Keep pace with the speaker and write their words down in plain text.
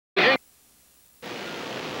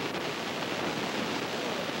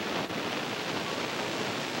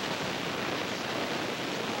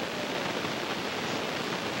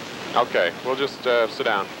Okay, we'll just sit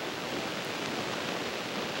down.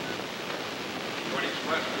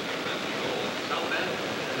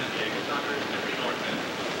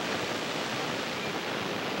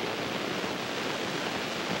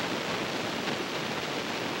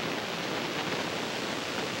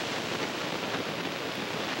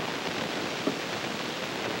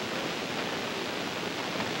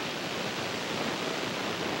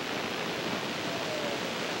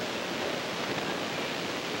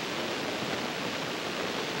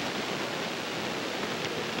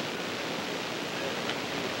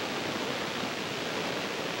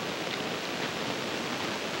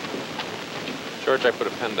 George, I put a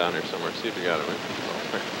pen down here somewhere. See if you got it. Right?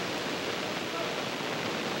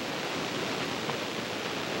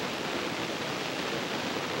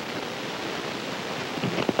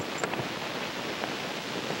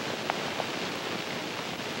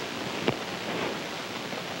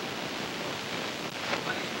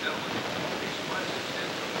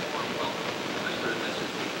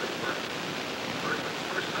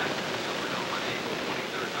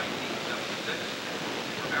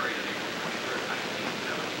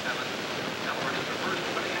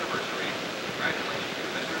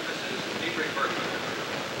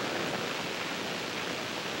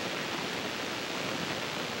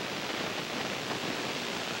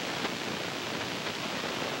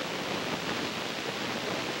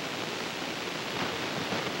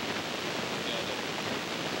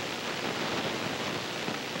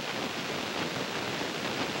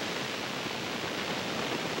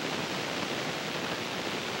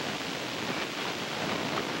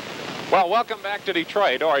 Well, welcome back to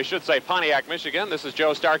Detroit, or I should say Pontiac, Michigan. This is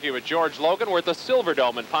Joe Starkey with George Logan. We're at the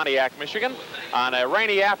Silverdome in Pontiac, Michigan on a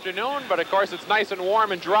rainy afternoon, but of course it's nice and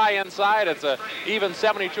warm and dry inside. It's a even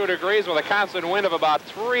 72 degrees with a constant wind of about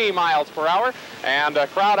 3 miles per hour, and a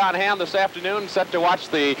crowd on hand this afternoon set to watch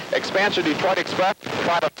the expansion Detroit Express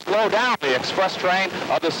try to slow down the express train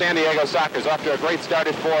of the San Diego Sockers. Off to a great start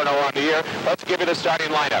at 4-0 on the year. Let's give you the starting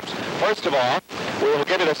lineups. First of all, we will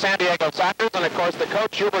give you the San Diego Sockers, and of course the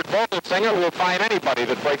coach Hubert Vogelsinger, who will fine anybody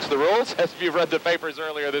that breaks the rules, as you've read the papers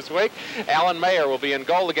earlier this week. Alan Mayer will be in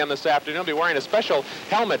goal again this afternoon. Be wearing a special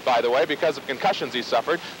helmet, by the way, because of concussions he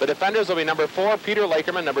suffered. The defenders will be number 4, Peter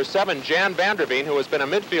Lakerman, number 7, Jan Vanderveen, who has been a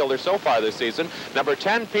midfielder so far this season, number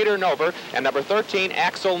 10, Peter Nover, and number 13,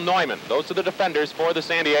 Axel Neumann. Those are the defenders for the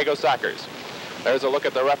San Diego Sockers. There's a look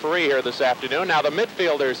at the referee here this afternoon. Now the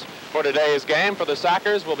midfielders for today's game for the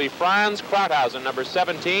Sockers will be Franz Krauthausen, number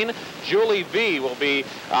 17. Julie V will be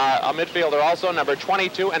a midfielder also, number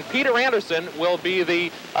 22. And Peter Anderson will be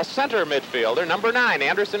the center midfielder, number 9.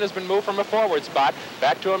 Anderson has been moved from a forward spot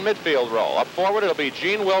back to a midfield role. Up forward it'll be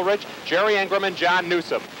Gene Wilrich, Jerry Ingram, and John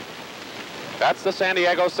Newsom. That's the San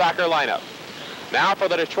Diego Soccer lineup. Now for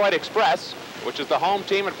the Detroit Express, which is the home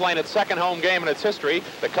team and playing its second home game in its history.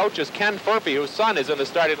 The coach is Ken Furphy, whose son is in the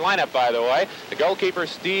starting lineup, by the way. The goalkeeper,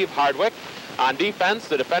 Steve Hardwick. On defense,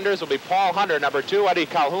 the defenders will be Paul Hunter, number 2, Eddie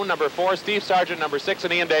Calhoun, number 4, Steve Sargent, number 6,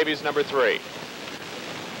 and Ian Davies, number 3.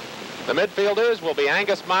 The midfielders will be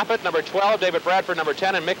Angus Moffat, number 12, David Bradford, number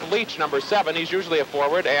 10, and Mick Leach, number 7. He's usually a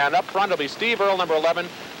forward. And up front will be Steve Earle, number 11,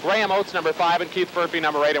 Graham Oates, number 5, and Keith Furphy,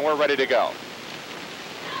 number 8, and we're ready to go.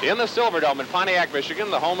 In the Silverdome in Pontiac, Michigan,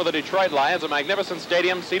 the home of the Detroit Lions, a magnificent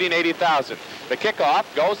stadium seating 80,000. The kickoff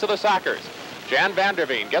goes to the Sockers. Jan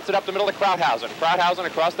Vanderveen gets it up the middle to Krauthausen. Krauthausen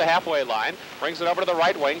across the halfway line, brings it over to the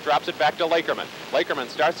right wing, drops it back to Lakerman. Lakerman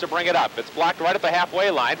starts to bring it up. It's blocked right at the halfway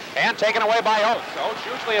line and taken away by Oates. Oates,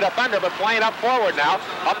 usually a defender, but playing up forward now,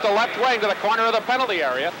 up the left wing to the corner of the penalty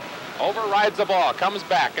area. Overrides the ball, comes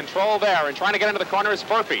back, control there, and trying to get into the corner is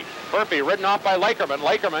Furphy. Furphy ridden off by Lakerman.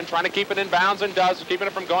 Lakerman trying to keep it in bounds and does, keeping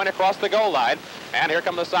it from going across the goal line. And here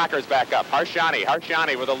come the Sockers back up.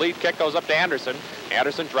 Harshani with a lead kick goes up to Anderson.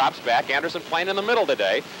 Anderson drops back. Anderson playing in the middle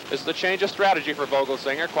today. This is a change of strategy for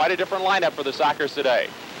Vogelsinger. Quite a different lineup for the Sockers today.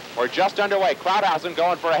 We're just underway. Krauthausen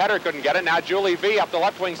going for a header, couldn't get it. Now Julie V up the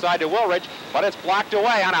left wing side to Wilrich, but it's blocked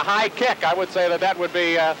away on a high kick. I would say that would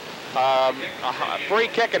be a free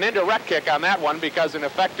kick, an indirect kick on that one, because in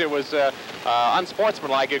effect it was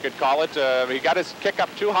unsportsmanlike, you could call it. He got his kick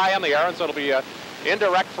up too high on the air, and so it'll be an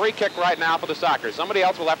indirect free kick right now for the Sockers. Somebody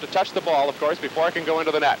else will have to touch the ball, of course, before it can go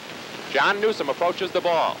into the net. John Newsom approaches the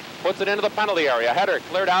ball, puts it into the penalty area. Header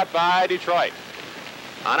cleared out by Detroit.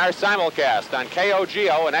 On our simulcast on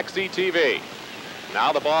KOGO and XETV.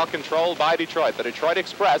 Now the ball controlled by Detroit. The Detroit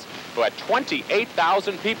Express, who had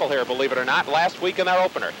 28,000 people here, believe it or not, last week in their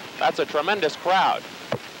opener. That's a tremendous crowd.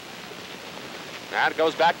 And it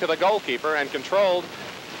goes back to the goalkeeper and controlled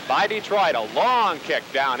by Detroit. A long kick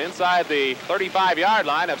down inside the 35-yard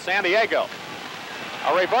line of San Diego.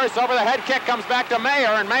 A reverse over the head kick comes back to Mayer,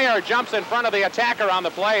 and Mayer jumps in front of the attacker on the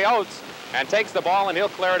play, Oates, and takes the ball, and he'll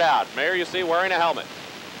clear it out. Mayer, you see, wearing a helmet.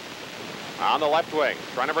 On the left wing,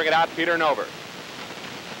 trying to bring it out, Peter Nover.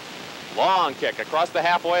 Long kick across the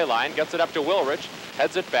halfway line, gets it up to Wilrich,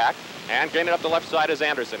 heads it back, and getting it up the left side is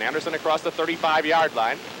Anderson. Anderson across the 35-yard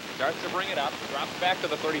line. Starts to bring it up, drops back to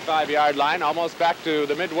the 35-yard line, almost back to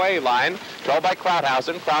the midway line. Controlled by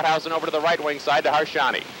Krauthausen. Krauthausen over to the right wing side to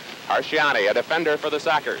Harshiani. Harshiani, a defender for the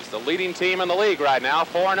Sockers. The leading team in the league right now,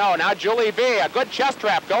 4-0. Now Julie V, a good chest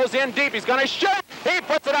trap, goes in deep. He's going to shoot. He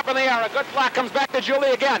puts it up in the air. A good block comes back to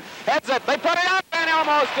Julie again. Heads it. They put it up and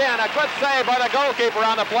almost in. A good save by the goalkeeper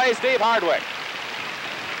on the play, Steve Hardwick.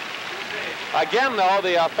 Again, though,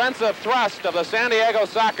 the offensive thrust of the San Diego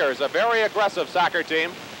Sockers, a very aggressive soccer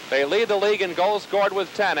team. They lead the league in goals scored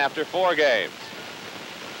with 10 after 4 games.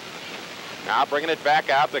 Now bringing it back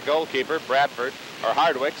out, the goalkeeper,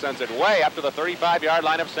 Hardwick, sends it way up to the 35-yard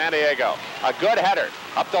line of San Diego. A good header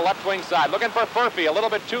up the left wing side. Looking for Furphy, a little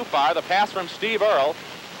bit too far. The pass from Steve Earle,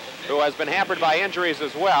 who has been hampered by injuries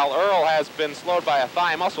as well. Earle has been slowed by a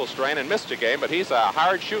thigh muscle strain and missed a game, but he's a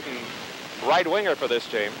hard-shooting right winger for this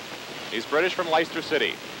team. He's British from Leicester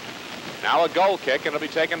City. Now a goal kick, and it'll be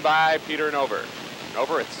taken by Peter Nover.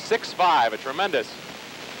 Nover at 6'5", a tremendous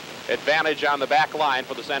advantage on the back line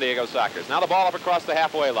for the San Diego Sockers. Now the ball up across the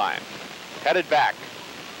halfway line. Headed back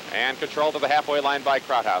and controlled to the halfway line by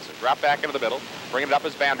Krauthausen. Drop back into the middle. Bringing it up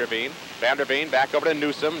is Vanderveen. Vanderveen back over to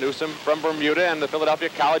Newsom. Newsom from Bermuda and the Philadelphia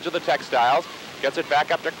College of the Textiles. Gets it back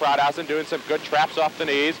up to Krauthausen, doing some good traps off the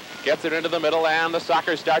knees. Gets it into the middle, and the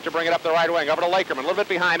Sockers start to bring it up the right wing. Over to Lakerman, a little bit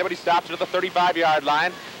behind him, but he stops it at the 35-yard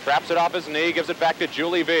line. Traps it off his knee, gives it back to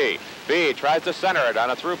Julie V. V tries to center it on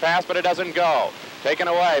a through pass, but it doesn't go. Taken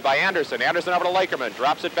away by Anderson. Anderson over to Lakerman.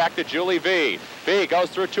 Drops it back to Julie V. V goes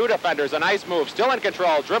through 2 defenders. A nice move. Still in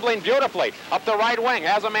control. Dribbling beautifully. Up the right wing.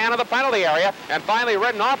 Has a man in the penalty area. And finally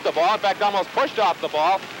ridden off the ball. In fact, almost pushed off the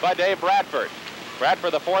ball by Dave Bradford.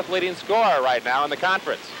 Bradford, the 4th leading scorer right now in the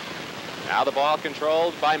conference. Now the ball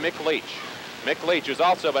controlled by Mick Leach. Mick Leach, who's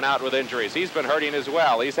also been out with injuries. He's been hurting as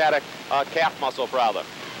well. He's had a calf muscle problem.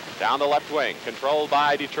 Down the left wing, controlled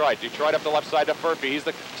by Detroit. Detroit up the left side to Furphy. He's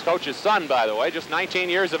the coach's son, by the way, just 19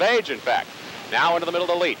 years of age, in fact. Now into the middle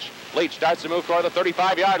to Leach. Leach starts to move toward the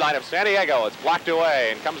 35-yard line of San Diego. It's blocked away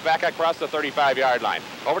and comes back across the 35-yard line.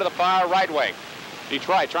 Over to the far right wing.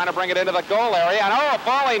 Detroit trying to bring it into the goal area, and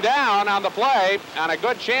falling down on the play, and a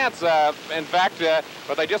good chance, in fact,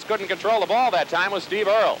 but they just couldn't control the ball that time was Steve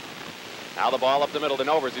Earle. Now the ball up the middle to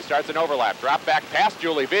Novers. He starts an overlap. Drop back past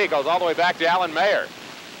Julie V. Goes all the way back to Alan Mayer.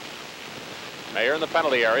 Mayer in the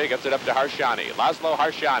penalty area, gets it up to Harshiani. Laszlo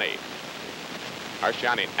Harshiani.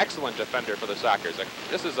 Harshiani, an excellent defender for the Sockers.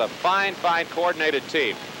 This is a fine, coordinated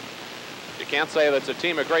team. You can't say that's a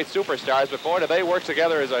team of great superstars, but boy, do they work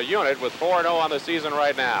together as a unit with 4-0 on the season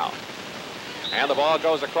right now. And the ball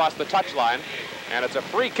goes across the touchline, and it's a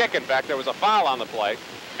free kick. In fact, there was a foul on the play,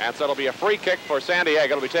 and so it'll be a free kick for San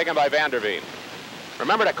Diego. It'll be taken by Vanderveen.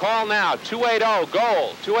 Remember to call now,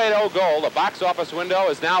 280-GOAL, 280-GOAL. The box office window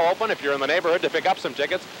is now open if you're in the neighborhood to pick up some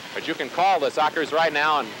tickets, but you can call the Sockers right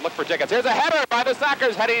now and look for tickets. Here's a header by the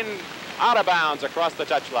Sockers heading out of bounds across the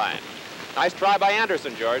touchline. Nice try by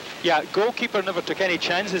Anderson, George. Yeah, goalkeeper never took any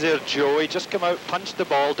chances there, Joe. He just came out, punched the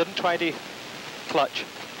ball, didn't try to clutch.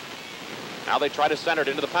 Now they try to center it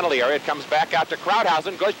into the penalty area. It comes back out to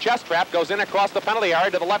Krauthausen. Goes chest trap, goes in across the penalty area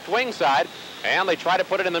to the left wing side. And they try to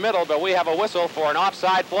put it in the middle, but we have a whistle for an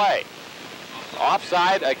offside play.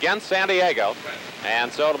 Offside against San Diego. And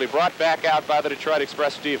so it'll be brought back out by the Detroit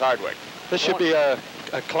Express, Steve Hardwick. This should be a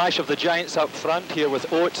clash of the giants up front here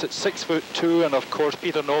with Oates at 6'2", and of course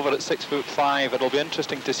Peter Nover at 6'5". It'll be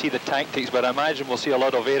interesting to see the tactics, but I imagine we'll see a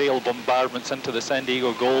lot of aerial bombardments into the San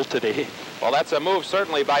Diego goal today. Well, that's a move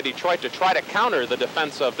certainly by Detroit to try to counter the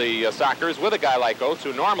defense of the Sockers with a guy like Oates,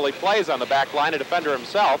 who normally plays on the back line, a defender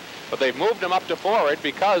himself, but they've moved him up to forward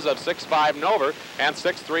because of 6'5" Nover and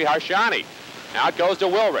 6'3" Harshiani. Now it goes to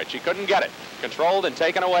Wilrich. He couldn't get it. Controlled and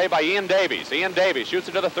taken away by Ian Davies. Ian Davies shoots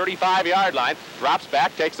it to the 35-yard line, drops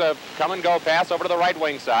back, takes a come-and-go pass over to the right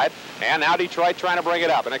wing side, and now Detroit trying to bring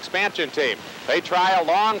it up. An expansion team. They try a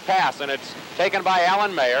long pass, and it's taken by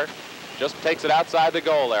Alan Mayer. Just takes it outside the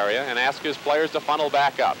goal area and asks his players to funnel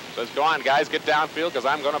back up. Says, go on, guys, get downfield because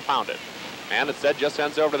I'm going to pound it. And instead just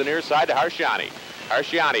sends over to the near side to Harshiani.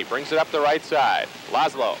 Harshiani brings it up the right side.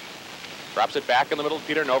 Laszlo drops it back in the middle of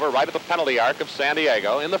Peter Nover, right at the penalty arc of San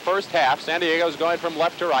Diego. In the first half, San Diego's going from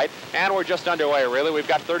left to right, and we're just underway, really. We've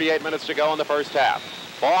got 38 minutes to go in the first half.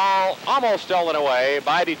 Ball almost stolen away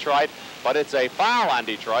by Detroit, but it's a foul on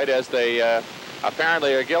Detroit as they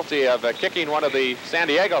apparently are guilty of kicking one of the San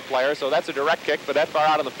Diego players, so that's a direct kick, but that far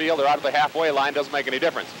out on the field or out of the halfway line doesn't make any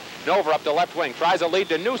difference. Nover up the left wing, tries a lead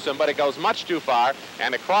to Newsom, but it goes much too far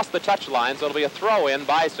and across the touch line, so it'll be a throw in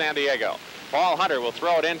by San Diego. Paul Hunter will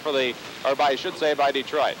throw it in for the, or by, I should say, by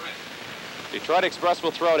Detroit. Detroit Express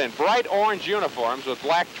will throw it in. Bright orange uniforms with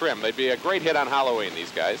black trim. They'd be a great hit on Halloween,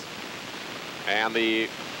 these guys. And the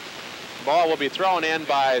ball will be thrown in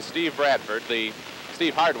by Steve Hardwick,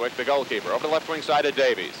 the goalkeeper. Over the left wing side of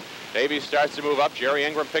Davies. Davies starts to move up. Jerry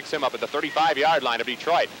Ingram picks him up at the 35-yard line of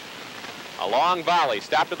Detroit. A long volley,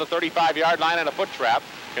 stopped at the 35-yard line and a foot trap.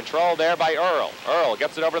 Controlled there by Earl. Earl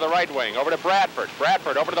gets it over the right wing, over to Bradford.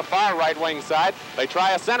 Bradford over to the far right wing side. They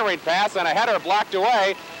try a centering pass and a header blocked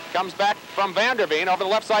away. Comes back from Vanderveen over the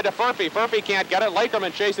left side to Furphy. Furphy can't get it.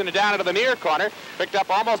 Lakerman chasing it down into the near corner. Picked up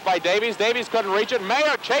almost by Davies. Davies couldn't reach it.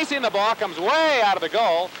 Mayer chasing the ball, comes way out of the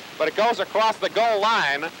goal, but it goes across the goal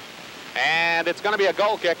line, and it's going to be a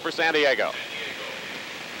goal kick for San Diego.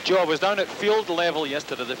 Joe, I was down at field level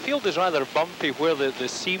yesterday. The field is rather bumpy where the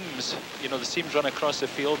seams, the seams run across the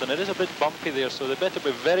field, and it is a bit bumpy there, so they better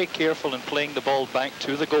be very careful in playing the ball back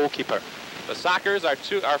to the goalkeeper. The Sockers are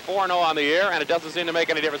 4-0 on the year, and it doesn't seem to make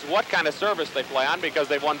any difference what kind of surface they play on because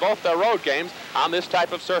they've won both their road games on this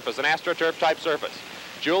type of surface, an AstroTurf type surface.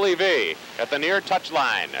 Julie V at the near touch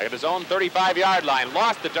line, at his own 35-yard line,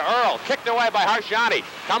 lost it to Earl, kicked away by Harshani,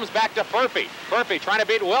 comes back to Furphy. Furphy trying to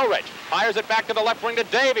beat Wilrich, fires it back to the left wing to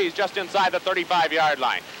Davies just inside the 35-yard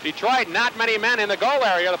line. Detroit, not many men in the goal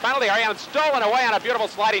area, the penalty area, and it's stolen away on a beautiful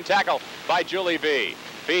sliding tackle by Julie V.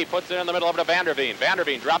 V puts it in the middle over to Vanderveen.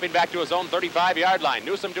 Vanderveen dropping back to his own 35-yard line.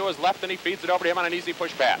 Newsom to his left, and he feeds it over to him on an easy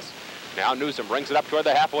push pass. Now Newsom brings it up toward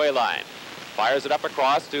the halfway line. Fires it up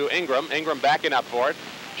across to Ingram. Ingram backing up for it.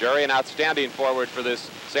 Jerry, an outstanding forward for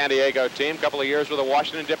this San Diego team. Couple of years with the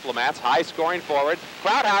Washington Diplomats. High-scoring forward.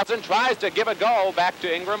 Krauthausen tries to give a go back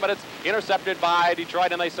to Ingram, but it's intercepted by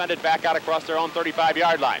Detroit, and they send it back out across their own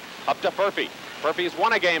 35-yard line. Up to Furphy. Furphy's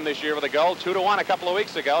won a game this year with a goal, 2-1 a couple of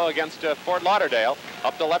weeks ago against Fort Lauderdale.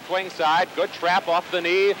 Up the left wing side, good trap off the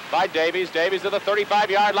knee by Davies. Davies to the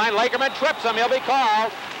 35-yard line. Lakerman trips him. He'll be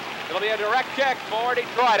called. It'll be a direct kick for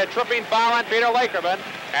Detroit. A tripping foul on Peter Lakerman,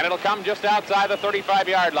 and it'll come just outside the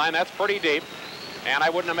 35-yard line. That's pretty deep, and I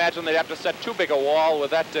wouldn't imagine they'd have to set too big a wall with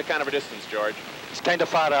that kind of a distance, George. It's kind of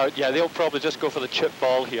far out. Yeah, they'll probably just go for the chip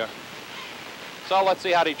ball here. So let's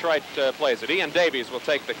see how Detroit plays it. Ian Davies will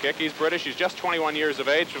take the kick. He's British. He's just 21 years of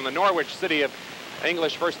age from the Norwich City of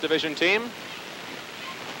English First Division team.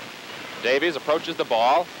 Davies approaches the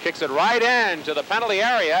ball, kicks it right into the penalty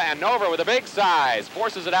area, and Nover with a big size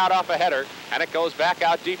forces it out off a header, and it goes back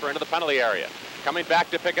out deeper into the penalty area. Coming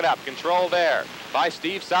back to pick it up, control there by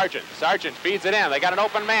Steve Sargent. Sargent feeds it in. They got an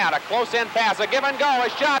open man, a close-in pass, a give and go, a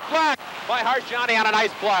shot blocked by Harshani on a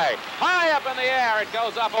nice play. High up in the air, it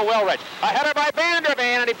goes off of Wilrich. A header by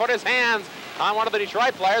Vanderveen, and he put his hands on one of the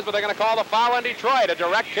Detroit players, but they're going to call the foul in Detroit. A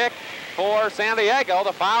direct kick for San Diego,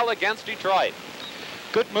 the foul against Detroit.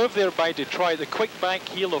 Good move there by Detroit. The quick back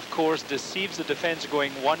heel, of course, deceives the defense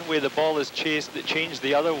going one way. The ball is changed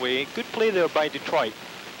the other way. Good play there by Detroit.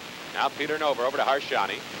 Now Peter Nover over to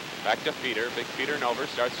Harshani. Back to Peter. Big Peter Nover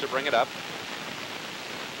starts to bring it up.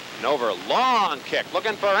 Nover, long kick,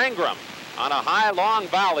 looking for Ingram on a high, long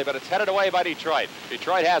volley, but it's headed away by Detroit.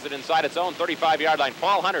 Detroit has it inside its own 35-yard line.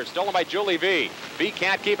 Paul Hunter, stolen by Julie V. V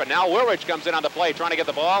can't keep it. Now Wilrich comes in on the play, trying to get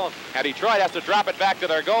the ball, and Detroit has to drop it back to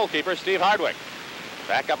their goalkeeper, Steve Hardwick.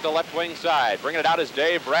 Back up the left wing side. Bringing it out is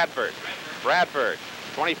Dave Bradford. Bradford,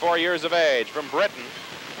 24 years of age, from Britain.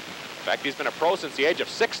 In fact, he's been a pro since the age of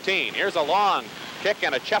 16. Here's a long kick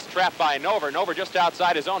and a chest trap by Nover. Nover just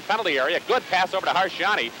outside his own penalty area. Good pass over to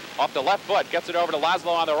Harshani off the left foot. Gets it over to Laszlo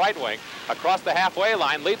on the right wing. Across the halfway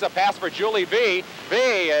line. Leads a pass for Julie V. V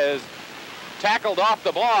is tackled off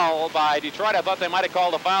the ball by Detroit. I thought they might have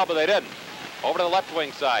called a foul, but they didn't. Over to the left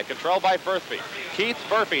wing side, controlled by Furphy. Keith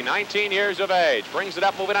Furphy, 19 years of age, brings it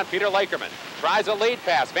up, moving on Peter Lakerman. Tries a lead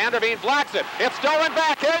pass. Vanderveen blocks it. It's stolen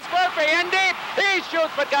back. Here's Furphy in deep. He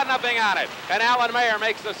shoots, but got nothing on it. And Alan Mayer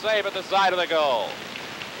makes the save at the side of the goal.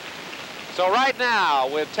 So right now,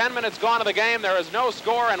 with 10 minutes gone of the game, there is no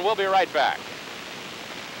score, and we'll be right back.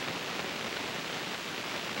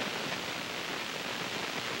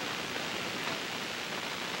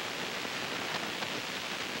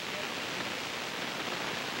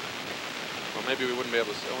 Maybe we wouldn't be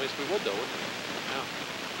able to, at least we would though, wouldn't we? Yeah.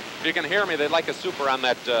 If you can hear me, they'd like a super on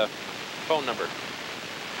that phone number.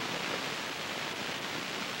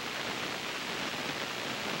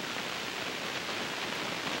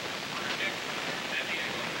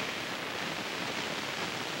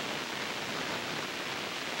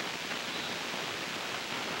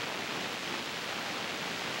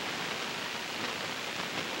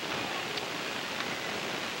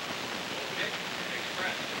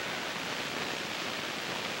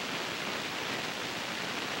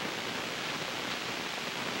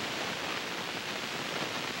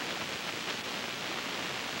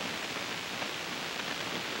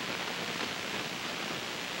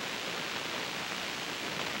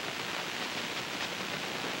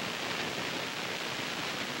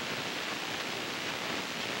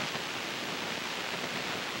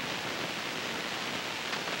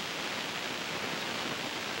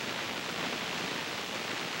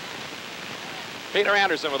 Peter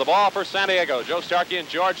Anderson with the ball for San Diego. Joe Starkey and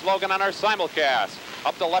George Logan on our simulcast.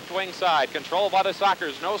 Up the left wing side, controlled by the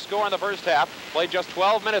Sockers. No score in the first half. Played just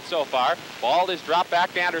 12 minutes so far. Ball is dropped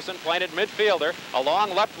back to Anderson, playing it midfielder. A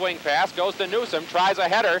long left wing pass goes to Newsom, tries a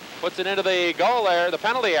header, puts it into the goal there, the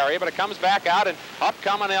penalty area, but it comes back out, and up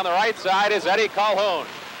coming on the right side is Eddie Calhoun.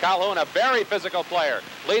 Calhoun, a very physical player,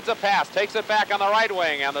 leads a pass, takes it back on the right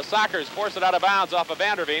wing, and the Sockers force it out of bounds off of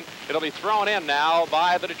Vanderveen. It'll be thrown in now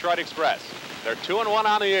by the Detroit Express. They're 2-1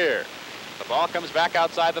 on the year. The ball comes back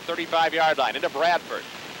outside the 35-yard line into Bradford.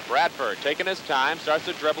 Bradford taking his time, starts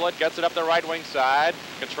to dribble it, gets it up the right wing side.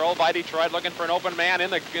 Controlled by Detroit, looking for an open man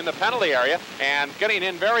in the penalty area, and getting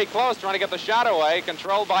in very close, trying to get the shot away.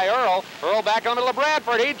 Controlled by Earl. Earl back in the middle of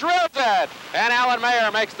Bradford. He drills it, and Alan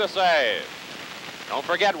Mayer makes the save. Don't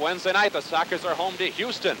forget, Wednesday night, the Sockers are home to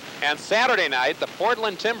Houston. And Saturday night, the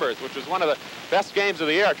Portland Timbers, which was one of the best games of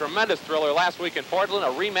the year. A tremendous thriller last week in Portland. A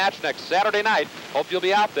rematch next Saturday night. Hope you'll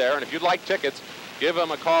be out there. And if you'd like tickets, give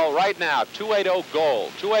them a call right now.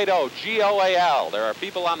 280-GOAL. 280-GOAL. There are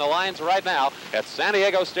people on the lines right now at San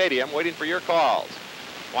Diego Stadium waiting for your calls.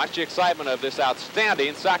 Watch the excitement of this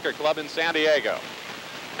outstanding soccer club in San Diego.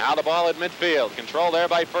 Now the ball at midfield. Controlled there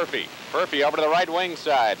by Furphy. Furphy over to the right wing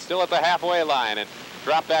side. Still at the halfway line. And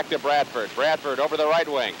drop back to Bradford. Bradford over the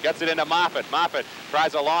right wing. Gets it into Moffitt. Moffitt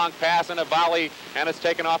tries a long pass and a volley, and it's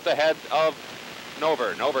taken off the head of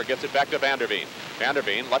Nover. Nover gets it back to Vanderveen.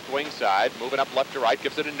 Vanderveen, left wing side, moving up left to right,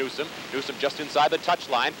 gives it to Newsom. Newsom just inside the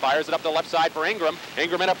touchline, fires it up the left side for Ingram.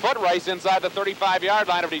 Ingram in a foot race inside the 35-yard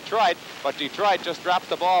line of Detroit, but Detroit just drops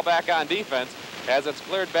the ball back on defense as it's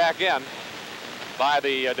cleared back in by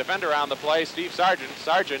the defender on the play, Steve Sargent.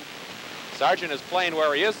 Sargent is playing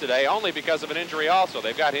where he is today only because of an injury also.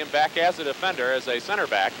 They've got him back as a defender, as a center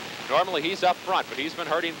back. Normally he's up front, but he's been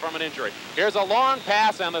hurting from an injury. Here's a long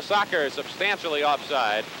pass, and the Sockers substantially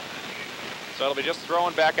offside. So it'll be just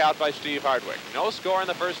thrown back out by Steve Hardwick. No score in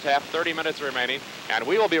the first half, 30 minutes remaining, and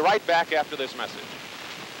we will be right back after this message.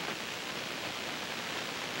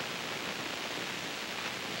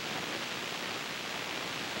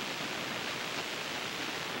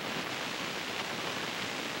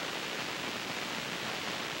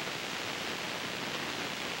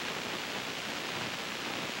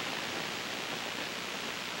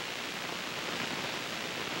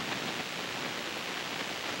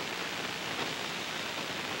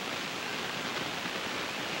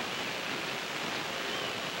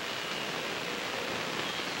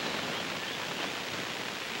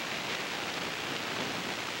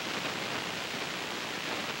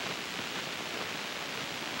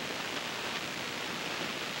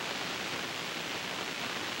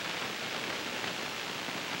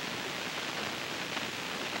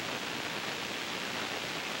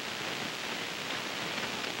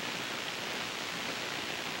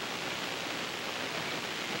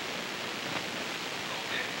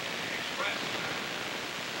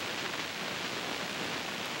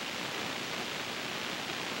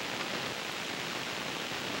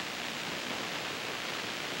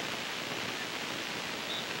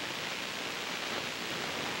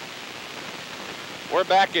 We're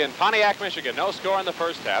back in Pontiac, Michigan. No score in the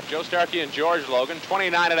first half. Joe Starkey and George Logan,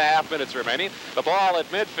 29.5 minutes remaining. The ball at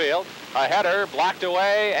midfield. A header blocked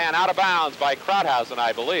away and out of bounds by Krauthausen,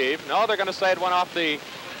 I believe. No, they're going to say it went off the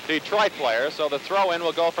Detroit player, so the throw-in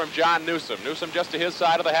will go from John Newsom. Newsom just to his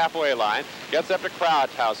side of the halfway line. Gets up to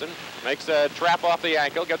Krauthausen. Makes a trap off the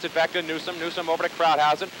ankle, gets it back to Newsom. Newsom over to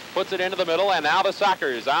Krauthausen, puts it into the middle, and now the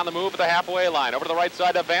Sockers on the move at the halfway line. Over to the right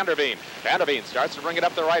side of Vanderveen. Vanderveen starts to bring it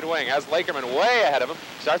up the right wing, has Lakerman way ahead of him.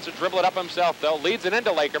 Starts to dribble it up himself, though. Leads it into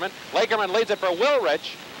Lakerman. Lakerman leads it for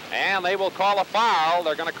Wilrich, and they will call a foul.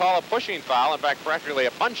 They're going to call a pushing foul, in fact, practically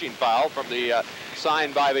a punching foul from the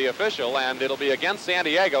sign by the official, and it'll be against San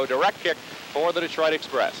Diego. Direct kick for the Detroit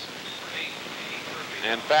Express.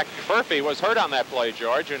 In fact, Furphy was hurt on that play,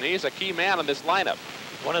 George, and he's a key man in this lineup.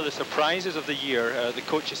 One of the surprises of the year, the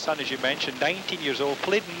coach's son, as you mentioned, 19 years old,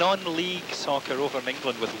 played non-league soccer over in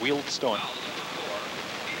England with Wealdstone.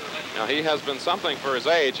 Now, he has been something for his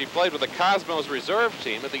age. He played with the Cosmos reserve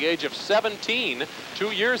team at the age of 17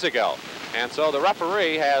 2 years ago. And so the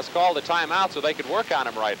referee has called a timeout so they could work on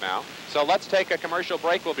him right now. So let's take a commercial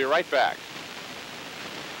break. We'll be right back.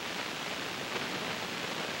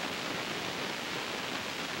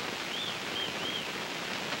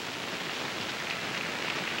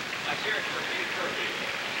 Let's hear it for Steve Furphy.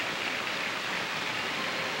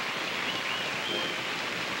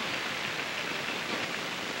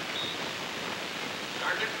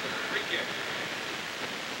 Sergeant for the free kick.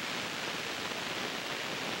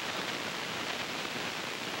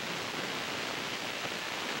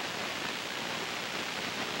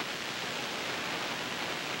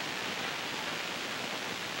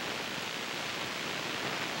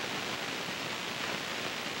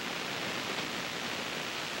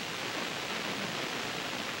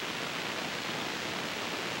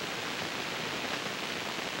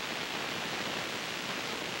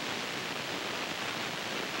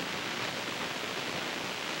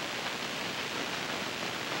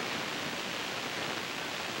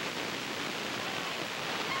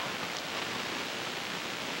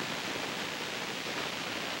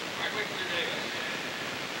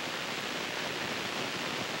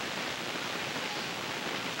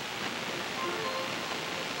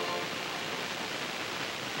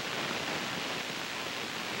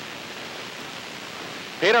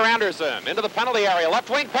 Peter Anderson into the penalty area. Left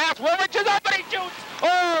wing pass. Woolrich is up and he shoots.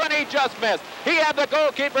 Oh, and he just missed. He had the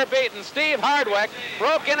goalkeeper beaten. Steve Hardwick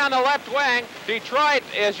broke in on the left wing. Detroit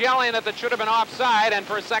is yelling that it should have been offside, and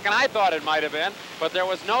for a second I thought it might have been, but there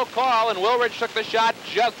was no call, and Woolrich took the shot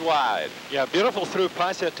just wide. Yeah, beautiful through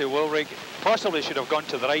pass here to Woolrich. Possibly should have gone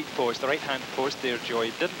to the right post, the right-hand post there, Joe.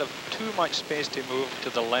 He didn't have too much space to move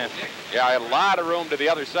to the left. Yeah, I had a lot of room to the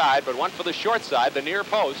other side, but went for the short side, the near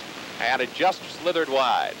post, and it just slithered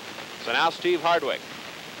wide. So now Steve Hardwick,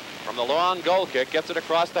 from the long goal kick, gets it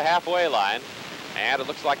across the halfway line, and it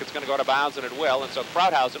looks like it's going to go to bounds, and it will. And so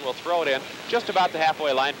Krauthausen will throw it in just about the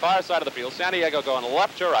halfway line, far side of the field. San Diego going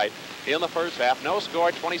left to right in the first half. No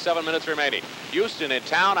score, 27 minutes remaining. Houston in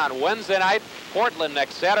town on Wednesday night. Portland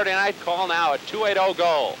next Saturday night. Call now a 2-8-0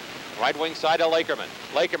 goal. Right wing side to Lakerman.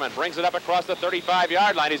 Lakerman brings it up across the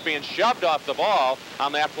 35-yard line. He's being shoved off the ball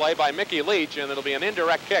on that play by Mickey Leach, and it'll be an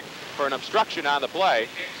indirect kick for an obstruction on the play.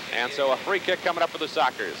 And so a free kick coming up for the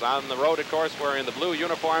Sockers. On the road, of course, wearing the blue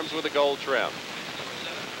uniforms with the gold trim.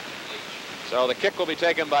 So the kick will be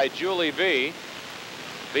taken by Julie V.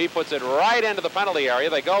 V puts it right into the penalty area.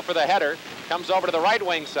 They go for the header. Comes over to the right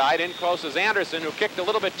wing side. In close is Anderson, who kicked a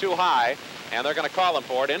little bit too high, and they're going to call him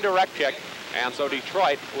for it. Indirect kick, and so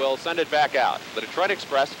Detroit will send it back out. The Detroit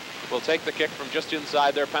Express will take the kick from just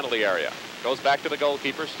inside their penalty area. Goes back to the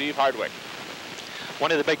goalkeeper, Steve Hardwick.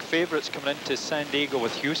 One of the big favourites coming into San Diego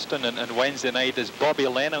with Houston and Wednesday night is Bobby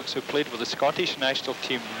Lennox, who played with the Scottish national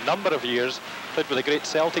team a number of years, played with a great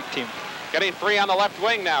Celtic team. Getting free on the left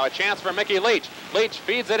wing now. A chance for Mickey Leach. Leach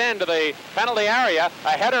feeds it into the penalty area.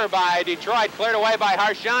 A header by Detroit, cleared away by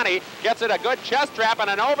Harshani. Gets it a good chest trap and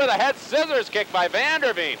an over-the-head scissors kick by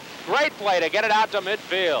Vanderveen. Great play to get it out to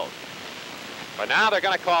midfield. But now they're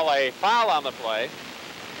going to call a foul on the play.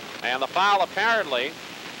 And the foul apparently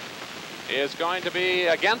is going to be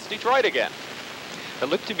against Detroit again. It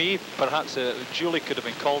looked to me perhaps Julie could have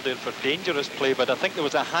been called in for dangerous play, but I think there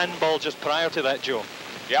was a handball just prior to that, Joe.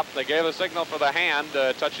 Yep, they gave a signal for the hand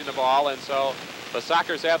touching the ball, and so the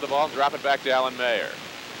Sockers have the ball and drop it back to Alan Mayer.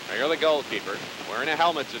 Now, you're the goalkeeper, wearing a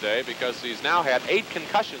helmet today because he's now had 8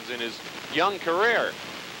 concussions in his young career.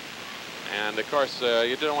 And, of course,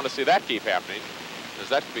 you don't want to see that keep happening, as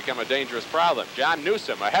that could become a dangerous problem. John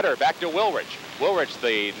Newsom, a header back to Woolrich. Woolrich,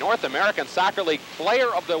 the North American Soccer League Player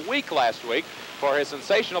of the Week last week for his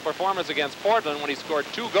sensational performance against Portland when he scored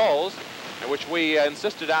 2 goals, which we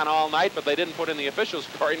insisted on all night, but they didn't put in the official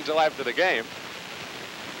scoring until after the game.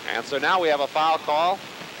 And so now we have a foul call.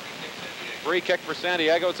 Free kick for San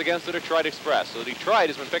Diego. It's against the Detroit Express. So Detroit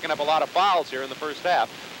has been picking up a lot of fouls here in the first half,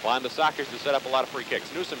 allowing the Sockers to set up a lot of free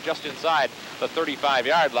kicks. Newsom just inside the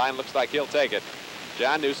 35-yard line. Looks like he'll take it.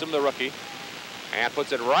 John Newsom, the rookie, and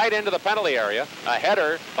puts it right into the penalty area. A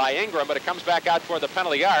header by Ingram, but it comes back out toward the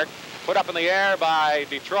penalty arc. Put up in the air by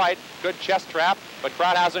Detroit. Good chest trap, but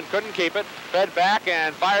Krauthausen couldn't keep it. Fed back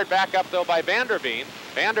and fired back up, though, by Vanderveen.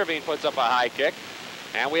 Vanderveen puts up a high kick.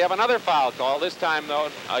 And we have another foul call. This time, though,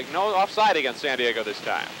 no offside against San Diego this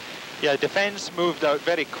time. Yeah, defense moved out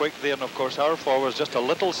very quick there, and, of course, our forwards just a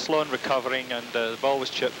little slow in recovering, and the ball was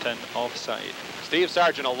chipped in offside. Steve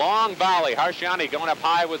Sargent, a long volley. Harshani going up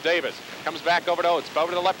high with Davis. Comes back over to Oates, over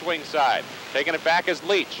to the left wing side. Taking it back is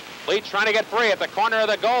Leach. Leach trying to get free at the corner of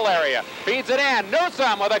the goal area. Feeds it in.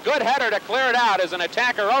 Newsom with a good header to clear it out as an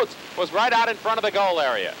attacker. Oates was right out in front of the goal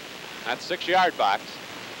area. That's 6-yard box.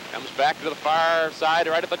 Comes back to the far side,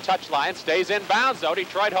 right at the touch line. Stays in bounds, though.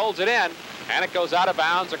 Detroit holds it in, and it goes out of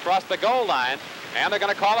bounds across the goal line. And they're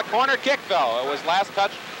going to call a corner kick, though. It was last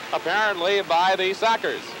touched, apparently, by the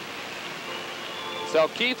Sockers. So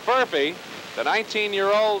Keith Furphy, the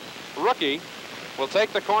 19-year-old rookie, will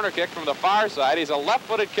take the corner kick from the far side. He's a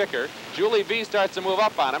left-footed kicker. Julie V starts to move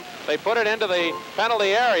up on him. They put it into the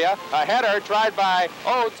penalty area. A header tried by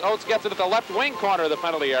Oates. Oates gets it at the left wing corner of the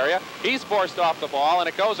penalty area. He's forced off the ball, and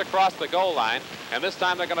it goes across the goal line. And this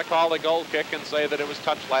time they're going to call the goal kick and say that it was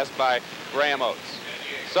touched last by Graham Oates.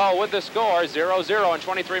 So with the score, 0-0 and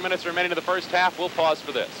 23 minutes remaining in the first half, we'll pause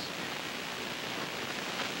for this.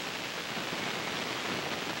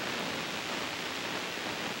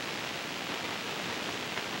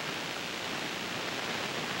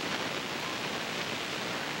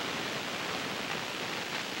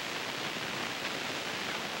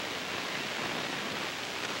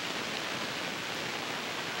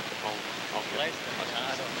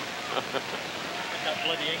 That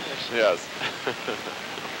bloody English. Yes.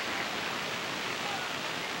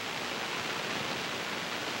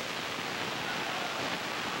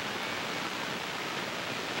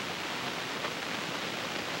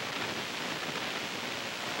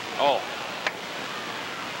 Oh.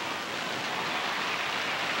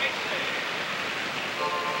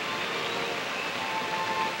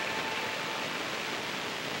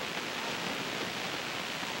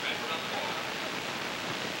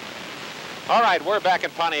 All right, we're back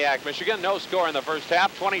in Pontiac, Michigan. No score in the first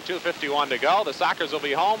half, 22:51 to go. The Sockers will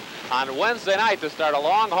be home on Wednesday night to start a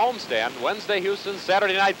long homestand. Wednesday, Houston,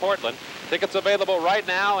 Saturday night, Portland. Tickets available right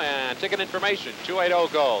now, and ticket information,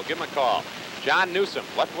 280-GOAL. Give them a call. John Newsom,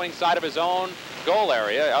 left wing side of his own goal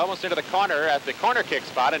area, almost into the corner at the corner kick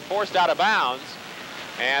spot and forced out of bounds.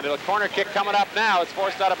 And a corner kick coming up now. It's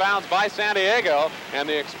forced out of bounds by San Diego, and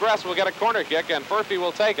the Express will get a corner kick, and Furphy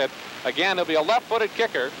will take it. Again, he'll be a left-footed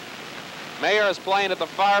kicker. Mayer is playing at the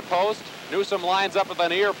far post. Newsom lines up with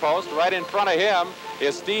an ear post. Right in front of him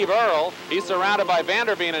is Steve Earle. He's surrounded by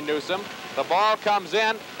Vanderveen and Newsom. The ball comes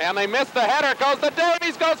in, and they miss the header. Goes to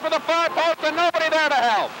Davies, goes for the far post, and nobody there to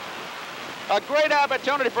help. A great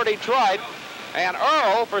opportunity for Detroit. And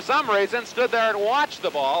Earle, for some reason, stood there and watched the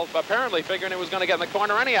ball, apparently figuring it was going to get in the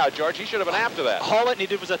corner anyhow, George. He should have been after that. All it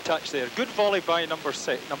needed was a touch there. Good volley by number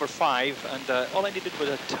 5, and all it needed was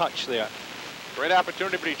a touch there. Great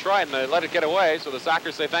opportunity for Detroit, and they let it get away, so the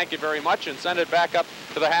Sockers say thank you very much and send it back up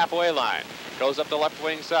to the halfway line. Goes up the left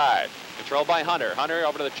wing side. Controlled by Hunter. Hunter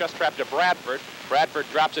over to the chest trap to Bradford. Bradford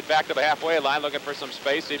drops it back to the halfway line, looking for some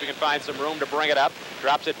space, see if he can find some room to bring it up.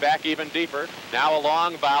 Drops it back even deeper. Now a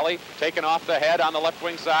long volley, taken off the head on the left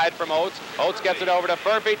wing side from Oates. Oates gets it over to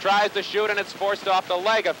Furphy, tries to shoot, and it's forced off the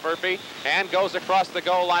leg of Furphy, and goes across the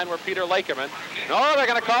goal line where Peter Lakerman. No, they're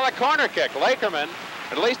going to call a corner kick. Lakerman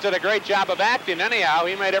at least did a great job of acting anyhow.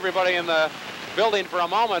 He made everybody in the building for a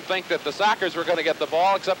moment think that the Sockers were going to get the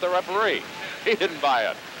ball, except the referee. He didn't buy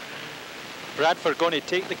it. Bradford going to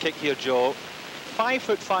take the kick here, Joe.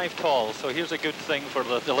 5'5" tall, so here's a good thing for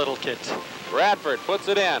the little kid. Bradford puts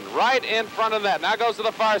it in, right in front of that. Now goes to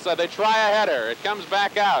the far side. They try a header. It comes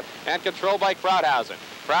back out, and controlled by Krauthausen.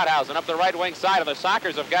 Krauthausen up the right wing side, and the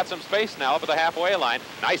Sockers have got some space now up at the halfway line.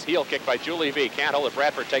 Nice heel kick by Julie V. Can't hold it.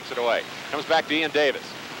 Bradford takes it away. Comes back to Ian Davis.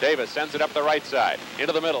 Davis sends it up the right side,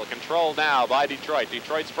 into the middle, controlled now by Detroit.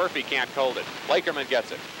 Detroit's Furphy can't hold it. Lakerman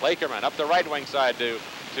gets it. Lakerman up the right wing side to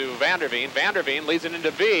Vanderveen. Vanderveen leads it into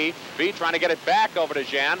V. V trying to get it back over to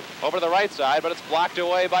Jan, over to the right side, but it's blocked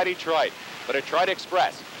away by Detroit. The Detroit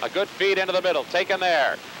Express, a good feed into the middle, taken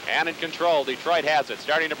there, and in control. Detroit has it,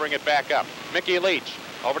 starting to bring it back up. Mickey Leach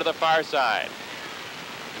over to the far side.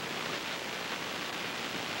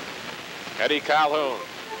 Eddie Calhoun.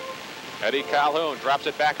 Eddie Calhoun drops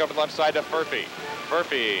it back over the left side to Furphy.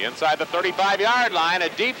 Furphy inside the 35-yard line, a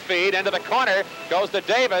deep feed into the corner, goes to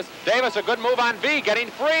Davis. Davis, a good move on V, getting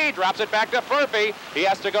free, drops it back to Furphy. He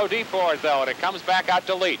has to go deep for it, though, and it comes back out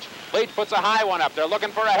to Leach. Leach puts a high one up. They're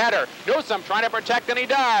looking for a header. Newsom trying to protect, and he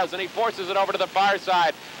does, and he forces it over to the far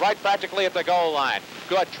side, right practically at the goal line.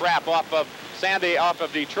 Good trap off of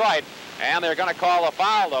Detroit, and they're going to call a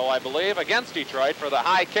foul, though, I believe, against Detroit for the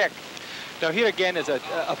high kick. Now here again is a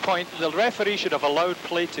point. The referee should have allowed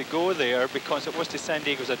play to go there because it was to San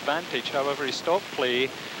Diego's advantage. However, he stopped play.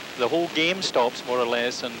 The whole game stops more or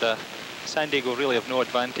less, and San Diego really have no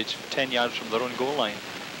advantage 10 yards from their own goal line.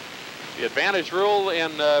 The advantage rule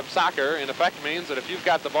in soccer, in effect, means that if you've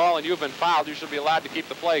got the ball and you've been fouled, you should be allowed to keep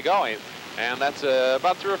the play going. And that's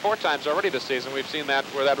about 3 or 4 times already this season we've seen that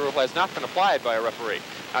where that rule has not been applied by a referee.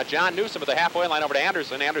 Now John Newsom at the halfway line over to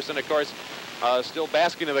Anderson. Anderson, of course, still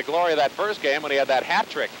basking in the glory of that first game when he had that hat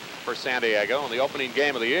trick for San Diego in the opening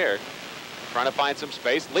game of the year. Trying to find some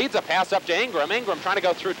space. Leads a pass up to Ingram. Ingram trying to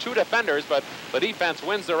go through 2 defenders, but the defense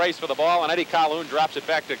wins the race for the ball, and Eddie Calhoun drops it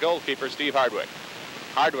back to goalkeeper Steve Hardwick.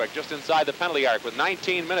 Hardwick just inside the penalty arc with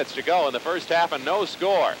 19 minutes to go in the first half and no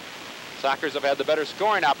score. Sockers have had the better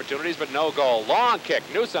scoring opportunities, but no goal. Long kick.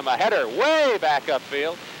 Newsom, a header way back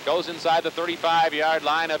upfield. Goes inside the 35-yard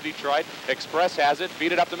line of Detroit. Express has it.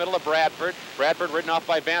 Feed it up the middle of Bradford. Bradford ridden off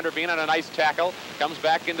by Vanderveen on a nice tackle. Comes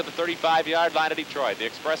back into the 35-yard line of Detroit. The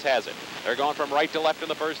Express has it. They're going from right to left in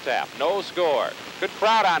the first half. No score. Good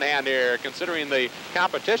crowd on hand here, considering the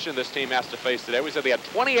competition this team has to face today. We said they had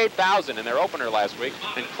 28,000 in their opener last week.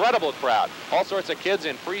 Incredible crowd. All sorts of kids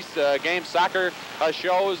in pre-game soccer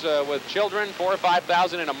shows with children. 4,000 or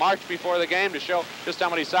 5,000 in a march before the game to show just how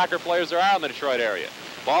many soccer players there are in the Detroit area.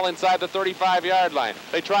 Ball inside the 35-yard line.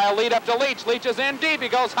 They try a lead up to Leach. Leach is in deep. He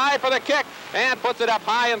goes high for the kick and puts it up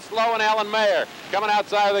high and slow, and Alan Mayer coming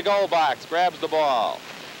outside of the goal box grabs the ball.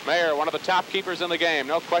 Mayer, one of the top keepers in the game,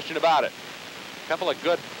 no question about it. A couple of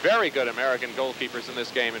good, very good American goalkeepers in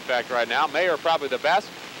this game, in fact, right now. Mayer probably the best.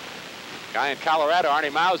 Guy in Colorado,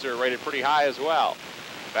 Arnie Mauser, rated pretty high as well.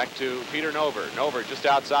 Back to Peter Nover. Nover just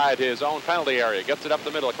outside his own penalty area. Gets it up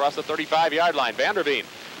the middle across the 35-yard line. Vanderveen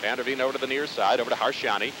Vanderveen over to the near side, over to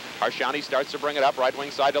Harshani. Harshani starts to bring it up, right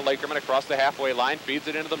wing side to Lakerman across the halfway line, feeds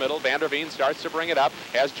it into the middle. Vanderveen starts to bring it up,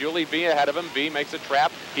 has Julie V ahead of him. V makes a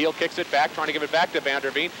trap, heel kicks it back, trying to give it back to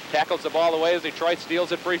Vanderveen. Tackles the ball away as Detroit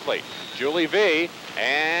steals it briefly. Julie V,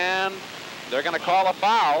 and they're going to call a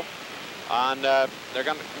foul.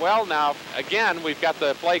 Well, now, again, we've got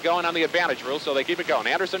the play going on the advantage rule, so they keep it going.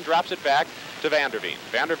 Anderson drops it back to Vanderveen.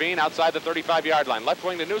 Vanderveen outside the 35-yard line. Left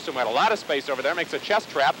wing to Newsom, had a lot of space over there, makes a chest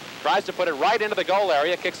trap, tries to put it right into the goal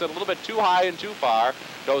area, kicks it a little bit too high and too far,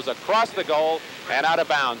 goes across the goal and out of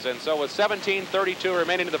bounds. And so with 17:32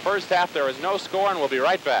 remaining in the first half, there is no score, and we'll be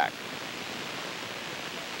right back.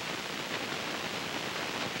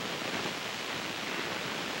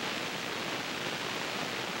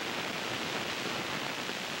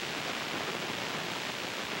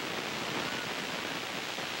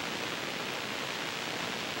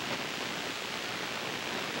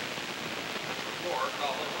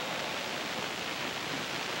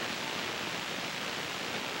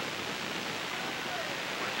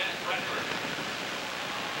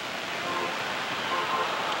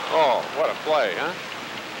 Oh, what a play, huh?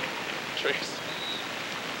 Jeez.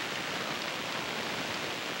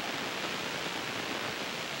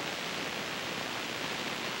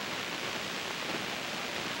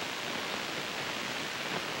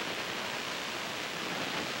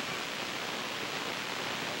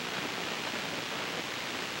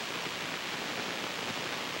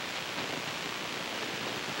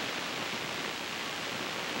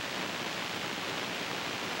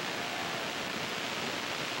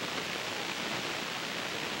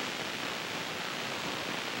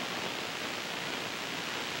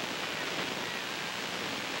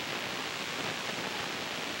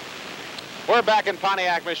 We're back in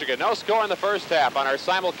Pontiac, Michigan. No score in the first half on our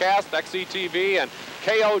simulcast, XETV and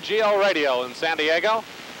KOGO radio in San Diego.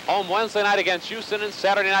 Home Wednesday night against Houston and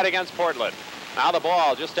Saturday night against Portland. Now the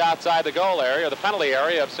ball just outside the goal area, the penalty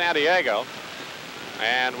area of San Diego.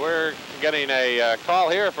 And we're getting a call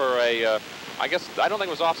here for I don't think it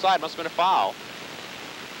was offside, must have been a foul.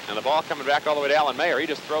 And the ball coming back all the way to Alan Mayer. He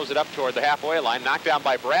just throws it up toward the halfway line, knocked down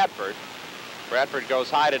by Bradford. Bradford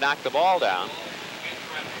goes high to knock the ball down.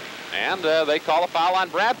 And they call a foul on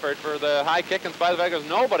Bradford for the high kick in spite of the fact there's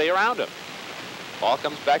nobody around him. Ball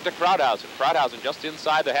comes back to Krauthausen. Krauthausen just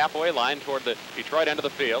inside the halfway line toward the Detroit end of the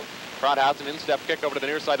field. Krauthausen instep kick over to the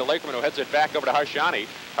near side to Lakerman, who heads it back over to Harshani.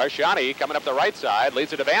 Harshani coming up the right side,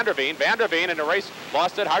 leads it to Vanderveen. Vanderveen in a race,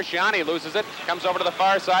 lost it. Harshani loses it, comes over to the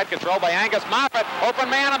far side, controlled by Angus Moffat. Open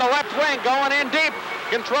man on the left wing, going in deep,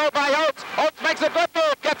 controlled by Oates. Oates makes a good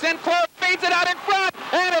move, gets in close, feeds it out in front,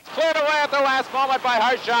 and it's cleared away at the last moment by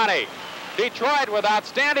Harshani. Detroit with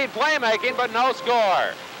outstanding playmaking, but no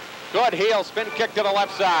score. Good heel spin kick to the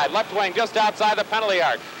left side. Left wing just outside the penalty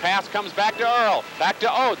arc. Pass comes back to Earl. Back to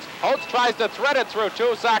Oates. Oates tries to thread it through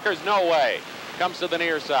two Sockers. No way. Comes to the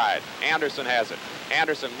near side. Anderson has it.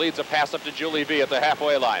 Anderson leads a pass up to Julie V at the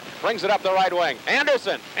halfway line. Brings it up the right wing.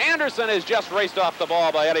 Anderson. Anderson is just raced off the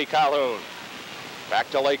ball by Eddie Calhoun. Back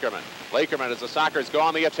to Lakerman. Lakerman as the Sockers go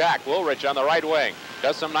on the attack. Woolrich on the right wing.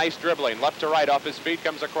 Does some nice dribbling. Left to right off his feet.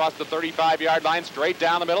 Comes across the 35-yard line. Straight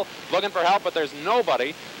down the middle. Looking for help, but there's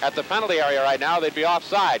nobody at the penalty area right now. They'd be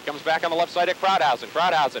offside. Comes back on the left side at Krauthausen.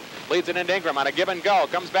 Krauthausen leads it into Ingram on a give and go.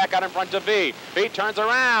 Comes back out in front to V. V turns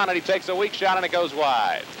around and he takes a weak shot and it goes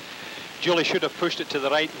wide. Julie should have pushed it to the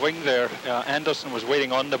right wing there. Anderson was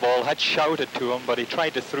waiting on the ball, had shouted to him, but he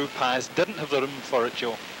tried to through pass. Didn't have the room for it,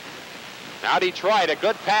 Joe. Now Detroit, a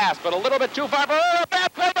good pass, but a little bit too far. Oh,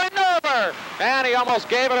 bad play by Nerver. And he almost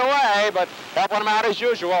gave it away, but helping him out as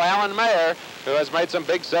usual, Alan Mayer, who has made some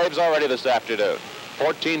big saves already this afternoon.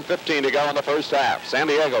 14:15 to go in the first half. San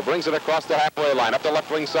Diego brings it across the halfway line, up the left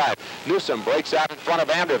wing side. Newsom breaks out in front of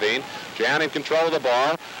Vanderveen. Jan in control of the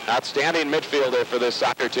ball. Outstanding midfielder for this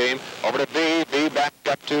soccer team. Over to V. V back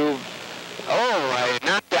up to... Oh, a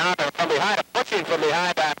knockdown from behind, pushing from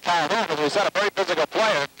behind by Calhoun, who's a very physical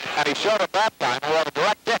player, and he showed it that time. We have a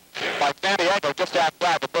direct hit by San Diego just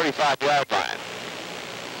outside the 35-yard line.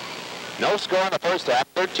 No score in the first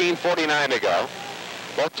half, 13:49 to go.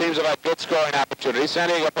 Both teams have had good scoring opportunities. San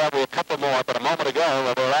Diego probably a couple more, but a moment ago,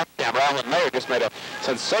 over left camera, Alan Mayer just made a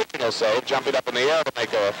sensational save, jumping up in the air to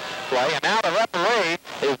make a play. And now the referee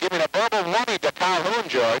is giving a verbal warning to Calhoun,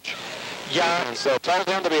 George. Yeah, and so told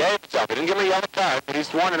him to behave himself. He didn't give him a yellow card, but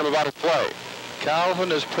he's warning him about his play. Calhoun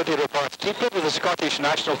is pretty robust. He played with the Scottish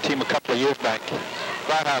national team a couple of years back.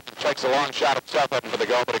 Krauthausen takes a long shot himself up for the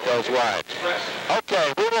goal, but it goes wide.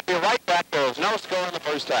 Okay, we will be right back. There was no score in the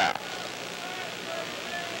first half.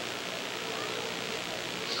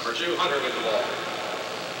 Number 2, Hunter with the ball.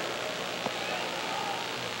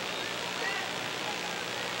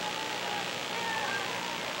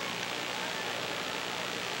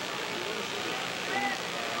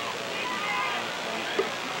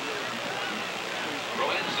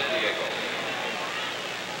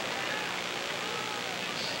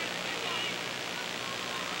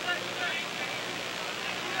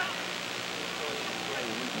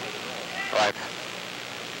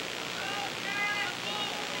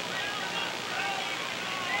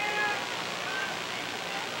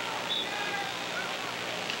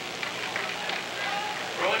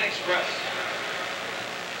 Express.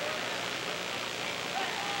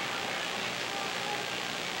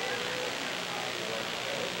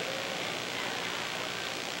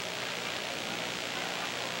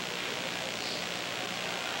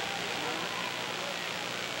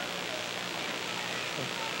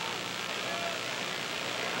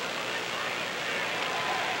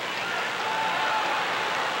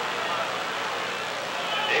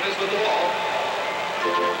 Davis with the ball.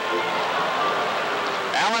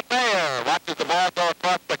 Alan Mayer watches the ball go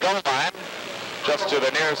across the goal line, just to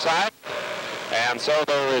the near side. And so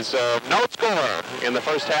there is no score in the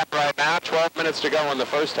first half right now. 12 minutes to go in the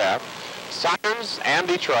first half. Sockers and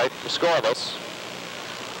Detroit scoreless.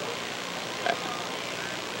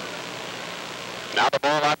 Now the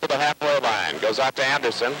ball out to the halfway line. Goes out to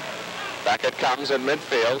Anderson. Back it comes in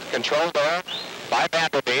midfield. Controlled there by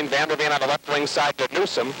Vanderveen. Vanderveen on the left wing side to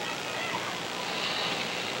Newsom.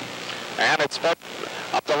 And it's fed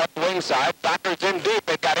up the left wing side. Sockers in deep.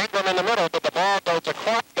 They've got Ingram in the middle, but the ball goes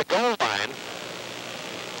across the goal line.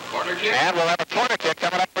 Corner kick. And we'll have a corner kick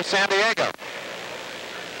coming up for San Diego.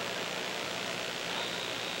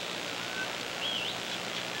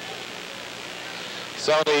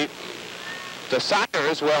 So the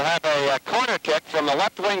Sockers will have a corner kick from the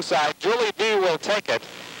left wing side. Julie B will take it.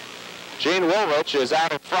 Gene Woolrich is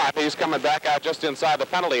out in front. He's coming back out just inside the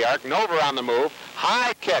penalty arc. Nova on the move.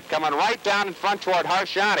 High kick coming right down in front toward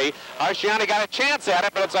Harshiani. Harshiani got a chance at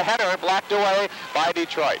it, but it's a header blocked away by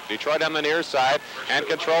Detroit. Detroit on the near side and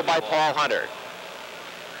controlled by Paul Hunter.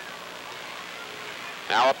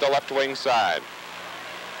 Now up the left wing side.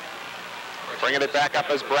 Bringing it back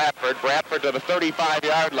up as Bradford. Bradford to the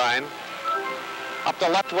 35-yard line. Up the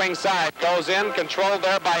left wing side, goes in, controlled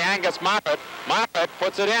there by Angus Moffat. Moffat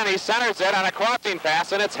puts it in, he centers it on a crossing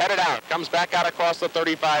pass, and it's headed out. Comes back out across the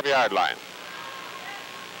 35-yard line.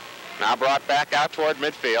 Now brought back out toward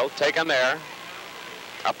midfield, taken there.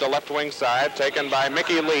 Up the left wing side, taken by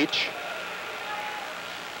Mickey Leach.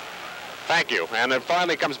 Thank you. And then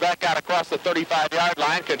finally comes back out across the 35-yard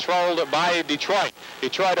line, controlled by Detroit.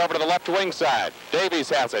 Detroit over to the left wing side. Davies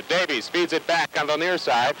has it. Davies feeds it back on the near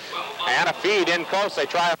side. And a feed in close. They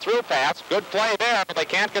try a through pass. Good play there, but they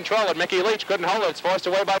can't control it. Mickey Leach couldn't hold it. It's forced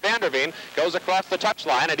away by Vanderveen. Goes across the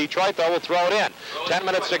touchline, and Detroit, though, will throw it in. 10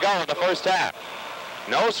 minutes to go in the first half.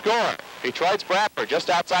 No score. Detroit's Bradford just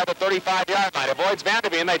outside the 35-yard line. Avoids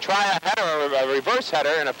Vanderveen. They try a header, a reverse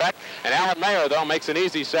header, in effect. And Alan Mayer, though, makes an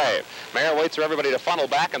easy save. Mayer waits for everybody to funnel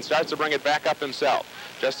back and starts to bring it back up himself.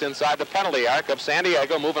 Just inside the penalty arc of San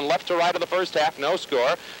Diego, moving left to right in the first half. No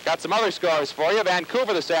score. Got some other scores for you.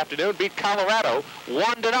 Vancouver this afternoon beat Colorado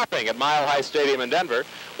 1-0 at Mile High Stadium in Denver.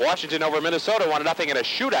 Washington over Minnesota 1-0 in a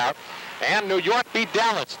shootout. And New York beat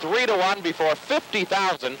Dallas 3-1 before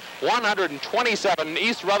 50,127 in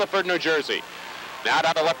East Rutherford, New Jersey. Now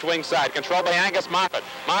down the left wing side, controlled by Angus Moffat.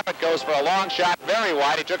 Moffat goes for a long shot, very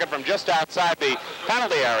wide. He took it from just outside the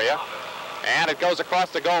penalty area. And it goes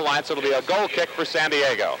across the goal line, so it'll be a goal kick for San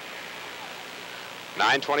Diego.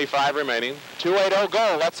 9:25 remaining. 280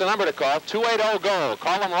 goal. That's the number to call. 280 goal.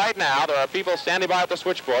 Call them right now. There are people standing by at the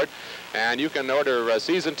switchboard. And you can order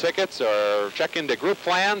season tickets or check into group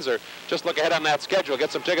plans or just look ahead on that schedule.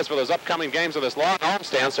 Get some tickets for those upcoming games of this long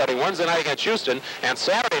homestand starting Wednesday night against Houston and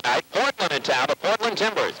Saturday night, Portland in town, the Portland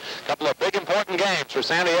Timbers. A couple of big important games for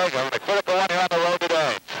San Diego and a critical one here on the road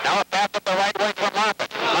today. Now a pass up the right wing from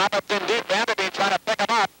Moffat. Moffat's in deep. Vanderveen trying to pick him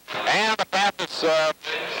up. And the pass is,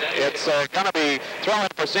 it's going to be thrown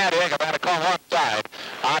for San Diego. They're going to call offside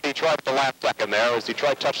on Detroit at the last second there as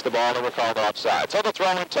Detroit touched the ball and were called offside. So the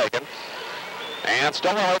throw in taken. And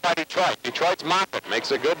stolen away by Detroit. Detroit's Moffat makes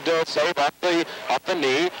a good save off the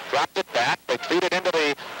knee, dropped it back. They feed it into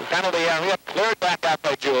the penalty area, cleared back out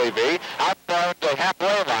by Julie V. Out the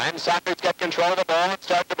halfway line, Sockers get control of the ball and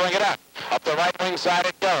start to bring it up. Up the right wing side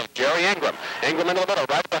it goes. Jerry Ingram. Ingram into the middle,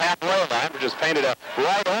 right at the halfway line, which is painted a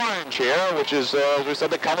bright orange here, which is, as we said,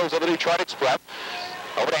 the colors of the Detroit Express.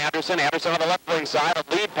 Over to Anderson. Anderson on the left wing side, a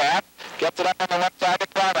lead pass. Gets it up on the left side to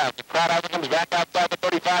Crowdhouse. Crowdhouse comes back outside the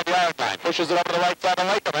 35-yard line. Pushes it over to the right side to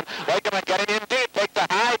Lakeman. Lakeman getting in deep. Takes a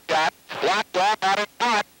high shot. Blocked off out in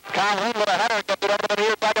front. Calhoun with a header. Gets it over to the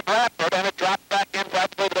near side to Bradford. And it drops back in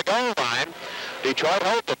practically to the goal line. Detroit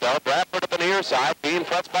holds it, though. Bradford at the near side. Being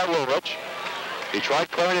pressed by Woolrich.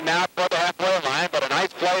 Detroit clearing it now for the halfway line. But a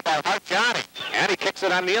nice play by Harshiani. And he kicks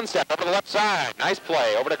it on the instep over the left side. Nice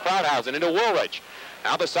play over to Crowdhausen into Woolrich.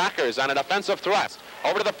 Now the Sockers on an offensive thrust.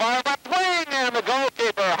 Over to the far left wing, and the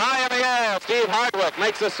goalkeeper high in the air. Steve Hardwick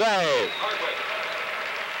makes the save.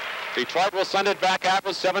 Detroit will send it back out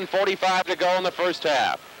with 7:45 to go in the first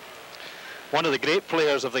half. one of the great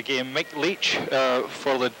players of the game, Mick Leach,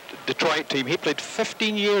 for the Detroit team. He played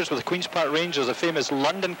 15 years with the Queen's Park Rangers, a famous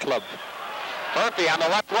London club. Murphy on the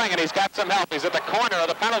left wing, and he's got some help. He's at the corner of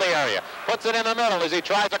the penalty area. Puts it in the middle as he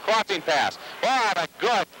tries a crossing pass. What a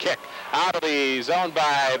good kick out of the zone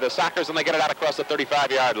by the Sockers, and they get it out across the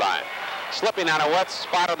 35-yard line. Slipping on a wet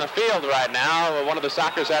spot on the field right now. One of the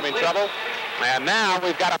Sockers having trouble. And now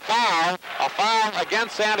we've got a foul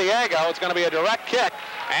against San Diego. It's going to be a direct kick,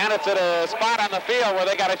 and it's at a spot on the field where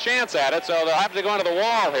they got a chance at it, so they'll have to go into the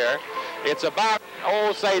wall here. It's about,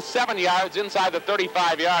 say 7 yards inside the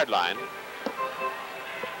 35-yard line.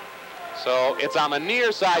 So it's on the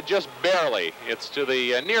near side just barely. It's to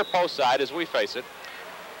the near post side as we face it.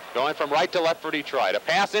 Going from right to left for Detroit. A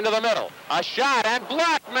pass into the middle. A shot and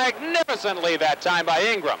blocked magnificently that time by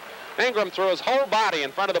Ingram. Ingram threw his whole body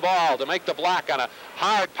in front of the ball to make the block on a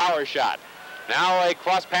hard power shot. Now a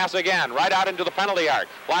cross pass again, right out into the penalty arc.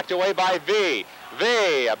 Blocked away by V.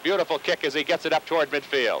 V, a beautiful kick as he gets it up toward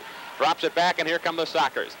midfield. Drops it back, and here come the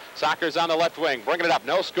Sockers. Sockers on the left wing, bringing it up.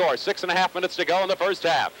 No score. 6.5 minutes to go in the first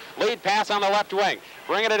half. Lead pass on the left wing,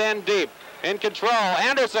 bringing it in deep. In control.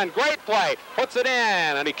 Anderson, great play. Puts it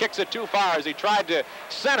in, and he kicks it too far as he tried to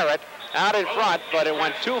center it out in front, but it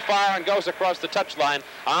went too far and goes across the touchline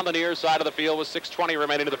on the near side of the field with 6:20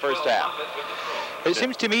 remaining in the first half. It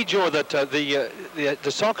seems to me, Joe, that the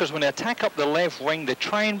Sockers, when they attack up the left wing, they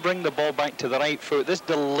try and bring the ball back to the right foot. This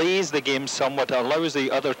delays the game somewhat, allows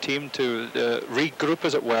the other team to regroup,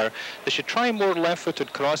 as it were. They should try more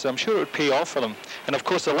left-footed crosses. I'm sure it would pay off for them. And, of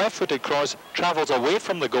course, the left-footed cross travels away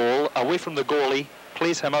from the goal, away from the goalie,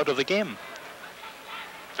 plays him out of the game.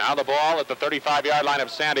 Now the ball at the 35-yard line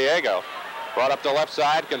of San Diego. Brought up the left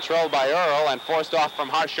side, controlled by Earl, and forced off from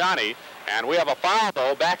Harshani. And we have a foul,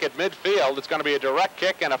 though, back at midfield. It's going to be a direct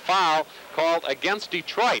kick and a foul called against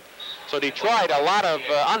Detroit. So Detroit, a lot of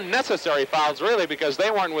unnecessary fouls, really, because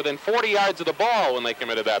they weren't within 40 yards of the ball when they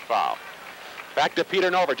committed that foul. Back to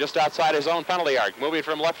Peter Nover, just outside his own penalty arc, moving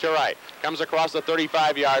from left to right. Comes across the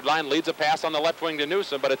 35-yard line, leads a pass on the left wing to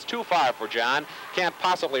Newsom, but it's too far for John. Can't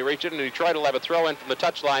possibly reach it, and Detroit will have a throw in from the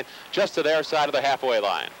touchline just to their side of the halfway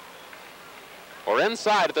line. We're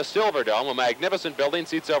inside at the Silverdome, a magnificent building,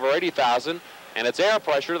 seats over 80,000, and it's air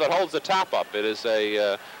pressure that holds the top up. It is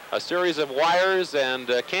a series of wires and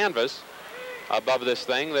canvas above this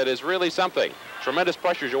thing that is really something. Tremendous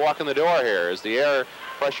pressure as you walk in the door here, as the air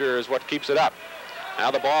pressure is what keeps it up. Now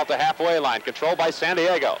the ball at the halfway line, controlled by San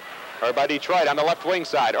Diego, or by Detroit on the left wing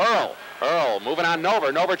side. Earl moving on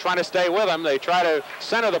Nover. Nover trying to stay with him. They try to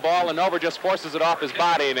center the ball, and Nover just forces it off his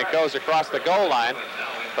body, and it goes across the goal line.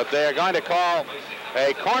 But they're going to call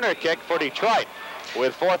a corner kick for Detroit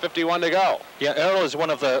with 4:51 to go. Yeah, Earl is one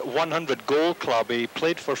of the 100 goal club. He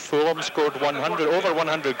played for Fulham, scored over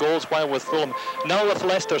 100 goals while with Fulham. Now with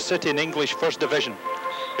Leicester City in English First Division.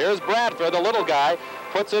 Here's Bradford, the little guy,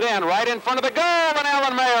 puts it in right in front of the goal, and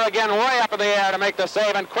Alan Mayer again way up in the air to make the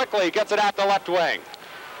save, and quickly gets it out the left wing.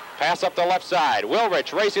 Pass up the left side.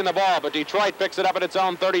 Wilrich racing the ball, but Detroit picks it up at its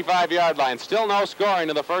own 35-yard line. Still no scoring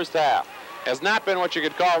in the first half. Has not been what you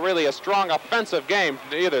could call really a strong offensive game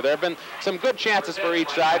either. There have been some good chances for each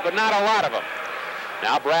side, but not a lot of them.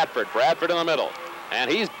 Now Bradford in the middle. And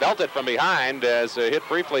he's belted from behind as hit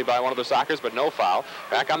briefly by one of the Sockers, but no foul.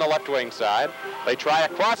 Back on the left wing side. They try a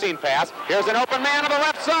crossing pass. Here's an open man on the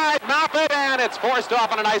left side. Moffett, and it's forced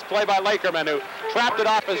off on a nice play by Lakerman, who trapped it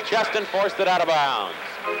off his chest and forced it out of bounds.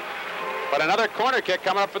 But another corner kick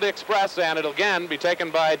coming up for the Express, and it'll again be taken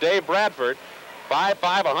by Dave Bradford.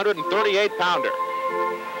 5'5", 138-pounder.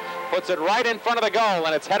 Puts it right in front of the goal,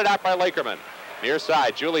 and it's headed out by Lakerman. Near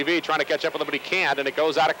side, Julie V trying to catch up with him, but he can't, and it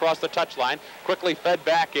goes out across the touchline. Quickly fed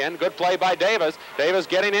back in. Good play by Davis. Davis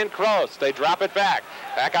getting in close. They drop it back.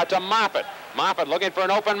 Back out to Moffett. Moffett looking for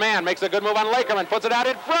an open man. Makes a good move on Lakerman. Puts it out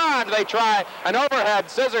in front. They try an overhead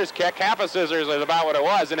scissors kick. Half a scissors is about what it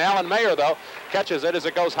was. And Alan Mayer, though, catches it as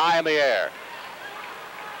it goes high in the air.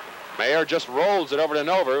 Mayer just rolls it over to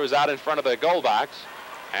Nover, who's out in front of the goal box.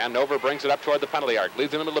 And Nover brings it up toward the penalty arc.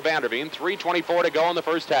 Leads in the middle of Vanderveen. 3:24 to go in the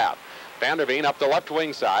first half. Vanderveen up the left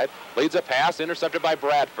wing side. Leads a pass, intercepted by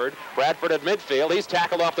Bradford. Bradford at midfield. He's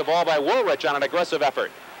tackled off the ball by Woolrich on an aggressive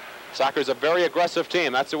effort. Soccer's a very aggressive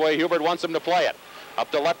team. That's the way Hubert wants them to play it. Up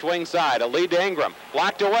the left wing side, a lead to Ingram.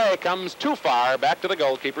 Blocked away, comes too far. Back to the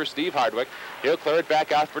goalkeeper, Steve Hardwick. He'll clear it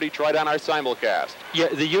back out for Detroit on our simulcast. Yeah,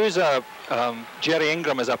 they use Jerry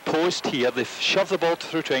Ingram as a post here. They shove the ball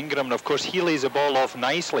through to Ingram, and of course he lays the ball off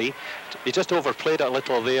nicely. He just overplayed it a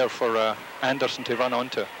little there for Anderson to run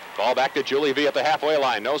onto. Ball back to Julie V at the halfway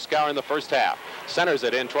line. No scour in the first half. Centers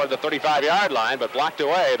it in toward the 35-yard line, but blocked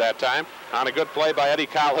away that time on a good play by Eddie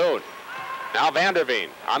Calhoun. Now Vanderveen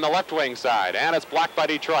on the left wing side, and it's blocked by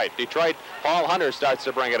Detroit. Paul Hunter starts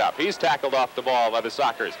to bring it up. He's tackled off the ball by the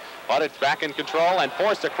Sockers. But it's back in control and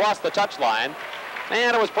forced across the touchline.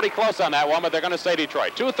 And it was pretty close on that one, but they're going to say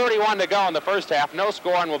Detroit. 2:31 to go in the first half. No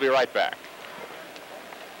score, and we'll be right back.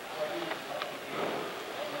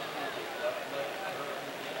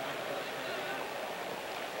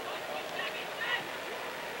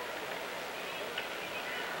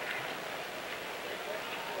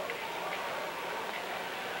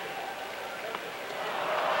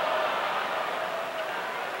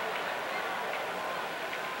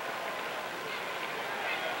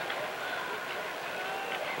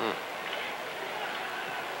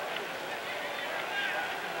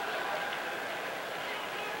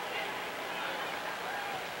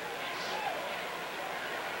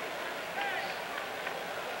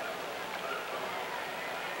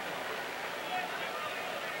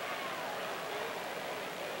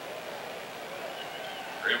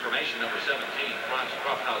 For information, number 17, Franz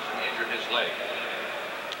Krafthausen injured his leg.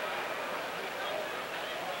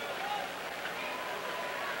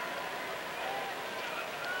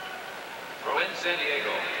 Throw in San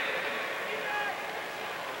Diego.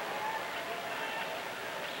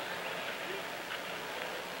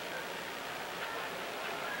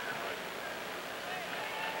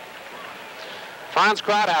 Franz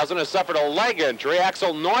Krafthausen has suffered a leg injury.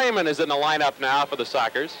 Axel Neumann is in the lineup now for the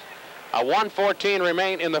Sockers. 1:14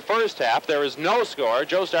 remain in the first half. There is no score.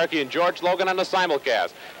 Joe Starkey and George Logan on the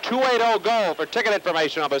simulcast. 280 goal for ticket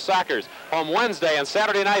information on the Sockers. Home Wednesday and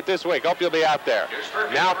Saturday night this week. Hope you'll be out there.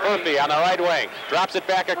 Now Furphy on the right wing. Drops it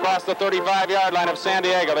back across the 35-yard line of San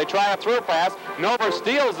Diego. They try a through pass. Nover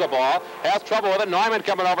steals the ball. Has trouble with it. Neumann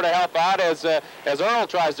coming over to help out as Earl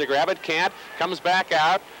tries to grab it. Can't. Comes back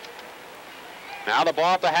out. Now the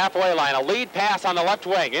ball at the halfway line. A lead pass on the left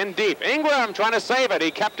wing. In deep. Ingram trying to save it. He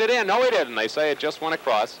kept it in. No, he didn't. They say it just went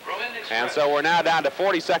across. And so we're now down to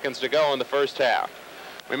 40 seconds to go in the first half.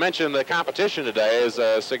 We mentioned the competition today is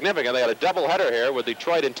significant. They had a doubleheader here with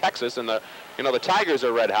Detroit and Texas, and the Tigers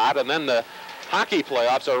are red hot, and then the hockey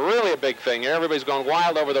playoffs are really a big thing here. Everybody's going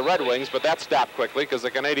wild over the Red Wings, but that stopped quickly because the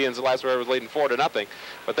Canadians last year was leading 4-0.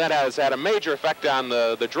 But that has had a major effect on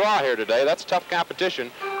the draw here today. That's tough competition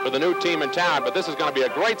for the new team in town, but this is going to be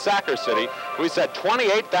a great soccer city. We said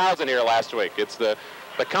 28,000 here last week. It's the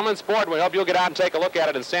common sport. We hope you'll get out and take a look at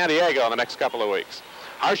it in San Diego in the next couple of weeks.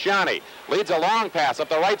 Arshani leads a long pass up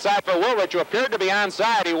the right side for Woolrich, who appeared to be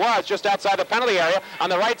onside. He was just outside the penalty area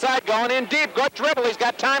on the right side, going in deep. Good dribble. He's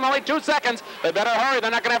got time, only 2 seconds. They better hurry.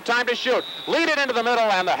 They're not going to have time to shoot. Lead it into the middle,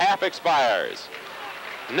 and the half expires.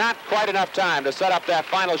 Not quite enough time to set up that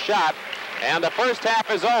final shot, and the first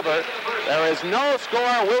half is over. There is no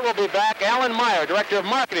score. We will be back. Alan Meyer, Director of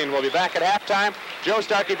Marketing, will be back at halftime. Joe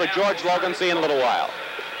Starkey for George Logan. See you in a little while.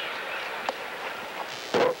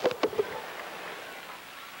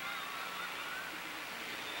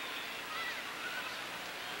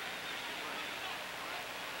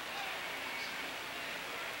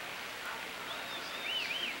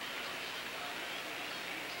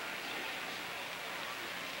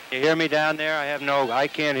 You hear me down there? I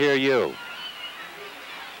can't hear you.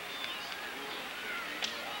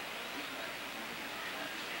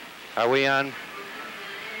 Are we on?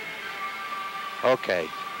 Okay.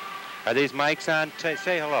 Are these mics on?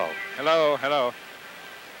 Say hello. Hello, hello.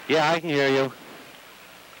 Yeah, I can hear you.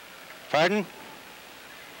 Pardon?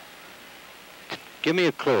 Give me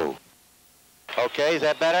a clue. Okay, is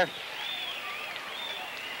that better?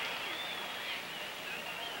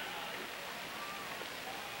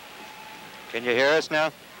 Can you hear us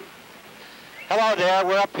now? Hello there.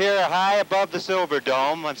 We're up here high above the Silver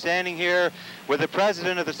Dome. I'm standing here with the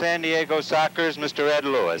president of the San Diego Sockers, Mr. Ed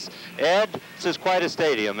Lewis. Ed, this is quite a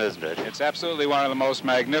stadium, isn't it? It's absolutely one of the most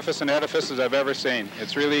magnificent edifices I've ever seen.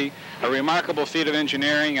 It's really a remarkable feat of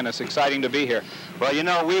engineering, and it's exciting to be here. Well, you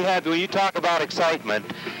know, when you talk about excitement,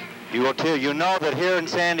 you know that here in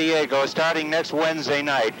San Diego, starting next Wednesday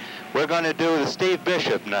night, we're going to do the Steve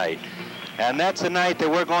Bishop night. And that's the night that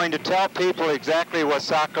we're going to tell people exactly what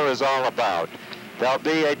soccer is all about. There'll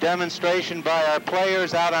be a demonstration by our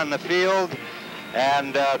players out on the field,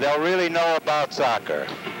 and they'll really know about soccer.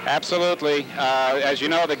 Absolutely. As you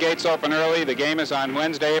know, the gates open early. The game is on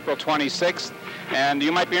Wednesday, April 26th. And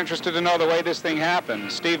you might be interested to know the way this thing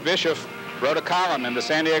happened. Steve Bishop wrote a column in the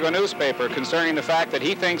San Diego newspaper concerning the fact that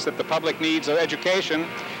he thinks that the public needs education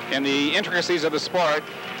in the intricacies of the sport,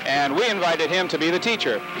 and we invited him to be the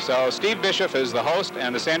teacher. So Steve Bishop is the host,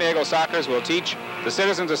 and the San Diego Sockers will teach the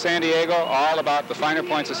citizens of San Diego all about the finer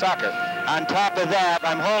points of soccer. On top of that,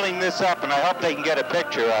 I'm holding this up, and I hope they can get a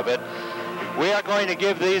picture of it. We are going to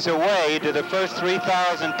give these away to the first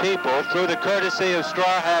 3,000 people through the courtesy of Straw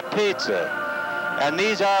Hat Pizza. And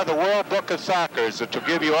these are the World Book of Soccer, so to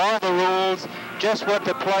give you all the rules, just what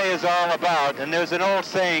the play is all about. And there's an old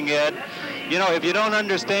saying, Ed, you know, if you don't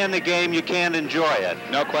understand the game, you can't enjoy it.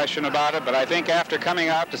 No question about it, but I think after coming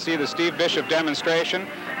out to see the Steve Bishop demonstration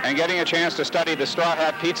and getting a chance to study the Straw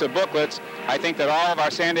Hat Pizza booklets, I think that all of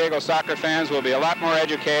our San Diego soccer fans will be a lot more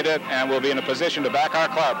educated and will be in a position to back our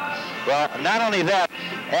club. Well, not only that,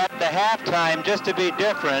 at the halftime, just to be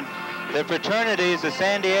different, the fraternities of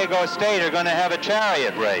San Diego State are going to have a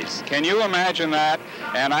chariot race. Can you imagine that?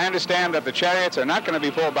 And I understand that the chariots are not going to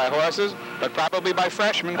be pulled by horses, but probably by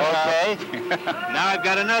freshmen. Okay. Now I've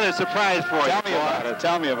got another surprise for you. Tell me about it.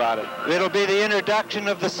 Tell me about it. It'll be the introduction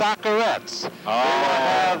of the Soccerettes.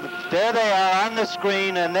 Oh. There they are on the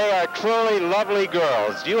screen, and they are truly lovely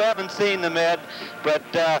girls. You haven't seen them, Ed, but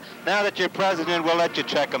now that you're president, we'll let you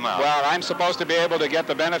check them out. Well, I'm supposed to be able to get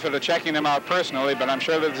the benefit of checking them out personally, but I'm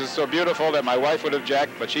sure that this is so beautiful that my wife would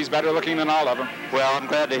object, but she's better looking than all of them. Well, I'm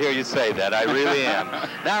glad to hear you say that. I really am.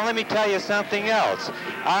 Now, let me tell you something else.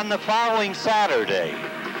 On the following Saturday,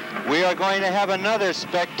 we are going to have another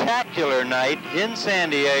spectacular night in San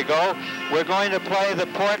Diego. We're going to play the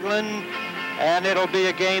Portland, and it'll be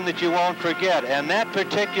a game that you won't forget. And that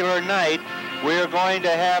particular night, we're going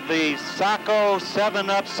to have the Socko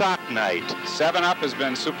 7-Up Sock Night. 7-Up has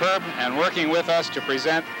been superb and working with us to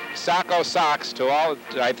present Socko socks to all,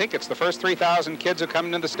 I think it's the first 3,000 kids who come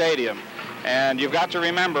into the stadium. And you've got to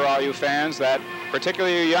remember, all you fans, that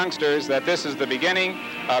particularly you youngsters, that this is the beginning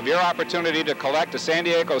of your opportunity to collect a San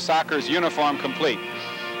Diego Soccer's uniform complete.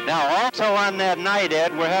 Now, also on that night,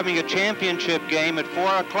 Ed, we're having a championship game at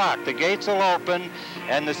 4 o'clock. The gates will open,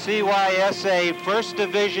 and the CYSA First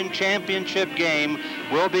Division Championship game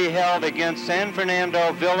will be held against San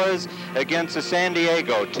Fernando Villas against the San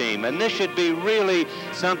Diego team. And this should be really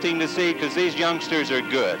something to see because these youngsters are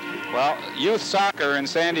good. Well, youth soccer in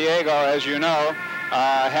San Diego, as you know,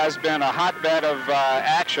 has been a hotbed of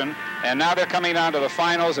action, and now they're coming down to the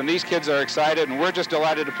finals, and these kids are excited, and we're just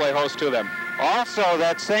delighted to play host to them. Also,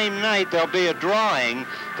 that same night, there'll be a drawing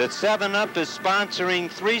that 7-Up is sponsoring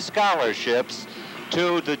 3 scholarships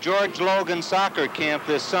to the George Logan soccer camp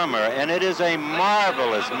this summer, and it is a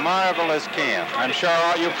marvelous, marvelous camp. I'm sure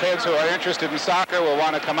all you kids who are interested in soccer will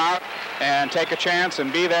want to come out and take a chance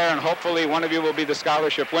and be there, and hopefully one of you will be the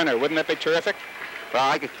scholarship winner. Wouldn't that be terrific? Well,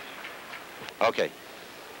 I could... Okay.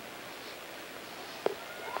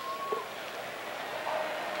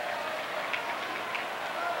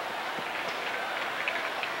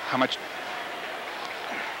 How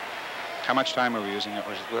much time are we using up?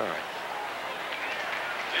 All right.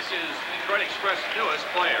 This is Detroit Express' newest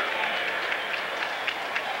player.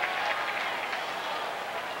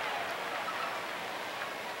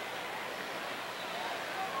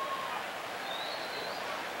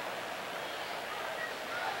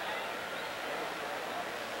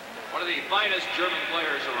 One of the finest German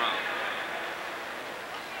players around.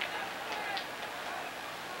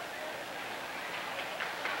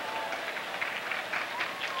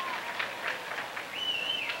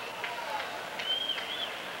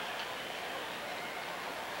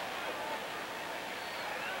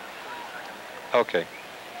 Okay.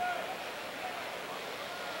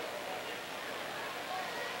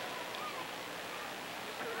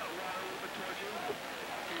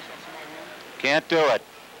 Can't do it.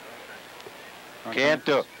 Can't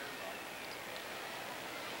do it.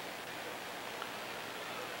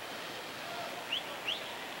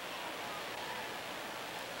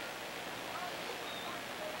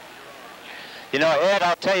 You know, Ed,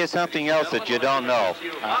 I'll tell you something else that you don't know.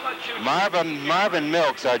 Marvin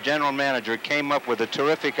Milks, our general manager, came up with a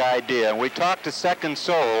terrific idea. And we talked to Second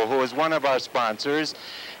Soul, who is one of our sponsors,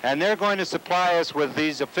 and they're going to supply us with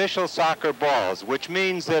these official soccer balls, which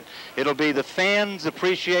means that it'll be the fans'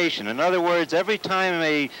 appreciation. In other words, every time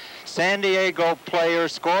a San Diego player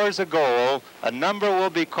scores a goal, a number will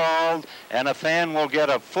be called, and a fan will get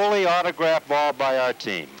a fully autographed ball by our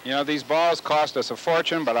team. You know, these balls cost us a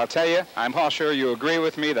fortune, but I'll tell you, I'm all sure you agree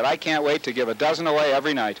with me that I can't wait to give a dozen away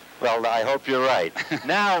every night. Well, I hope you're right.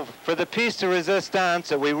 Now, for the piece de resistance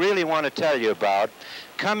that we really want to tell you about,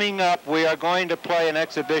 coming up, we are going to play an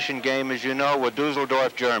exhibition game, as you know, with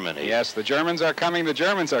Dusseldorf, Germany. Yes, the Germans are coming, the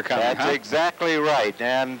Germans are coming. That's exactly right.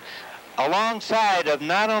 And alongside of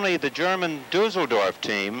not only the German Dusseldorf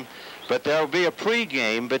team, but there will be a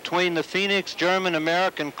pregame between the Phoenix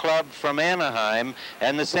German-American Club from Anaheim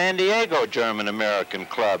and the San Diego German-American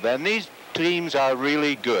Club. And these teams are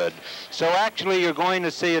really good. So actually you're going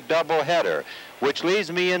to see a doubleheader, which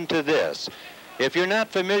leads me into this. If you're not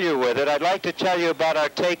familiar with it, I'd like to tell you about our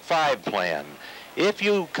Take 5 plan. If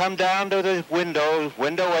you come down to the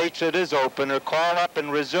window H that is open, or call up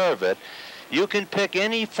and reserve it, you can pick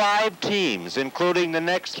any 5 teams, including the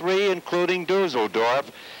next 3, including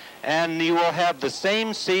Dusseldorf, and you will have the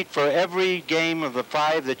same seat for every game of the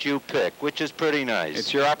 5 that you pick, which is pretty nice.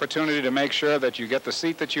 It's your opportunity to make sure that you get the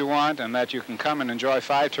seat that you want and that you can come and enjoy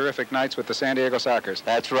 5 terrific nights with the San Diego Sockers.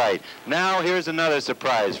 That's right. Now here's another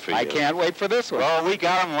surprise for you. I can't wait for this one. Well, we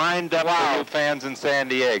got them lined up for you fans in San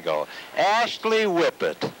Diego. Ashley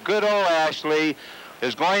Whippet, good old Ashley,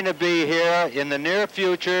 is going to be here in the near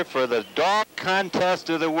future for the dog contest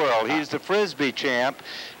of the world. He's the Frisbee champ,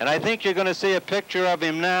 and I think you're going to see a picture of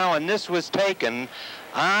him now, and this was taken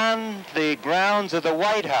on the grounds of the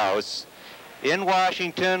White House in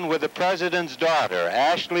Washington with the president's daughter,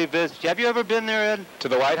 Ashley. Have you ever been there, Ed? To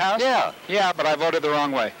the White House? Yeah. Yeah, but I voted the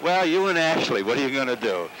wrong way. Well, you and Ashley, what are you going to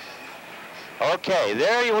do? Okay,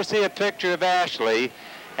 there you will see a picture of Ashley.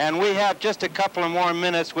 And we have just a couple of more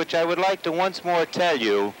minutes, which I would like to once more tell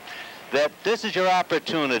you that this is your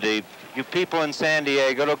opportunity, you people in San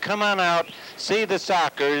Diego, to come on out, see the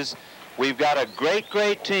Sockers. We've got a great,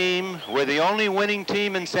 great team. We're the only winning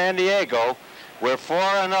team in San Diego. We're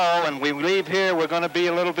 4-0, and we leave here, we're going to be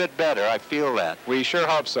a little bit better. I feel that. We sure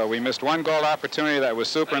hope so. We missed 1 goal opportunity that was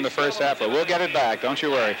super in the first half, but we'll get it back. Don't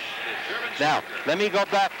you worry. Now, let me go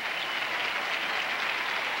back.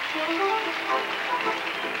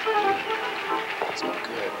 That's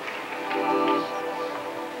good.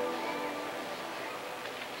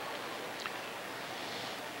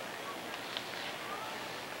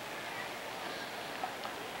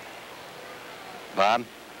 Bob,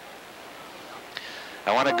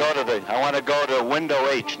 I want to go to window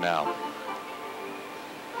H now.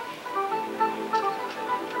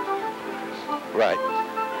 Right.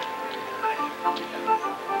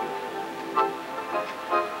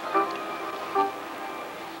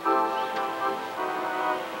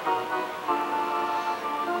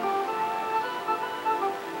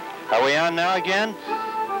 Are we on now again?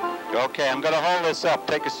 Okay, I'm going to hold this up.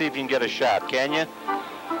 Take a see if you can get a shot. Can you?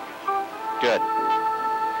 Good.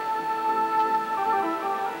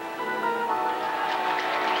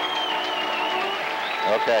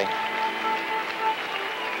 Okay.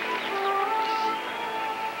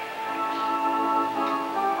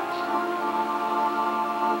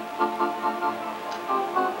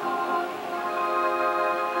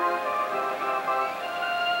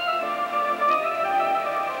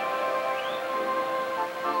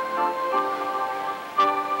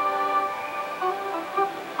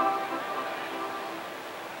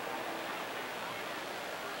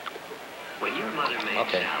 When your mother made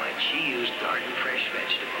salad, she used garden fresh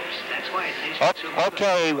vegetables. That's why it tastes so good.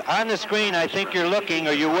 Okay, on the screen I think you're looking,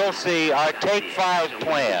 or you will see, our Take 5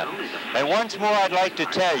 plan. And once more I'd like to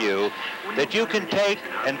tell you that you can take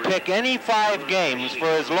and pick any 5 games for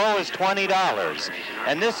as low as $20.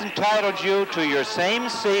 And this entitles you to your same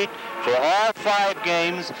seat for all 5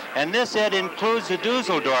 games, and this, Ed, includes the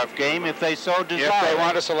Dusseldorf game if they so desire. If they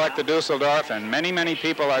want to select the Dusseldorf, and many, many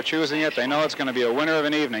people are choosing it, they know it's going to be a winner of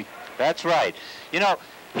an evening. That's right. You know,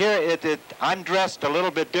 here I'm dressed a little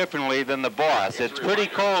bit differently than the boss. It's pretty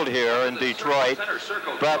cold here in Detroit,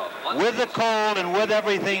 but with the cold and with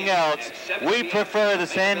everything else, we prefer the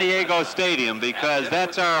San Diego Stadium because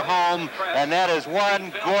that's our home, and that is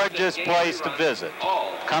one gorgeous place to visit.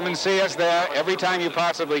 Come and see us there every time you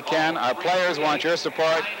possibly can. Our players want your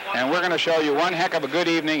support, and we're going to show you one heck of a good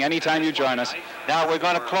evening anytime you join us. Now, we're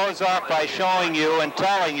going to close off by showing you and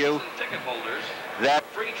telling you that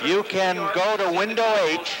you can go to window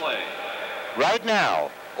H right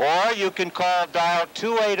now, or you can dial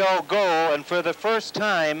 280-GO, and for the first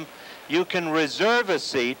time, you can reserve a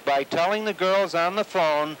seat by telling the girls on the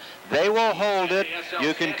phone. They will hold it.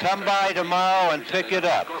 You can come by tomorrow and pick it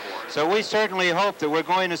up. So we certainly hope that we're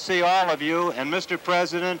going to see all of you. And Mr.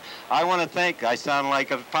 President, I want to thank, I sound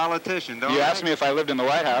like a politician, don't I? You asked me if I lived in the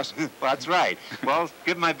White House. That's right. Well,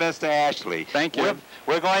 give my best to Ashley. Thank you.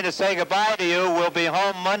 We're going to say goodbye to you. We'll be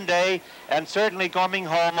home Monday, and certainly coming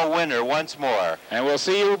home a winner once more. And we'll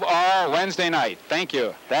see you all Wednesday night. Thank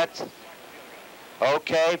you. That's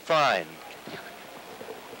okay, fine.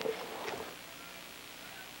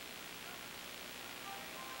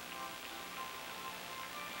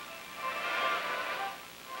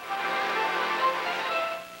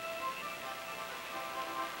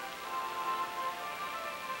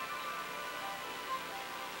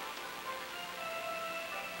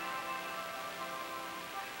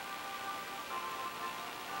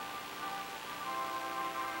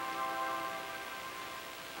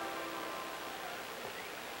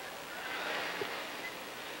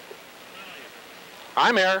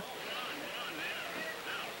 I'm here.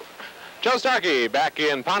 Joe Starkey back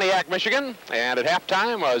in Pontiac, Michigan, and at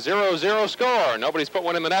halftime, a 0-0 score. Nobody's put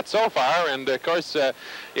one in the net so far, and of course,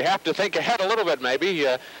 you have to think ahead a little bit, maybe.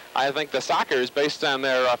 I think the Sockers, based on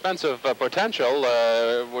their offensive potential,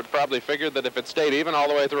 would probably figure that if it stayed even all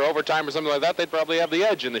the way through overtime or something like that, they'd probably have the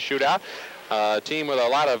edge in the shootout. A team with a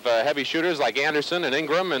lot of heavy shooters like Anderson and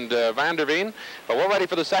Ingram and Van der Veen. But we're ready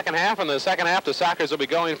for the second half. In the second half, the Sockers will be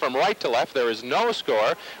going from right to left. There is no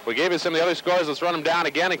score. We gave you some of the other scores. Let's run them down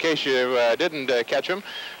again in case you didn't catch them.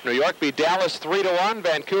 New York beat Dallas 3-1.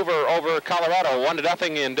 Vancouver over Colorado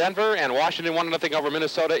 1-0 in Denver. And Washington 1-0 over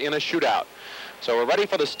Minnesota in a shootout. So we're ready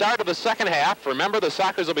for the start of the second half. Remember, the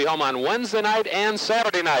Sockers will be home on Wednesday night and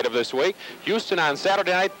Saturday night of this week. Houston on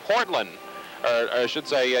Saturday night, Portland. Or I should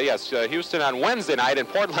say, Houston on Wednesday night and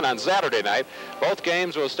Portland on Saturday night. Both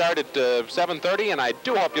games will start at 7:30, and I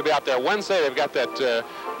do hope you'll be out there Wednesday. They've got that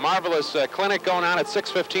marvelous clinic going on at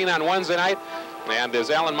 6:15 on Wednesday night. And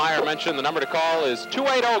as Alan Meyer mentioned, the number to call is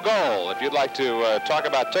 280-GOAL if you'd like to talk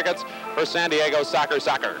about tickets for San Diego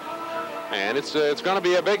Soccer. And it's going to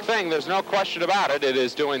be a big thing. There's no question about it. It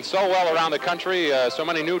is doing so well around the country. So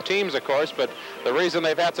many new teams, of course. But the reason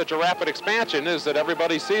they've had such a rapid expansion is that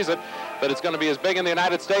everybody sees it, that it's going to be as big in the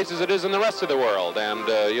United States as it is in the rest of the world. And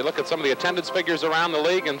you look at some of the attendance figures around the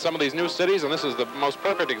league and some of these new cities, and this is the most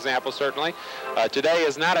perfect example, certainly. Today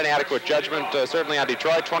is not an adequate judgment, certainly on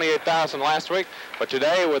Detroit, 28,000 last week. But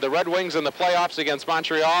today, with the Red Wings in the playoffs against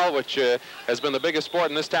Montreal, which has been the biggest sport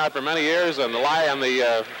in this town for many years, and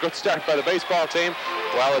the good start by the baseball team,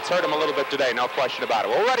 well, it's hurt them a little bit today, no question about it.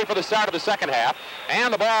 We're ready for the start of the second half,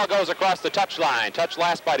 and the ball goes across the touchline. Touch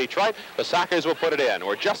last by Detroit. The Sockers will put it in.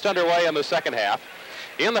 We're just underway in the second half.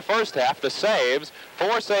 In the first half, the saves,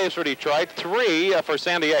 4 saves for Detroit, 3 for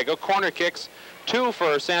San Diego, corner kicks, 2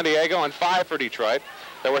 for San Diego, and 5 for Detroit.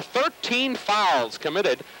 There were 13 fouls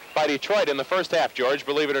committed by Detroit in the first half, George,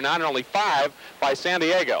 believe it or not, and only 5 by San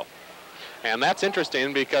Diego. And that's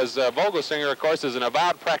interesting because Vogelsinger, of course, is an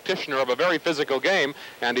avowed practitioner of a very physical game,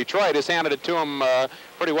 and Detroit has handed it to him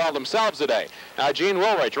pretty well themselves today. Now, Gene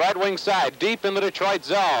Woolrich, right wing side, deep in the Detroit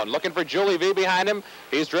zone, looking for Julie V behind him.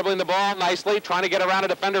 He's dribbling the ball nicely, trying to get around a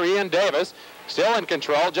defender, Ian Davis. Still in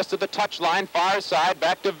control, just at the touchline, far side,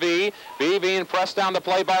 back to V. V being pressed down the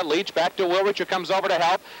play by Leach, back to Woolrich, who comes over to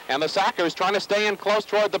help. And the Sockers trying to stay in close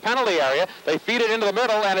toward the penalty area. They feed it into the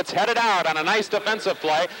middle, and it's headed out on a nice defensive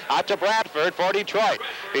play out to Bradford for Detroit.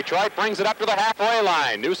 Detroit brings it up to the halfway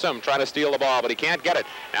line. Newsom trying to steal the ball, but he can't get it.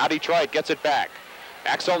 Now Detroit gets it back.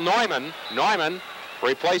 Axel Neumann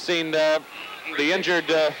replacing the injured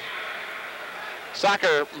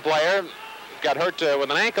soccer player. Got hurt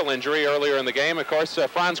with an ankle injury earlier in the game, of course,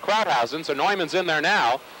 Franz Krauthausen. So Neumann's in there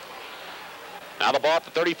now. Now the ball at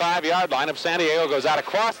the 35-yard line of San Diego goes out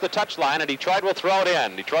across the touchline, and Detroit will throw it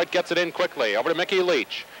in. Detroit gets it in quickly. Over to Mickey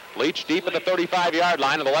Leach. Leach deep at the 35-yard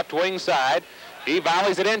line on the left wing side. He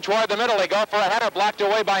volleys it in toward the middle. They go for a header blocked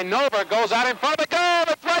away by Nova. Goes out in front of the goal.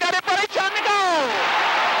 It's right out in front. It's on the goal.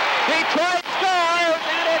 Detroit scores,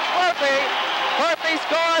 and it's Murphy. Murphy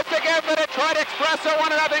scores to give the Detroit Express a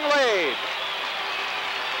 1-0 lead.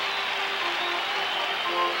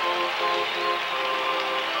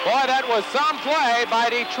 Boy, that was some play by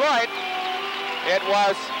Detroit. It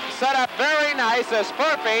was set up very nice as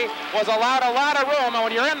Murphy was allowed a lot of room, and when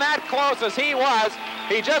you're in that close as he was,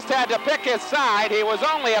 he just had to pick his side. He was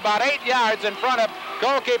only about 8 yards in front of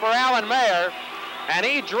goalkeeper Alan Mayer, and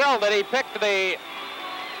he drilled it. He picked the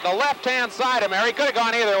left-hand side of Mayer. He could have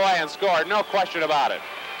gone either way and scored, no question about it.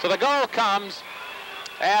 So the goal comes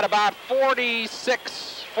at about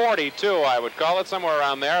 46-42, I would call it, somewhere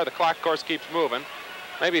around there. The clock, of course, keeps moving.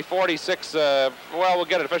 Maybe 46, well, we'll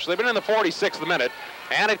get it officially, but in the 46th minute.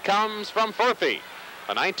 And it comes from Murphy,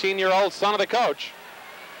 a 19-year-old son of the coach,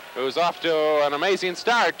 who's off to an amazing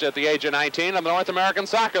start at the age of 19 in the North American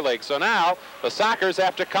Soccer League. So now the Sockers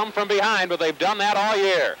have to come from behind, but they've done that all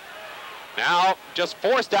year. Now just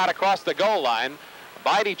forced out across the goal line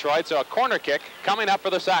by Detroit, so a corner kick coming up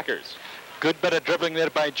for the Sockers. Good bit of dribbling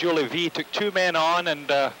there by Julie V. Took 2 men on,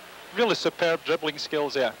 and really superb dribbling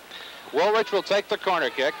skills there. Woolrich will take the corner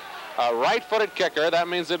kick. A right-footed kicker. That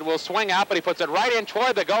means it will swing out, but he puts it right in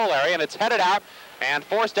toward the goal area, and it's headed out and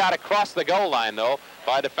forced out across the goal line, though,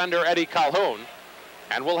 by defender Eddie Calhoun.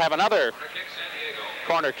 And we'll have another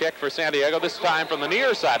corner kick for San Diego, this time from the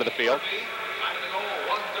near side of the field.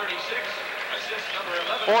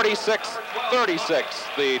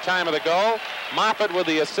 46-36, the time of the goal. Moffitt with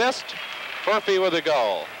the assist, Murphy with the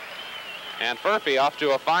goal. And Murphy off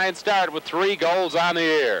to a fine start with 3 goals on the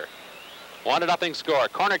year. 1-0 score.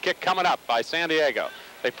 Corner kick coming up by San Diego.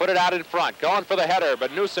 They put it out in front, going for the header,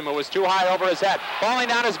 but Newsom, who was too high over his head. Falling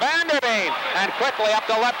down is Vanderveen, and quickly up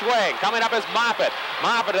the left wing. Coming up is Moffitt.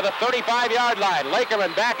 Moffitt to the 35-yard line.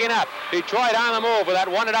 Lakerman backing up. Detroit on the move with that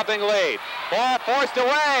 1-0 lead. Ball forced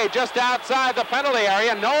away just outside the penalty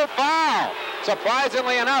area. No foul.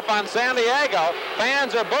 Surprisingly enough, on San Diego,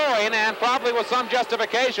 fans are booing, and probably with some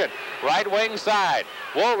justification. Right wing side.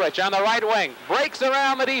 Woolrich on the right wing. Breaks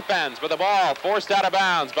around the defense, but the ball forced out of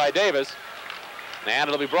bounds by Davis. And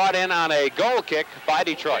it'll be brought in on a goal kick by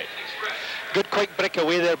Detroit. Good quick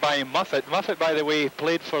breakaway there by Moffitt. Moffitt, by the way,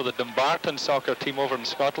 played for the Dumbarton soccer team over in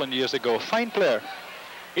Scotland years ago. Fine player.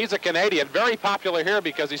 He's a Canadian, very popular here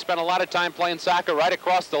because he spent a lot of time playing soccer right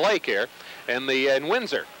across the lake here in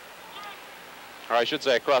Windsor. Or I should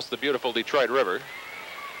say across the beautiful Detroit River,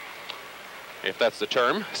 if that's the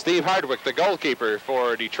term. Steve Hardwick, the goalkeeper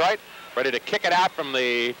for Detroit, ready to kick it out from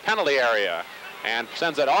the penalty area. And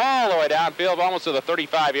sends it all the way downfield, almost to the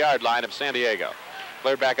 35-yard line of San Diego.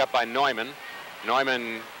 Cleared back up by Neumann.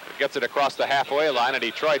 Neumann gets it across the halfway line, and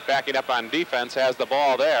Detroit backing up on defense has the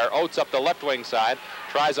ball there. Oates up the left wing side,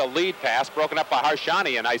 tries a lead pass, broken up by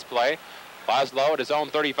Harshani, a nice play. Boslow at his own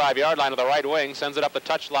 35-yard line to the right wing, sends it up the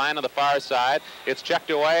touch line on the far side. It's checked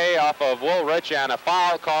away off of Woolrich, and a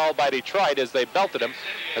foul called by Detroit as they belted him,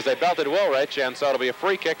 as they belted Woolrich, and so it'll be a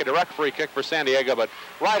free kick, a direct free kick for San Diego, but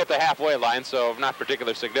right at the halfway line, so of not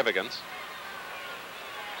particular significance.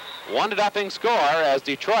 1-0 score as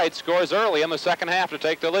Detroit scores early in the second half to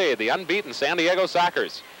take the lead. The unbeaten San Diego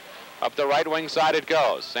Sockers. Up the right wing side it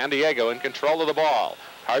goes. San Diego in control of the ball.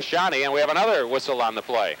 Harshani, and we have another whistle on the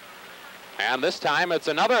play. And this time it's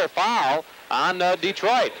another foul on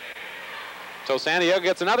Detroit. So San Diego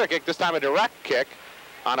gets another kick, this time a direct kick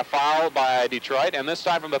on a foul by Detroit, and this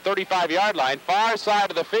time from the 35-yard line, far side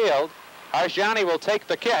of the field. Harshani will take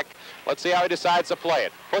the kick. Let's see how he decides to play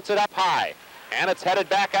it. Puts it up high, and it's headed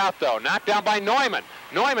back out, though. Knocked down by Neumann.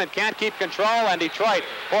 Neumann can't keep control, and Detroit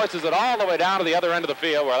forces it all the way down to the other end of the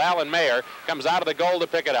field where Alan Mayer comes out of the goal to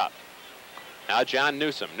pick it up. Now John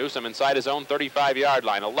Newsom. Newsom inside his own 35-yard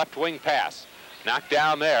line. A left wing pass. Knocked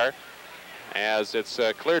down there as it's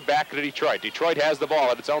cleared back to Detroit. Detroit has the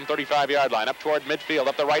ball at its own 35-yard line. Up toward midfield,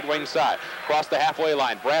 up the right wing side. Across the halfway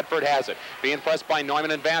line. Bradford has it. Being pressed by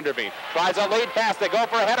Neumann and Vanderveen. Tries a lead pass. They go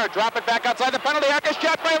for a header. Drop it back outside the penalty arc. A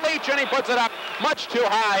shot by Leach, and he puts it up much too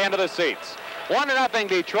high into the seats. 1-0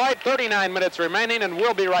 Detroit. 39 minutes remaining, and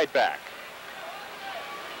we'll be right back.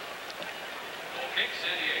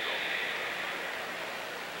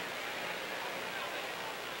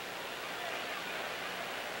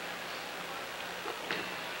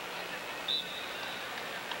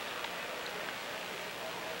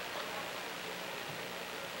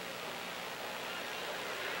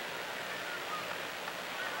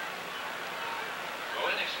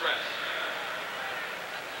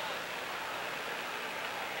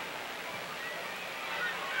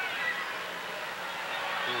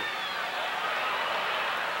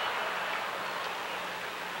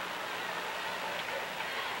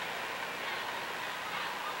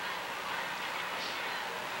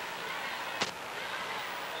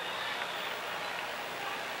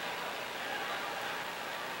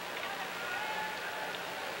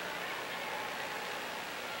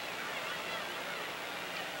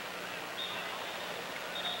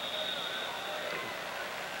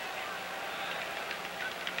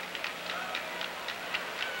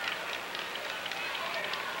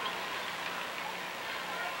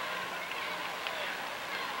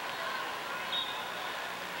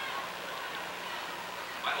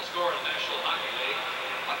 Score in the National Hockey League,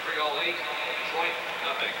 Montreal 8, Detroit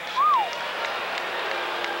 0.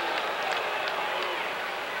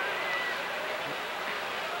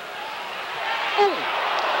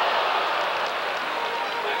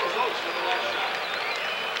 That was Oates with the left shot.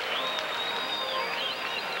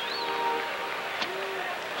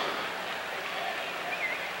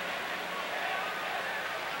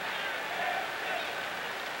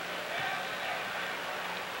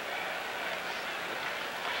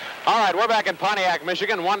 All right, we're back in Pontiac,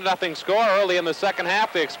 Michigan. 1-0 score early in the second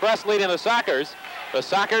half. The Express leading the Sockers. The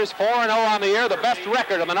Sockers 4-0 on the year, the best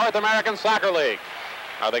record in the North American Soccer League.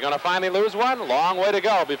 Are they going to finally lose one? Long way to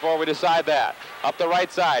go before we decide that. Up the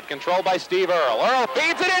right side, controlled by Steve Earle. Earle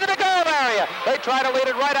feeds it into the goal area. They try to lead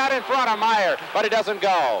it right out in front of Meyer, but it doesn't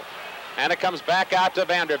go. And it comes back out to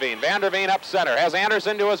Vanderveen. Vanderveen up center. Has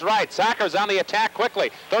Anderson to his right. Sockers on the attack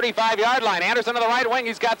quickly. 35-yard line. Anderson to the right wing.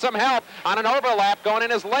 He's got some help on an overlap. Going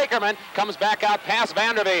in is Lakerman. Comes back out past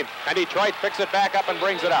Vanderveen. And Detroit picks it back up and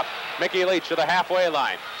brings it up. Mickey Leach to the halfway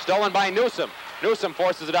line. Stolen by Newsom. Newsom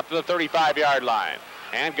forces it up to the 35-yard line.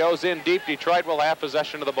 And goes in deep. Detroit will have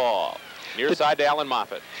possession of the ball. Near side to Alan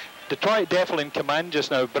Moffat. Detroit definitely in command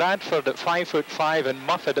just now. Bradford at 5'5" and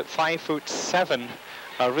Moffat at 5'7"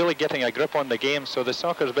 are really getting a grip on the game. So the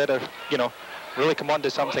Sockers better, you know, really come on to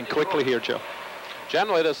something quickly here, Joe.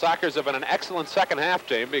 Generally, the Sockers have been an excellent second half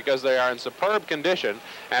team because they are in superb condition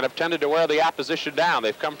and have tended to wear the opposition down.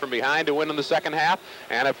 They've come from behind to win in the second half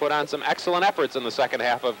and have put on some excellent efforts in the second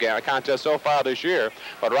half of the contest so far this year.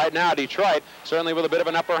 But right now, Detroit certainly with a bit of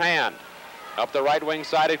an upper hand. Up the right wing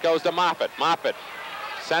side, it goes to Moffat. Moffat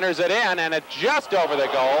centers it in, and it just over the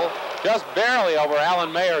goal, just barely over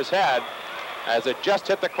Alan Mayer's head, as it just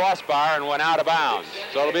hit the crossbar and went out of bounds.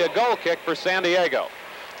 So it'll be a goal kick for San Diego.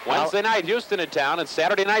 Wednesday night, Houston in town, and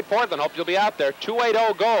Saturday night, Portland. Hope you'll be out there.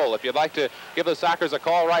 280 goal if you'd like to give the Sockers a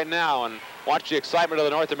call right now and watch the excitement of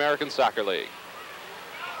the North American Soccer League.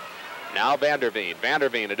 Now Vanderveen.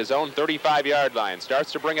 Vanderveen at his own 35-yard line.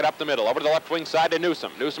 Starts to bring it up the middle. Over to the left wing side to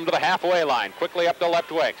Newsom. Newsom to the halfway line. Quickly up the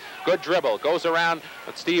left wing. Good dribble. Goes around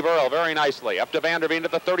Steve Earle very nicely. Up to Vanderveen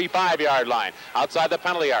at the 35-yard line. Outside the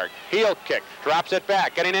penalty arc. Heel kick. Drops it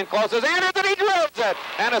back. Getting in close is Anderson. He drills it.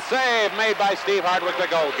 And a save made by Steve Hardwick, the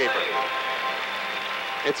goalkeeper.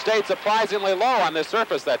 It stayed surprisingly low on this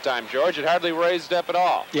surface that time, George. It hardly raised up at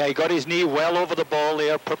all. Yeah, he got his knee well over the ball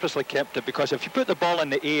there, purposely kept it, because if you put the ball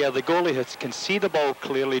in the air, the goalie can see the ball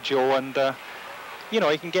clearly, Joe, and, you know,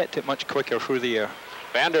 he can get to it much quicker through the air.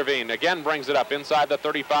 Vanderveen again brings it up inside the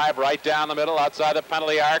 35, right down the middle, outside the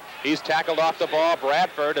penalty arc. He's tackled off the ball.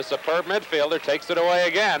 Bradford, a superb midfielder, takes it away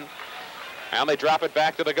again. And they drop it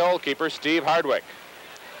back to the goalkeeper, Steve Hardwick.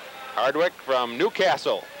 Hardwick from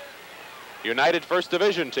Newcastle. United First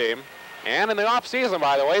Division team, and in the off-season,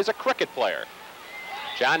 by the way, is a cricket player.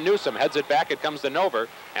 John Newsom heads it back. It comes to Nover,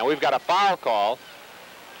 and we've got a foul call.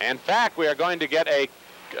 In fact, we are going to get a,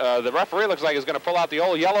 the referee looks like he's going to pull out the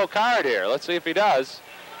old yellow card here. Let's see if he does.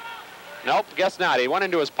 Nope, guess not. He went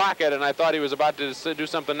into his pocket, and I thought he was about to do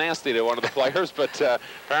something nasty to one of the players, but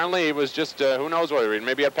apparently he was just, who knows what he was reading.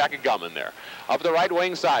 Maybe he had a pack of gum in there. Up the right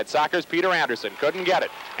wing side, Sockers Peter Anderson. Couldn't get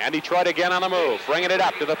it. And Detroit again on the move, bringing it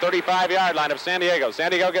up to the 35-yard line of San Diego.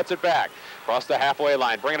 San Diego gets it back. Across the halfway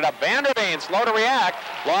line, bringing it up. Vanderveen, slow to react,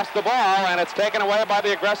 lost the ball, and it's taken away by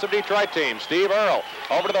the aggressive Detroit team. Steve Earle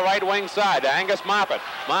over to the right wing side to Angus Moffat.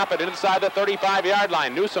 Moffat inside the 35-yard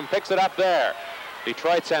line. Newsom picks it up there.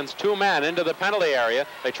 Detroit sends two men into the penalty area.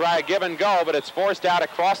 They try a give and go, but it's forced out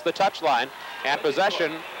across the touchline, and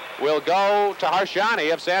possession will go to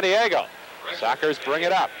Harshani of San Diego. Sockers bring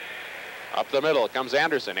it up. Up the middle comes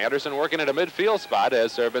Anderson. Anderson working at a midfield spot,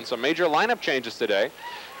 as there have been some major lineup changes today.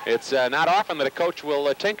 It's not often that a coach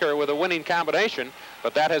will tinker with a winning combination,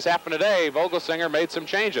 but that has happened today. Vogelsinger made some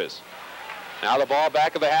changes. Now the ball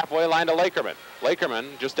back of the halfway line to Lakerman.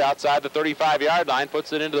 Lakerman, just outside the 35-yard line,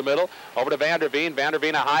 puts it into the middle, over to Vanderveen.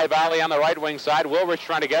 Vanderveen, a high volley on the right wing side. Wilrich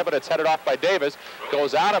trying to get it, but it's headed off by Davis.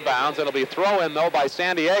 Goes out of bounds. It'll be throw-in, though, by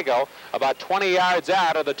San Diego, about 20 yards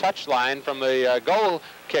out of the touchline from the goal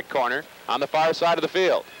kick corner on the far side of the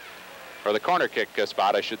field. Or the corner kick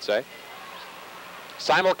spot, I should say.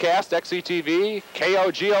 Simulcast, XETV,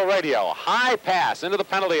 KOGO radio. High pass into the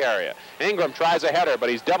penalty area. Ingram tries a header, but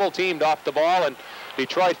he's double-teamed off the ball, and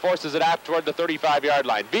Detroit forces it out toward the 35-yard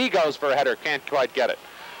line. V goes for a header, can't quite get it.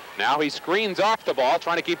 Now he screens off the ball,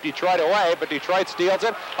 trying to keep Detroit away, but Detroit steals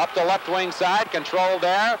it. Up the left wing side, control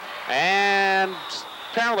there, and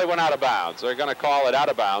apparently went out of bounds. They're going to call it out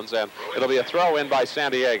of bounds, and it'll be a throw-in by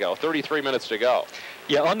San Diego. 33 minutes to go.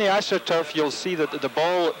 Yeah, on the AstroTurf, you'll see that the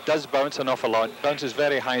ball does bounce an awful lot. It bounces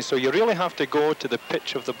very high, so you really have to go to the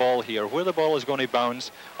pitch of the ball here, where the ball is going to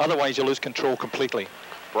bounce. Otherwise, you lose control completely.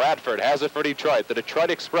 Bradford has it for Detroit, the Detroit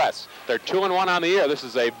Express. They're 2-1 on the year. This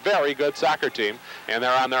is a very good soccer team, and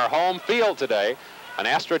they're on their home field today, an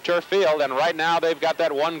AstroTurf field, and right now they've got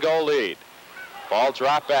that one-goal lead. Ball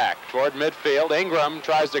dropped back toward midfield. Ingram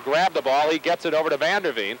tries to grab the ball. He gets it over to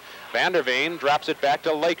Vanderveen. Vanderveen drops it back to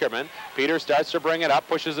Lakerman. Peter starts to bring it up,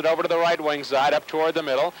 pushes it over to the right wing side, up toward the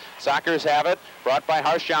middle. Sockers have it, brought by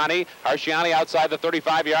Harshani. Harshani outside the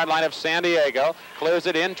 35-yard line of San Diego. Clears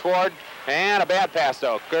it in toward, and a bad pass,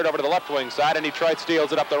 though. Cleared over to the left wing side, and Detroit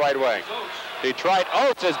steals it up the right wing. Detroit,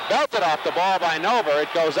 Oates is belted off the ball by Nover. It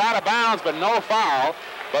goes out of bounds, but no foul.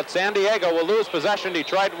 But San Diego will lose possession.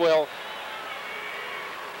 Detroit will...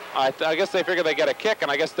 I guess they figure they get a kick,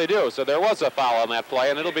 and I guess they do. So there was a foul on that play,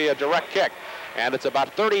 and it'll be a direct kick. And it's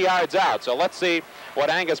about 30 yards out. So let's see what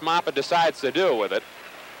Angus Moffat decides to do with it.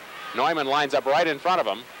 Neumann lines up right in front of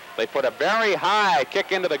him. They put a very high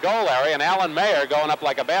kick into the goal area, and Alan Mayer, going up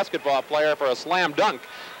like a basketball player for a slam dunk,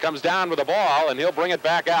 comes down with the ball, and he'll bring it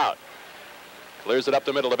back out. Clears it up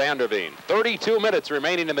the middle to Vanderveen. 32 minutes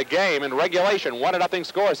remaining in the game in regulation. 1-0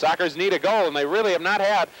 score. Sockers need a goal, and they really have not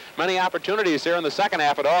had many opportunities here in the second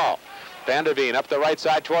half at all. Vanderveen up the right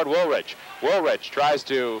side toward Woolrich. Woolrich tries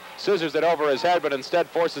to scissors it over his head, but instead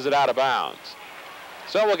forces it out of bounds.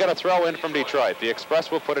 So we'll get a throw in from Detroit. The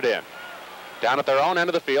Express will put it in. Down at their own end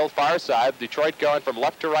of the field, far side, Detroit going from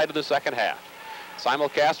left to right in the second half.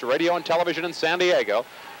 Simulcast radio and television in San Diego.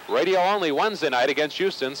 Radio only Wednesday night against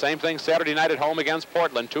Houston. Same thing Saturday night at home against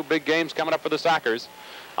Portland. 2 big games coming up for the Sockers.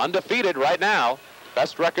 Undefeated right now.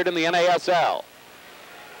 Best record in the NASL.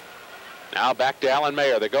 Now back to Alan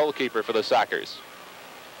Mayer, the goalkeeper for the Sockers.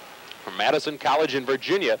 From Madison College in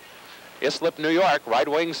Virginia. Islip, New York, right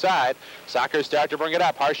wing side. Sockers start to bring it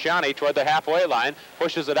up. Harshani toward the halfway line.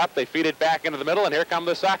 Pushes it up. They feed it back into the middle, and here come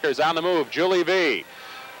the Sockers on the move. Julie V.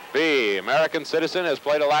 V, American citizen, has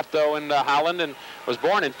played a lot, though, in Holland and was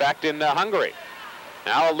born, in fact, in Hungary.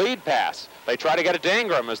 Now a lead pass. They try to get it to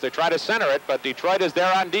Ingram as they try to center it, but Detroit is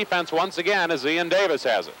there on defense once again as Ian Davis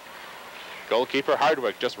has it. Goalkeeper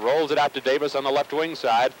Hardwick just rolls it out to Davis on the left wing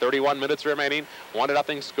side. 31 minutes remaining.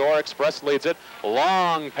 1-0 score. Express leads it.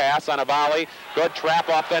 Long pass on a volley. Good trap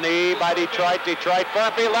off the knee by Detroit. Detroit,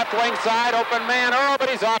 Murphy, left wing side. Open man, Earl, but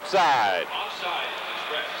he's offside.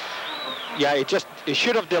 Yeah, he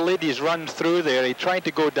should have delayed his run through there. He tried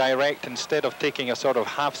to go direct instead of taking a sort of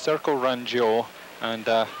half-circle run, Joe. And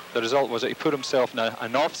the result was that he put himself in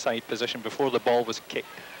an offside position before the ball was kicked.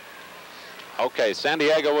 Okay, San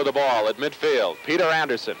Diego with the ball at midfield. Peter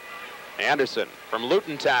Anderson. Anderson from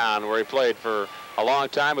Luton Town, where he played for a long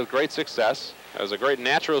time with great success. Has a great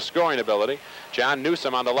natural scoring ability. John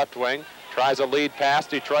Newsom on the left wing. Tries a lead pass.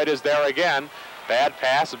 Detroit is there again. Bad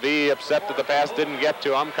pass. V upset that the pass didn't get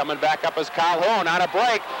to him. Coming back up is Calhoun on a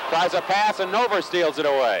break. Tries a pass and Nover steals it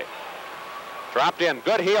away. Dropped in.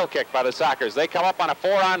 Good heel kick by the Sockers. They come up on a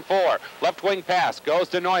 4-on-4. Left wing pass. Goes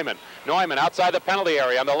to Neumann. Neumann outside the penalty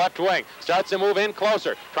area on the left wing. Starts to move in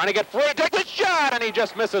closer. Trying to get free. Takes a shot and he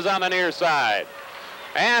just misses on the near side.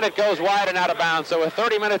 And it goes wide and out of bounds. So with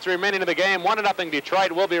 30 minutes remaining in the game, 1-0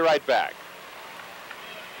 Detroit. We'll be right back.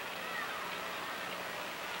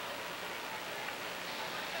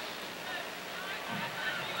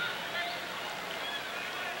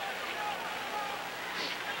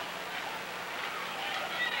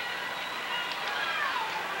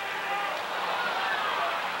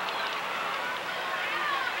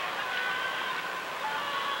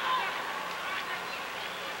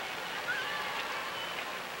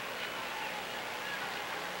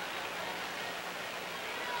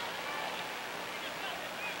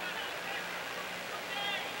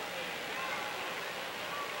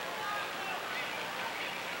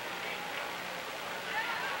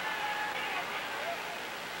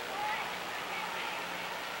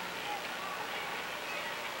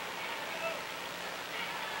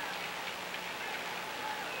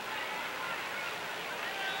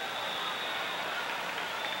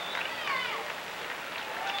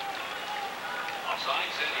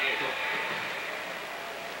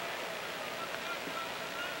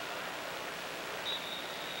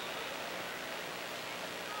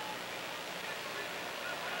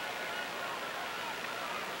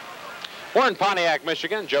 We're in Pontiac,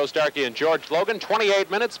 Michigan. Joe Starkey and George Logan. 28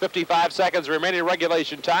 minutes, 55 seconds remaining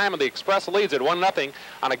regulation time, and the Express leads at 1-0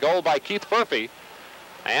 on a goal by Keith Furphy.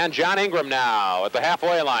 And John Ingram now at the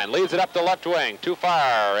halfway line. Leads it up the left wing. Too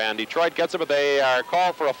far, and Detroit gets it, but they are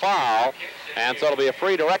called for a foul. And so it'll be a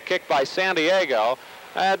free direct kick by San Diego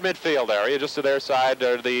at midfield area, just to their side,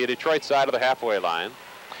 or the Detroit side of the halfway line.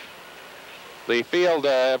 The field,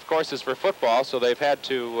 of course, is for football, so they've had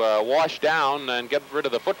to wash down and get rid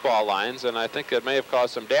of the football lines, and I think it may have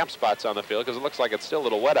caused some damp spots on the field because it looks like it's still a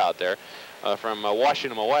little wet out there from washing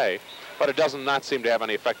them away, but it does not seem to have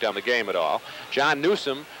any effect on the game at all. John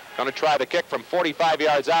Newsom going to try the kick from 45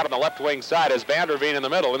 yards out on the left wing side as Vanderveen in the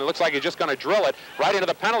middle, and it looks like he's just going to drill it right into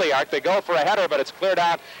the penalty arc. They go for a header, but it's cleared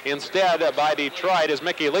out instead by Detroit as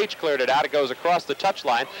Mickey Leach cleared it out. It goes across the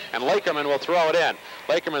touchline, and Lakerman will throw it in.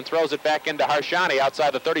 Lakerman throws it back into Harshani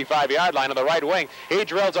outside the 35-yard line on the right wing. He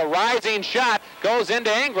drills a rising shot, goes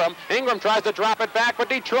into Ingram. Ingram tries to drop it back, but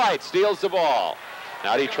Detroit steals the ball.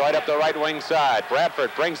 Now Detroit up the right wing side. Bradford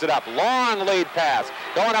brings it up. Long lead pass.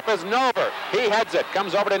 Going up is Nover. He heads it.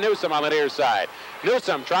 Comes over to Newsom on the near side.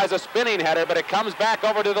 Newsom tries a spinning header, but it comes back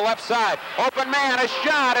over to the left side. Open man, a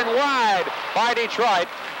shot and wide by Detroit.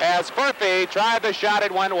 As Furphy tried the shot,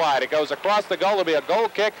 it went wide. It goes across the goal. It'll be a goal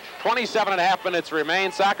kick. 27.5 minutes remain.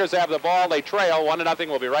 Sockers have the ball. They trail 1-0.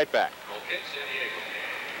 We'll be right back.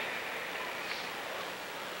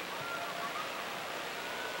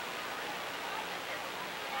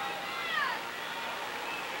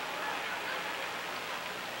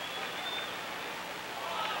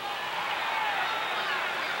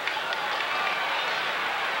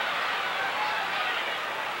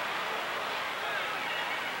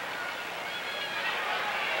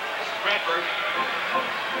 Stratford.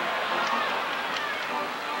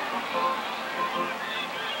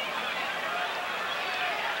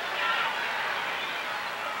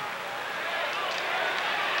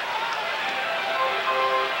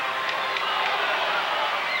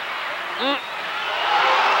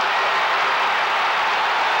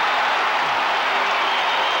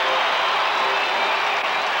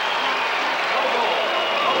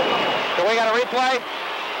 Do we got a replay?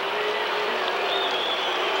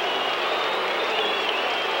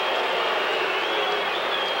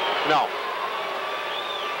 No.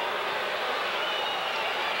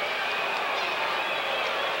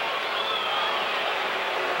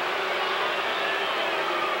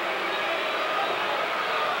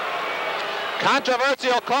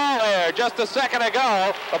 Controversial call there just a second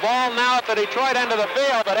ago. The ball now at the Detroit end of the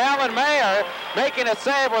field, but Alan Mayer making a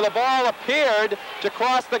save where the ball appeared to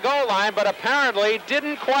cross the goal line, but apparently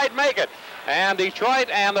didn't quite make it. And Detroit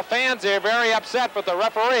and the fans here very upset with the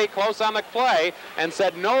referee close on the play and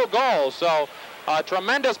said no goal. So a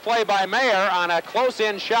tremendous play by Mayer on a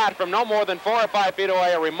close-in shot from no more than 4 or 5 feet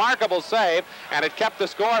away. A remarkable save, and it kept the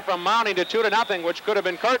score from mounting to 2-0, which could have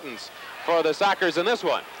been curtains for the Sockers in this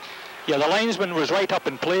one. Yeah, the linesman was right up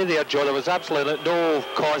in play there, Joe. There was absolutely no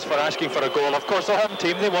cause for asking for a goal. Of course, the home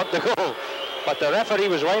team, they want the goal. But the referee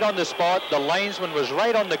was right on the spot. The linesman was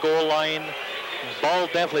right on the goal line. Ball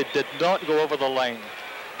definitely did not go over the line.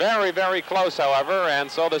 Very, very close, however, and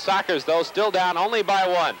so the Sockers, though, still down only by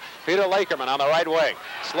 1. Peter Lakerman on the right wing.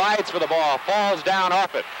 Slides for the ball, falls down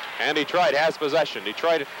off it, and Detroit has possession.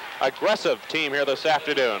 Detroit, aggressive team here this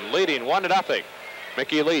afternoon, leading 1-0.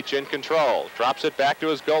 Mickey Leach in control, drops it back to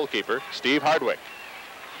his goalkeeper, Steve Hardwick.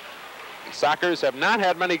 The Sockers have not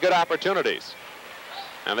had many good opportunities.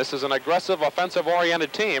 And this is an aggressive,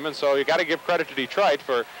 offensive-oriented team, and so you got to give credit to Detroit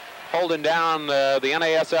for holding down the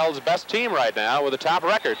NASL's best team right now with a top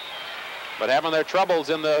record, but having their troubles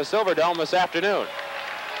in the Silverdome this afternoon.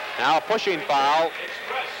 Now a pushing foul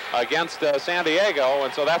against San Diego,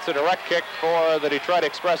 and so that's a direct kick for the Detroit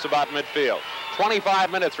Express about midfield. 25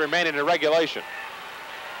 minutes remaining in regulation.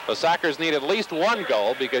 The Sockers need at least 1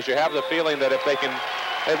 goal because you have the feeling that if they can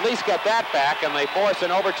at least get that back and they force an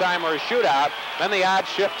overtime or a shootout, then the odds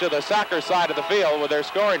shift to the Socker side of the field with their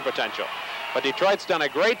scoring potential. But Detroit's done a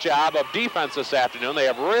great job of defense this afternoon. They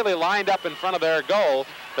have really lined up in front of their goal,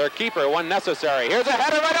 their keeper, when necessary. Here's a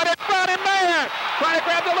header right on in front, and Mayer trying to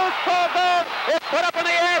grab the loose ball. Goal. It's put up in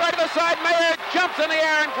the air right to the side. Mayer jumps in the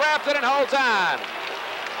air and grabs it and holds on.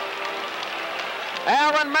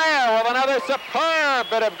 Alan Mayer with another superb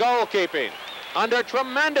bit of goalkeeping. Under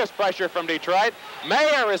tremendous pressure from Detroit.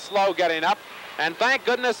 Mayer is slow getting up. And thank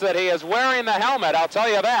goodness that he is wearing the helmet, I'll tell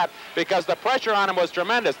you that, because the pressure on him was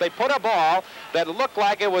tremendous. They put a ball that looked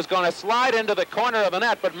like it was going to slide into the corner of the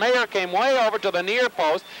net, but Mayer came way over to the near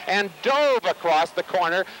post and dove across the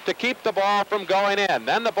corner to keep the ball from going in.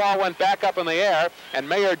 Then the ball went back up in the air, and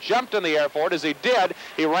Mayer jumped in the air for it. As he did,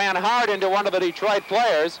 he ran hard into one of the Detroit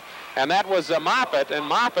players, and that was Moffitt, and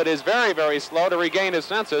Moffitt is very, very slow to regain his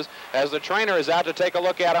senses as the trainer is out to take a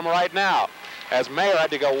look at him right now, as Mayer had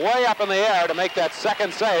to go way up in the air to make that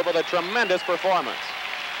second save with a tremendous performance.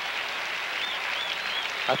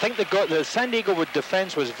 I think the San Diego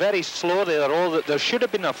defense was very slow there. There should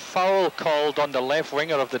have been a foul called on the left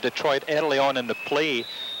winger of the Detroit early on in the play,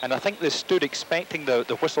 and I think they stood expecting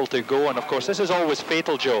the whistle to go, and of course this is always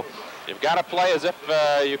fatal, Joe. You've got to play as if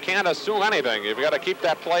you can't assume anything. You've got to keep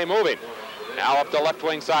that play moving. Now up the left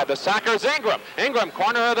wing side, the Sockers Ingram. Ingram,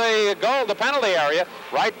 corner of the goal, the penalty area,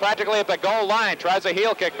 right practically at the goal line. Tries a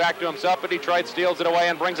heel kick back to himself, but Detroit steals it away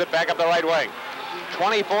and brings it back up the right wing.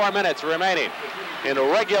 24 minutes remaining in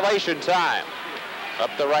regulation time. Up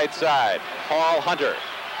the right side, Paul Hunter.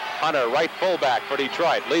 Hunter, right fullback for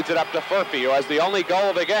Detroit, leads it up to Furphy, who has the only goal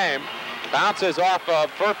of the game. Bounces off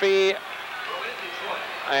of Furphy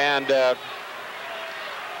and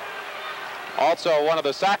also one of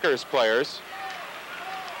the Sockers players,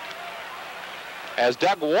 as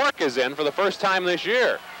Doug Wark is in for the first time this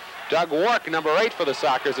year. Doug Wark, number 8 for the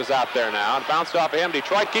Sockers, is out there now, and bounced off of him.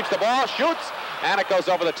 Detroit keeps the ball, shoots, and it goes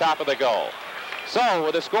over the top of the goal. So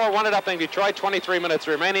with the score 1-0 Detroit, 23 minutes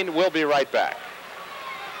remaining, we'll be right back.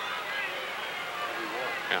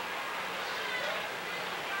 Yeah.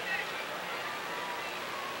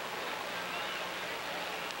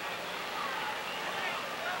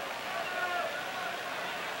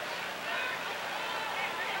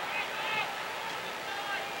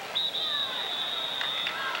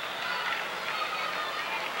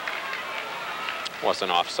 Was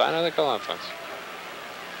an offside, I think, on offense.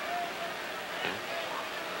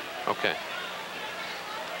 Okay.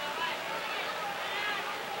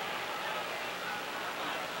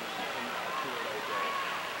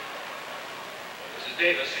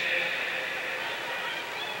 Davis.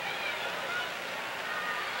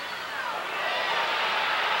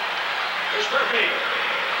 Here's Murphy.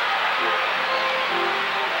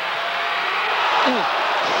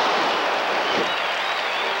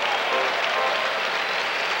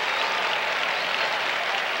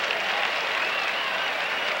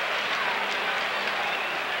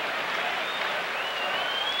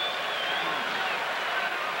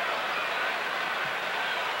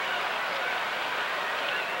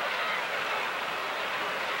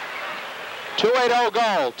 280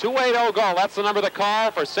 goal, 280 goal. That's the number to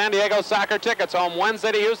call for San Diego soccer tickets. Home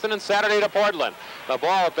Wednesday to Houston and Saturday to Portland. The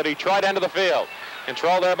ball at the Detroit end of the field.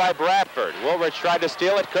 Controlled there by Bradford. Woolrich tried to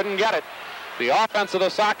steal it, couldn't get it. The offense of the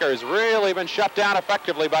Soccer has really been shut down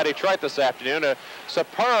effectively by Detroit this afternoon. A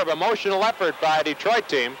superb emotional effort by a Detroit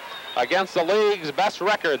team against the league's best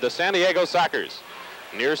record, the San Diego Sockers.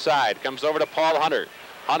 Near side, comes over to Paul Hunter.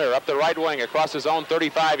 Hunter up the right wing across his own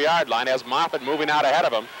 35-yard line, has Moffett moving out ahead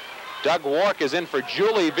of him. Doug Wark is in for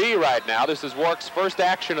Julie V right now. This is Wark's first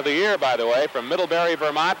action of the year, by the way, from Middlebury,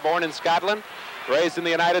 Vermont, born in Scotland, raised in the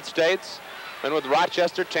United States. Been with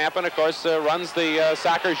Rochester, Tampa, and of course runs the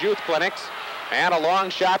Soccer's youth clinics. And a long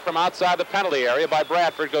shot from outside the penalty area by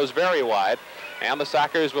Bradford goes very wide. And the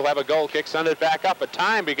Sockers will have a goal kick, send it back up. But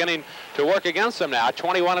time beginning to work against them now.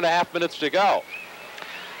 21.5 minutes to go.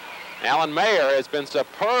 Alan Mayer has been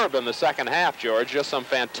superb in the second half, George. Just some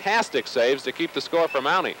fantastic saves to keep the score from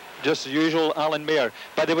mounting. Just as usual, Alan Mayer.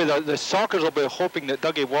 By the way, the Sockers will be hoping that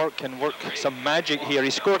Dougie Wark can work some magic here. He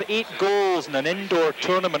scored 8 goals in an indoor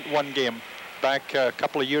tournament one game back a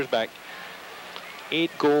couple of years back. 8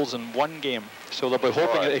 goals in one game. So they'll be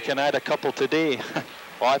hoping that they can add a couple today.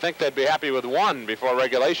 Well, I think they'd be happy with 1 before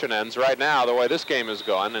regulation ends right now, the way this game is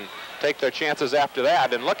going, and take their chances after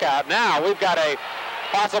that. And look out now, we've got a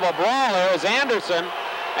possible brawl here as Anderson.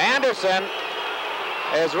 Anderson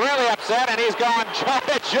is really upset, and he's going jaw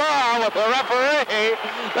to jaw with the referee.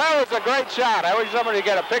 That was a great shot. I wish somebody could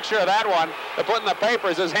get a picture of that one to put in the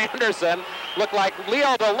papers, as Anderson looked like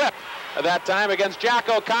Leo the Lip at that time against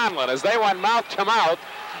Jocko Conlon as they went mouth to mouth,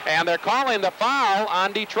 and they're calling the foul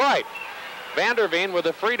on Detroit. Vanderveen with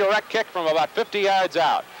a free direct kick from about 50 yards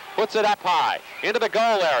out. Puts it up high into the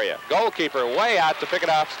goal area. Goalkeeper way out to pick it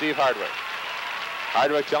off, Steve Hardwick.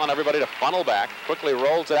 Hardwick telling everybody to funnel back, quickly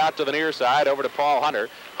rolls it out to the near side over to Paul Hunter.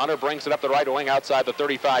 Hunter brings it up the right wing outside the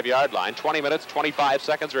 35-yard line. 20 minutes, 25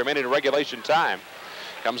 seconds remaining in regulation time.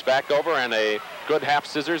 Comes back over and a good half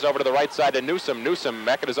scissors over to the right side to Newsom. Newsom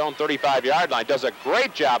back at his own 35-yard line. Does a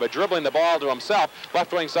great job of dribbling the ball to himself.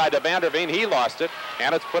 Left wing side to Vanderveen. He lost it,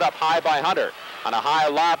 and it's put up high by Hunter on a high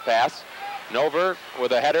lob pass. Nover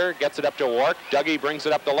with a header gets it up to Wark. Dougie brings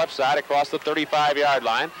it up the left side across the 35-yard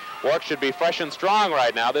line. Wark should be fresh and strong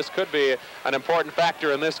right now. This could be an important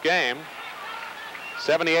factor in this game.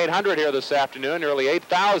 7,800 here this afternoon, nearly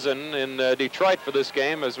 8,000 in Detroit for this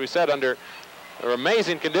game. As we said, under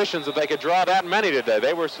amazing conditions that they could draw that many today.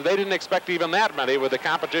 They didn't expect even that many with the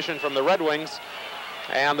competition from the Red Wings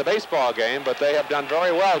and the baseball game, but they have done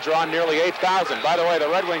very well, drawn nearly 8,000. By the way, the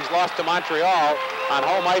Red Wings lost to Montreal on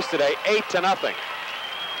home ice today, 8-0.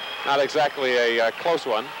 Not exactly a close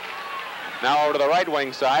one. Now over to the right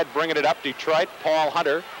wing side, bringing it up, Detroit, Paul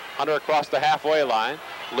Hunter. Hunter across the halfway line,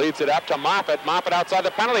 leads it up to Moffett. Moffett outside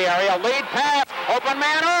the penalty area, lead pass, open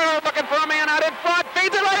man, looking for a man out in front,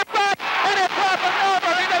 feeds it right in front, and it's off of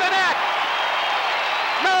Nover into the net.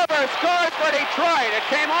 Nover scores for Detroit. It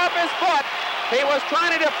came off his foot. He was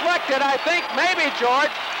trying to deflect it, I think, maybe, George,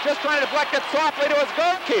 just trying to deflect it softly to his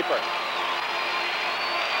goalkeeper.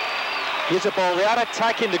 Here's the ball. They are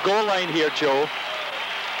attacking the goal line here, Joe.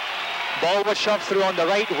 Ball was shoved through on the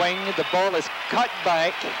right wing. The ball is cut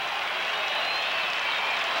back.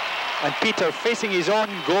 And Peter, facing his own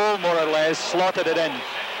goal, more or less, slotted it in.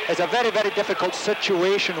 It's a very, very difficult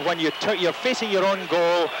situation when you're facing your own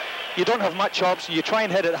goal. You don't have much option. You try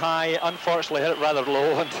and hit it high. Unfortunately, hit it rather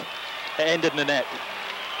low, and it ended in the net.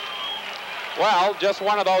 Well, just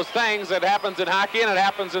one of those things that happens in hockey and it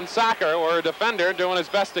happens in soccer, where a defender doing his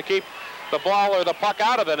best to keep the ball or the puck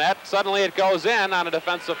out of the net, suddenly it goes in on a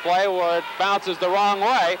defensive play where it bounces the wrong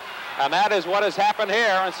way, and that is what has happened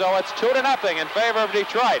here, and so it's 2-0 in favor of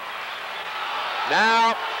Detroit.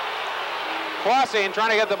 Now, crossing,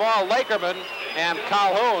 trying to get the ball, Lakerman and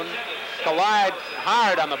Calhoun collide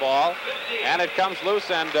hard on the ball, and it comes loose,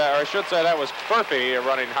 and, or I should say that was Furphy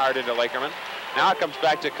running hard into Lakerman. Now it comes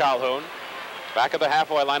back to Calhoun. Back at the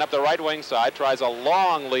halfway line up the right wing side, tries a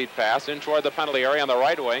long lead pass in toward the penalty area on the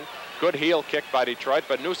right wing. Good heel kick by Detroit,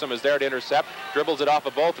 but Newsom is there to intercept. Dribbles it off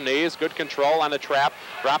of both knees. Good control on the trap.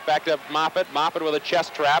 Drop back to Moffett. Moffett with a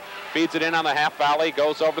chest trap. Feeds it in on the half volley.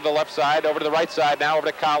 Goes over to the left side, over to the right side now, over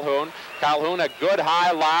to Calhoun. Calhoun, a good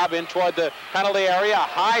high lob in toward the penalty area. A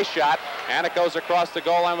high shot, and it goes across the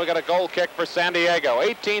goal line. We got a goal kick for San Diego.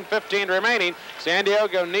 18-15 remaining. San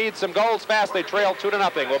Diego needs some goals fast. They trail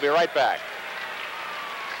 2-0. We'll be right back.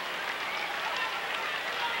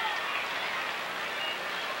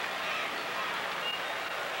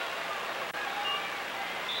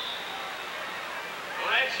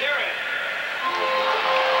 Let's hear it.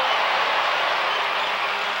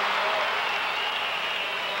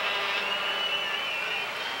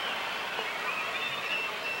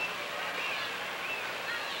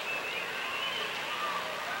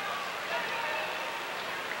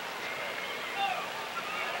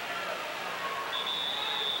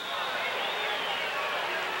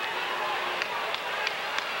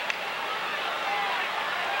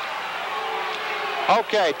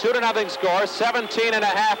 Okay, 2-0 score,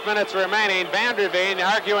 17.5 minutes remaining. Vanderveen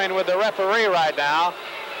arguing with the referee right now.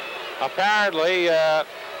 Apparently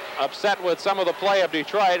upset with some of the play of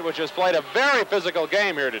Detroit, which has played a very physical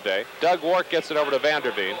game here today. Doug Wark gets it over to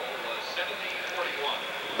Vanderveen.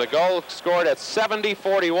 The goal scored at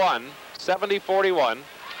 70-41. 70-41.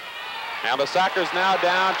 And the Sockers now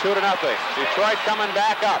down 2-0. Detroit coming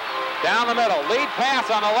back up. Down the middle, lead pass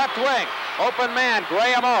on the left wing. Open man,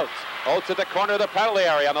 Graham Oates. Oates at the corner of the penalty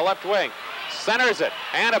area on the left wing. Centers it,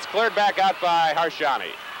 and it's cleared back out by Harshani.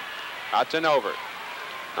 Out to Nover.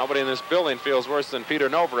 Nobody in this building feels worse than Peter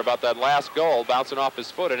Nover about that last goal bouncing off his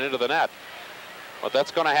foot and into the net. But that's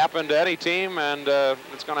going to happen to any team, and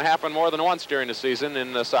it's going to happen more than once during the season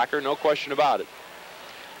in soccer, no question about it.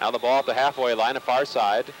 Now the ball at the halfway line, a far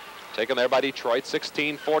side. Taken there by Detroit,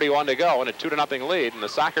 16:41 to go, and a 2-0 lead. And the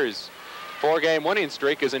Sockers' 4-game winning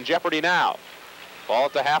streak is in jeopardy now. Ball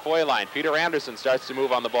at the halfway line. Peter Anderson starts to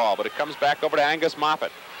move on the ball, but it comes back over to Angus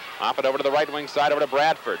Moffett. Moffett over to the right wing side, over to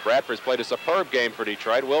Bradford. Bradford's played a superb game for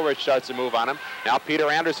Detroit. Wilrich starts to move on him. Now Peter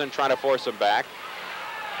Anderson trying to force him back.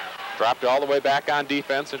 Dropped all the way back on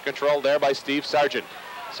defense and controlled there by Steve Sargent.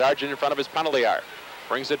 Sargent in front of his penalty arc.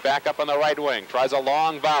 Brings it back up on the right wing. Tries a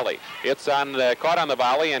long volley. It's caught on the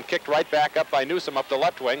volley and kicked right back up by Newsom up the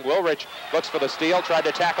left wing. Wilrich looks for the steal. Tried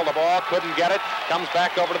to tackle the ball. Couldn't get it. Comes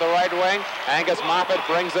back over to the right wing. Angus Moffett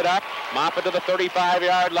brings it up. Moffett to the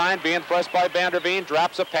 35-yard line. Being pressed by Vanderveen.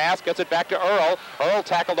 Drops a pass. Gets it back to Earl. Earl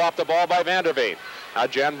tackled off the ball by Vanderveen. Now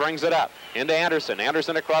Jen brings it up into Anderson.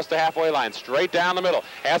 Anderson across the halfway line, straight down the middle.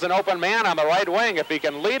 Has an open man on the right wing if he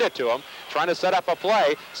can lead it to him. Trying to set up a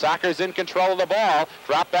play. Soccer's in control of the ball.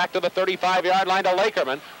 Drop back to the 35-yard line to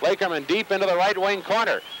Lakerman. Lakerman deep into the right wing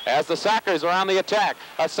corner as the Sockers are on the attack.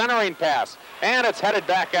 A centering pass, and it's headed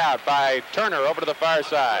back out by Turner over to the far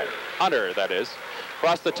side. Hunter, that is,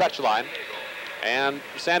 across the touchline. And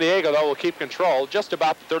San Diego, though, will keep control just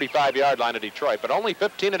about the 35-yard line of Detroit, but only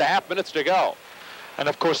 15.5 minutes to go. And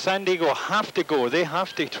of course, San Diego have to go. They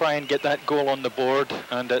have to try and get that goal on the board.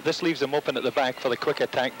 And this leaves them open at the back for the quick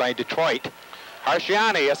attack by Detroit.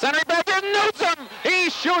 Harshani, a centering back to Newsom. He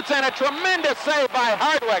shoots, and a tremendous save by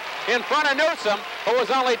Hardwick in front of Newsom, who was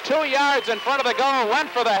only 2 yards in front of the goal, went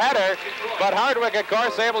for the header. But Hardwick, of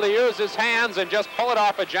course, able to use his hands and just pull it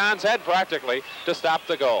off of John's head practically to stop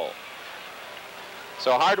the goal.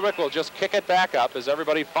 So Hardwick will just kick it back up as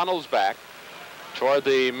everybody funnels back toward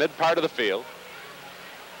the mid part of the field.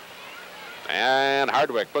 And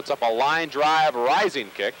Hardwick puts up a line drive rising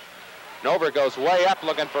kick. Nover goes way up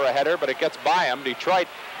looking for a header, but it gets by him. Detroit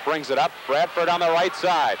brings it up. Bradford on the right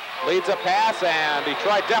side. Leads a pass, and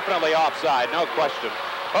Detroit definitely offside, no question.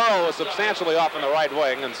 Earl was substantially off in the right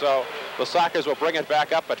wing, and so the Sockers will bring it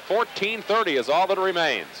back up, but 14:30 is all that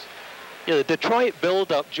remains. Yeah, the Detroit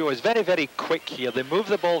build-up, Joe, is very, very quick here. They move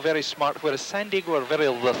the ball very smart, whereas San Diego are very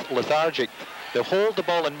lethargic. They hold the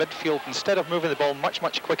ball in midfield instead of moving the ball much,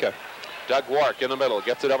 much quicker. Doug Wark in the middle,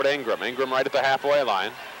 gets it over to Ingram. Ingram right at the halfway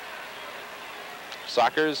line.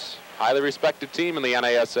 Sockers, highly respected team in the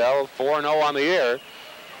NASL, 4-0 on the year,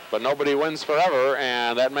 but nobody wins forever,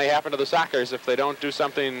 and that may happen to the Sockers if they don't do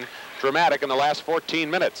something dramatic in the last 14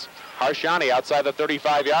 minutes. Harshani outside the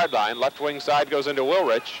 35-yard line. Left wing side goes into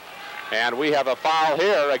Wilrich, and we have a foul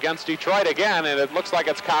here against Detroit again, and it looks like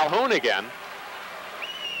it's Calhoun again.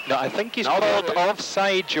 No, I think he's called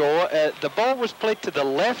offside, Joe. The ball was played to the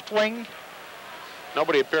left wing.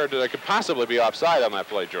 Nobody appeared that could possibly be offside on that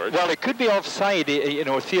play, George. Well, it could be offside, you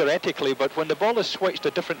know, theoretically, but when the ball is switched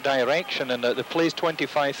a different direction and the play's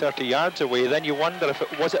 25, 30 yards away, then you wonder if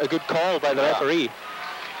it was a good call by the referee.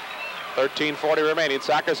 13:40 remaining.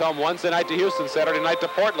 Sockers home Wednesday night to Houston, Saturday night to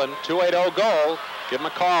Portland. 2-8-0 goal. Give them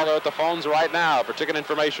a call at the phones right now for ticket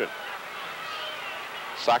information.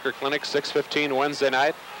 Soccer Clinic, 6:15 Wednesday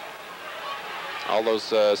night. All those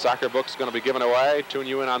soccer books going to be given away. Tune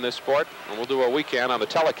you in on this sport, and we'll do a weekend on the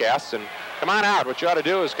telecasts. And come on out. What you ought to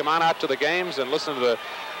do is come on out to the games and listen to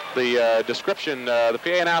the description. The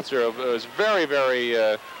PA announcer was very,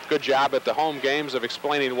 very good job at the home games of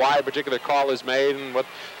explaining why a particular call is made and what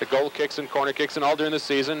the goal kicks and corner kicks and all during the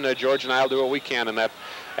season. George and I will do a weekend in that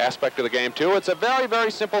aspect of the game too. It's a very,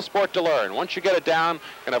 very simple sport to learn. Once you get it down,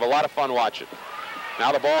 you're going to have a lot of fun watching.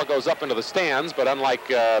 Now the ball goes up into the stands, but unlike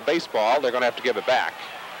baseball, they're going to have to give it back.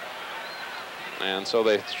 And so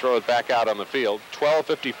they throw it back out on the field.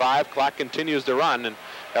 12:55, clock continues to run, and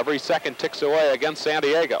every second ticks away against San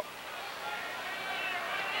Diego.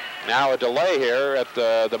 Now a delay here at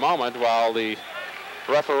the moment while the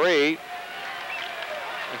referee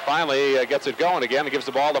finally gets it going again and gives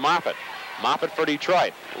the ball to Moffitt. Moffitt for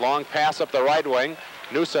Detroit. Long pass up the right wing.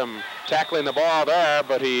 Newsom tackling the ball there,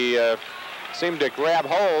 but he seemed to grab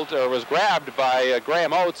hold, or was grabbed by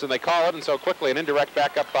Graham Oates, and they call it, and so quickly an indirect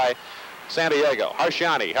backup by San Diego.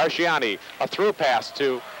 Harshiani, a through pass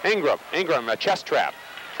to Ingram. Ingram, a chest trap.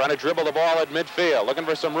 Trying to dribble the ball at midfield, looking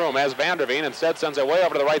for some room, as Vanderveen instead sends it way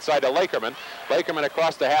over to the right side to Lakerman. Lakerman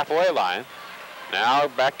across the halfway line. Now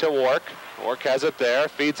back to Wark. Wark has it there,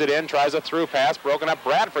 feeds it in, tries a through pass, broken up.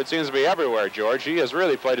 Bradford seems to be everywhere, George. He has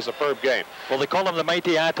really played a superb game. Well, they call him the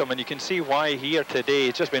Mighty Atom, and you can see why here today.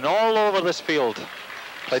 He's just been all over this field.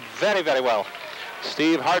 Played very, very well.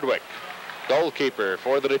 Steve Hardwick, goalkeeper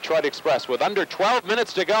for the Detroit Express, with under 12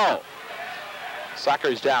 minutes to go.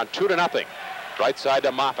 Soccer's down 2-0. Right side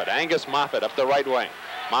to Moffitt. Angus Moffitt up the right wing.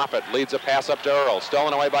 Moffitt leads a pass up to Earl,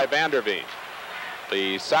 stolen away by Vanderveen.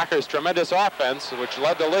 The Soccer's tremendous offense, which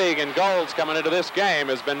led the league in goals coming into this game,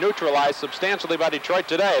 has been neutralized substantially by Detroit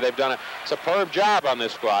today. They've done a superb job on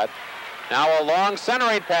this squad. Now a long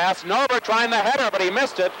centering pass. Norber trying the header, but he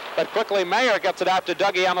missed it. But quickly Mayer gets it out to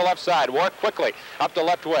Dougie on the left side. Wark quickly up the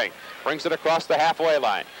left wing. Brings it across the halfway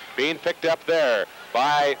line. Being picked up there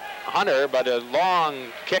by Hunter, but a long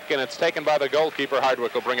kick, and it's taken by the goalkeeper.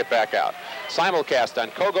 Hardwick will bring it back out. Simulcast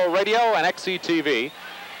on Kogo Radio and XCTV.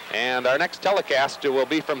 And our next telecast will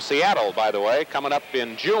be from Seattle, by the way, coming up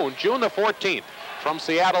in June the 14th, from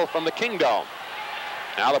Seattle, from the Kingdome.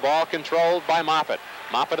 Now the ball controlled by Moffitt.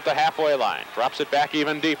 Moffitt at the halfway line, drops it back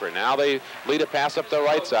even deeper. Now they lead a pass up the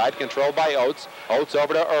right side, controlled by Oates. Oates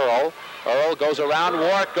over to Earl. Earl goes around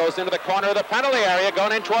Wark, goes into the corner of the penalty area,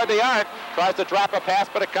 going in toward the arc. Tries to drop a pass,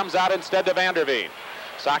 but it comes out instead to Vanderveen.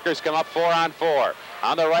 Soccer's come up 4-on-4.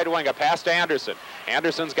 On the right wing, a pass to Anderson.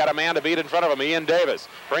 Anderson's got a man to beat in front of him, Ian Davis.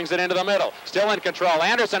 Brings it into the middle. Still in control.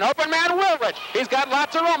 Anderson, open man, Wilrich. He's got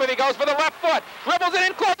lots of room if he goes for the left foot. Dribbles it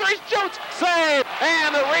in closer, he shoots. Save!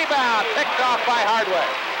 And the rebound picked off by Hardwick.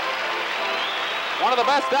 One of the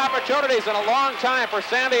best opportunities in a long time for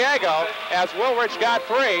San Diego, as Wilrich got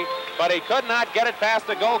free, but he could not get it past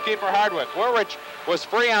the goalkeeper, Hardwick. Wilrich was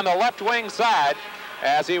free on the left wing side,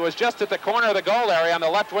 as he was just at the corner of the goal area on the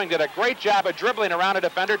left wing. Did a great job of dribbling around a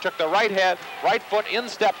defender, took the right foot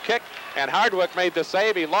instep kick, and Hardwick made the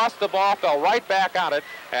save. He lost the ball, fell right back on it,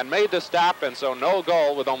 and made the stop, and so no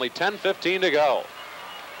goal with only 10:15 to go.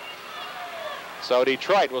 So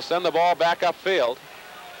Detroit will send the ball back upfield.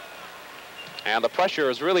 And the pressure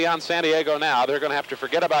is really on San Diego now. They're going to have to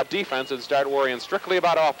forget about defense and start worrying strictly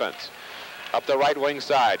about offense. Up the right wing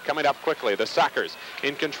side, coming up quickly, the Sockers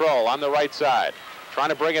in control on the right side. Trying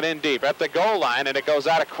to bring it in deep at the goal line, and it goes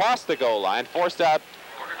out across the goal line, forced out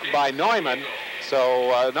by Neumann.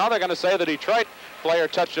 So now they're going to say the Detroit player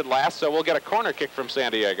touched it last, so we'll get a corner kick from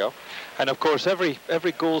San Diego. And of course, every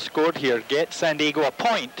goal scored here gets San Diego a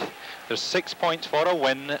point. There's 6 points for a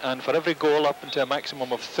win, and for every goal up into a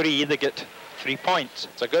maximum of 3, they get 3 points.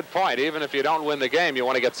 It's a good point. Even if you don't win the game, you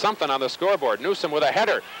want to get something on the scoreboard. Newsom with a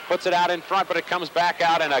header, puts it out in front, but it comes back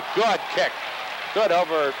out, and a good kick. Good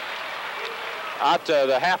over out to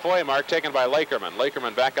the halfway mark, taken by Lakerman.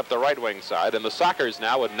 Lakerman back up the right wing side, and the Sockers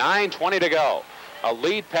now with 9:20 to go. A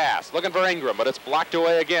lead pass, looking for Ingram, but it's blocked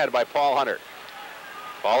away again by Paul Hunter.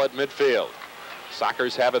 Ball at midfield.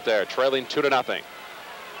 Sockers have it there, trailing 2-0.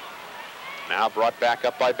 Now brought back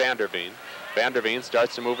up by Vanderveen. Vanderveen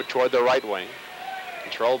starts to move it toward the right wing.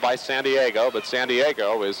 Controlled by San Diego, but San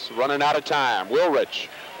Diego is running out of time. Wilrich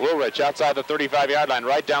outside the 35-yard line,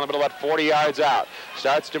 right down the middle, about 40 yards out.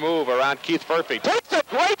 Starts to move around Keith Furphy. Takes a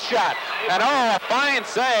great shot. And a fine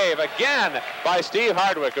save again by Steve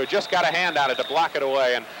Hardwick, who just got a hand on it to block it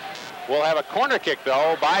away. And we'll have a corner kick,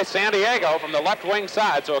 though, by San Diego from the left wing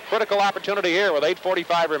side. So a critical opportunity here with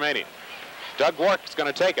 8:45 remaining. Doug Wark is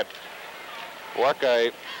going to take it. Wark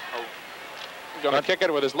going to kick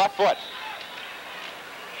it with his left foot.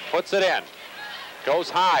 puts it in.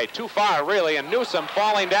 Goes high, too far really, and Newsom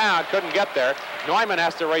falling down, couldn't get there. Neumann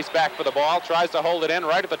has to race back for the ball, tries to hold it in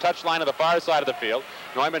right at the touchline of the far side of the field.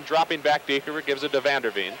 Neumann dropping back deeper, gives it to Van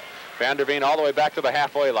der Veen. Van der Veen all the way back to the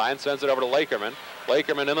halfway line, sends it over to Lakerman.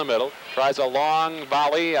 Lakerman in the middle, tries a long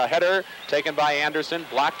volley, a header taken by Anderson,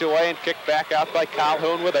 blocked away and kicked back out by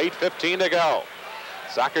Calhoun with 8:15 to go.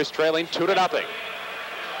 Sockers trailing 2-0.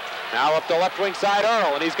 Now up the left wing side,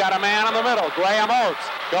 Earl, and he's got a man in the middle, Graham Oates.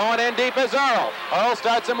 Going in deep is Earl. Earl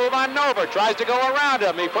starts to move on Nover, tries to go around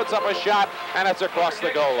him. He puts up a shot, and it's across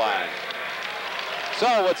the goal line.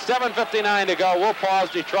 So with 7:59 to go, we'll pause.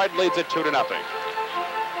 Detroit leads it 2-0.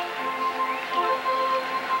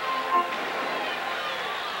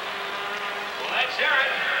 Let's hear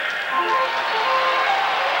it.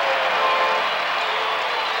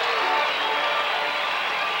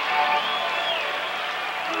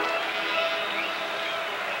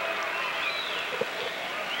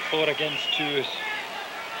 Four against two.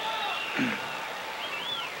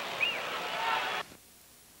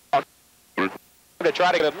 To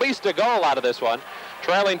try to get at least a goal out of this one.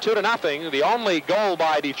 Trailing 2-0. The only goal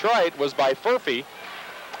by Detroit was by Furphy.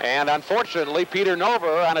 And unfortunately, Peter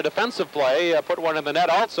Nover on a defensive play put one in the net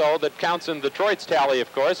also that counts in Detroit's tally,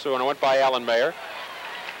 of course, when it went by Alan Mayer.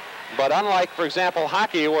 But unlike, for example,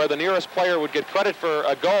 hockey, where the nearest player would get credit for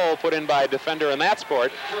a goal put in by a defender in that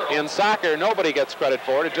sport, in soccer, nobody gets credit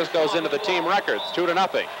for it. It just goes into the team records,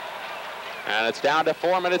 2-0. And it's down to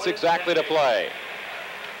 4 minutes exactly to play.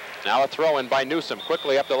 Now a throw-in by Newsom,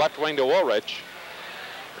 quickly up the left wing to Woolrich.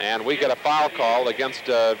 And we get a foul call against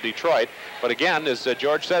Detroit. But again, as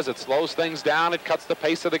George says, it slows things down. It cuts the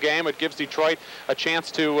pace of the game. It gives Detroit a chance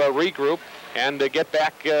to regroup and get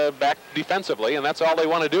back defensively. And that's all they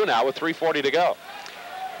want to do now with 3:40 to go.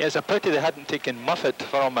 Yeah, it's a pity they hadn't taken Muffet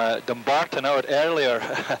from Dumbarton out earlier.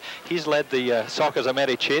 He's led the Sockers of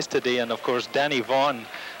Mary Chase today. And, of course, Danny Vaughan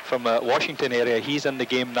from Washington area, he's in the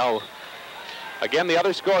game now. Again, the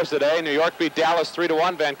other scores today. New York beat Dallas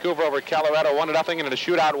 3-1. Vancouver over Colorado 1-0. And in a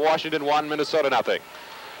shootout, Washington 1, Minnesota 0.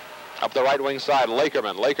 Up the right wing side,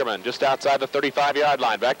 Lakerman. Lakerman just outside the 35-yard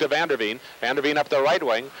line. Back to Van der Veen. Van der Veen up the right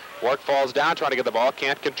wing. Work falls down trying to get the ball.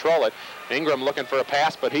 Can't control it. Ingram looking for a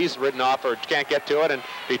pass, but he's ridden off or can't get to it. And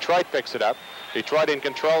Detroit picks it up. Detroit in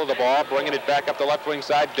control of the ball, bringing it back up the left wing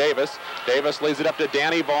side. Davis. Davis leads it up to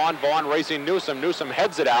Danny Vaughan. Vaughan racing Newsom. Newsom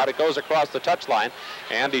heads it out. It goes across the touchline.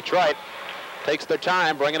 And Detroit takes their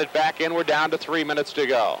time, bringing it back in. We're down to 3 minutes to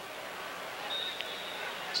go.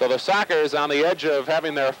 So the Sockers on the edge of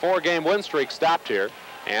having their 4-game win streak stopped here,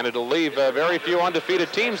 and it'll leave very few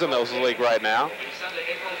undefeated teams in those league right now.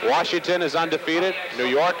 Washington is undefeated. New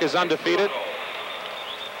York is undefeated.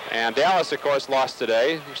 And Dallas, of course, lost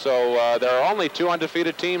today. So there are only 2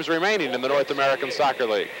 undefeated teams remaining in the North American Soccer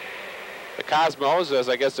League. The Cosmos, as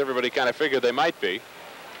I guess everybody kind of figured they might be,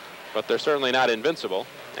 but they're certainly not invincible.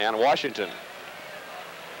 And Washington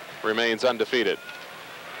remains undefeated.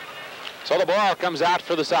 So the ball comes out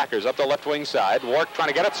for the Sockers up the left wing side. Wark trying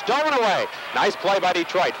to get it, stolen away. Nice play by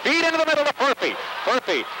Detroit. Feed into the middle to Furphy.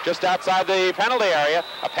 Furphy just outside the penalty area.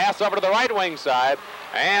 A pass over to the right wing side.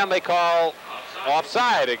 And they call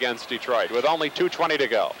offside against Detroit with only 2:20 to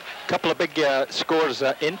go. A couple of big scores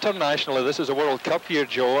internationally. This is a World Cup year,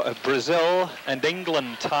 Joe. Brazil and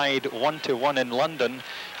England tied 1-1 in London.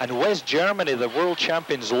 And West Germany, the world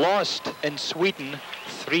champions, lost in Sweden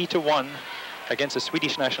 3-1. Against the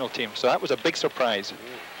Swedish national team. So that was a big surprise.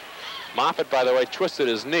 Moffat, by the way, twisted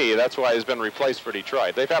his knee. That's why he's been replaced for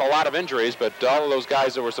Detroit. They've had a lot of injuries, but all of those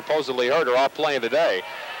guys that were supposedly hurt are all playing today.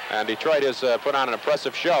 And Detroit has put on an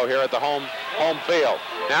impressive show here at the home field.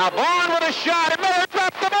 Now Vaughn with a shot, and Miller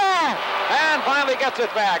drops the ball! And finally gets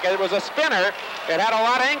it back. It was a spinner. It had a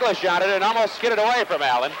lot of English on it and almost skidded away from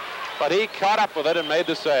Allen. But he caught up with it and made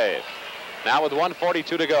the save. Now with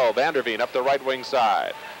 1:42 to go, Van der Veen up the right wing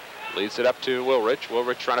side. Leads it up to Woolrich.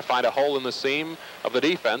 Woolrich trying to find a hole in the seam of the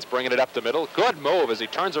defense, bringing it up the middle. Good move as he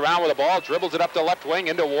turns around with the ball, dribbles it up the left wing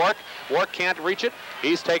into Wark. Wark can't reach it.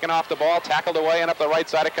 He's taken off the ball, tackled away, and up the right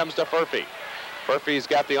side it comes to Furphy. Furphy's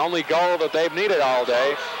got the only goal that they've needed all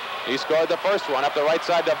day. He scored the first one up the right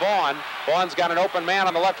side to Vaughan. Vaughan's got an open man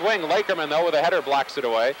on the left wing. Lakerman, though, with a header blocks it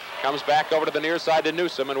away. Comes back over to the near side to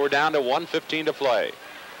Newsom, and we're down to 1:15 to play.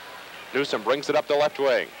 Newsom brings it up the left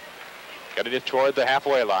wing. Getting it toward the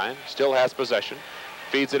halfway line. Still has possession.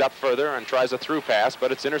 Feeds it up further and tries a through pass, but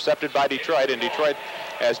it's intercepted by Detroit, and Detroit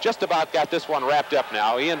has just about got this one wrapped up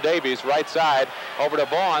now. Ian Davies, right side, over to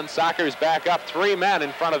Vaughan. Sockers back up. 3 men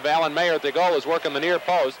in front of Alan Mayer at the goal is working the near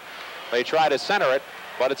post. They try to center it,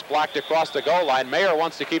 but it's blocked across the goal line. Mayer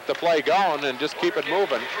wants to keep the play going and just keep it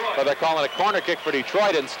moving, but they're calling a corner kick for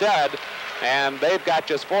Detroit instead. and they've got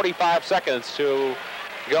just 45 seconds to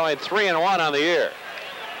going 3-1 on the year.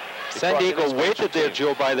 San Diego waited there,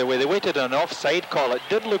 Joe, by the way. They waited an offside call. It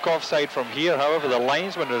did look offside from here. However, the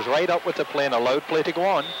linesman was right up with the play and allowed play to go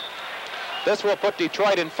on. This will put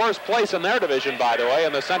Detroit in first place in their division, by the way,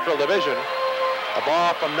 in the Central Division. A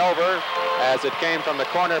ball from Nover as it came from the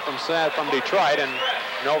corner from Detroit, and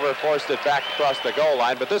Nover forced it back across the goal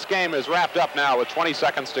line. But this game is wrapped up now with 20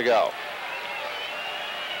 seconds to go.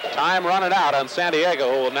 Time running out on San Diego,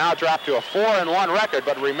 who will now drop to a 4-1 record,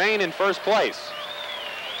 but remain in first place.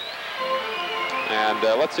 And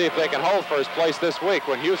let's see if they can hold first place this week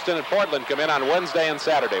when Houston and Portland come in on Wednesday and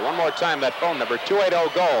Saturday. One more time, that phone number,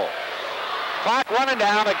 280-GOAL. Clock running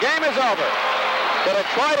down. The game is over. The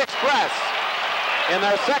Detroit Express, in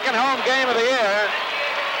their second home game of the year,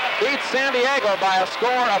 beats San Diego by a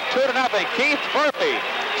score of 2-0. Keith Murphy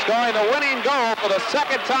scoring the winning goal for the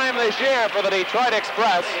second time this year for the Detroit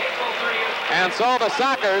Express. And so the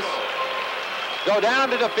Sockers go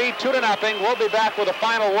down to defeat 2-0. We'll be back with a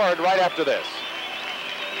final word right after this.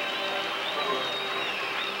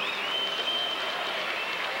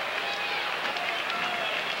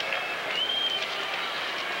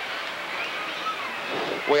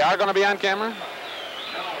 We are going to be on camera?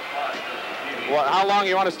 Well, how long do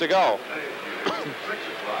you want us to go?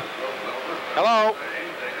 Hello?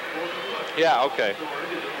 Yeah, okay.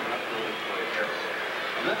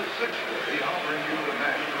 And then at 6:30, I'll bring you the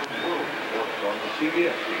National World Report on the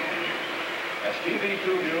CBS TV. As TV2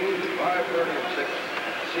 News at 5:30 and 6,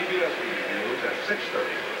 CBS News at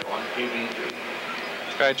 6:30 on TV2.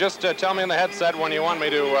 Okay, just tell me in the headset when you want me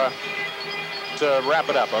to wrap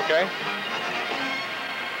it up, okay?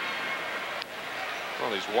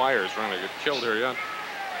 Well, these wires are going to get killed here yet.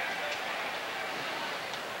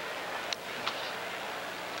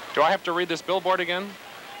 Do I have to read this billboard again?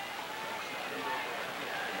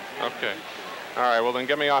 Okay. All right, well then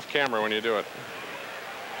get me off camera when you do it.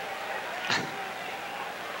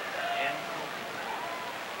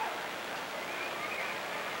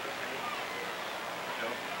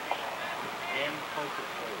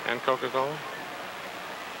 And Coca-Cola?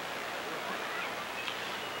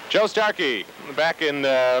 Joe Starkey back in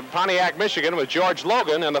Pontiac, Michigan with George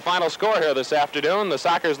Logan, and the final score here this afternoon. The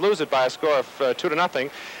Sockers lose it by a score of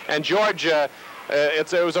 2-0. And George,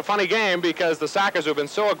 it was a funny game because the Sockers, who've been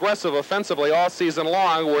so aggressive offensively all season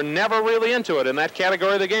long, were never really into it in that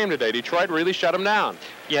category of the game today. Detroit really shut them down.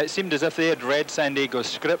 Yeah, it seemed as if they had read San Diego's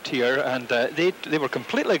script here, and they were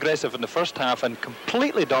completely aggressive in the first half and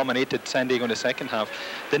completely dominated San Diego in the second half.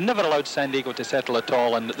 They never allowed San Diego to settle at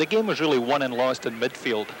all, and the game was really won and lost in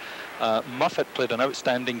midfield. Muffet played an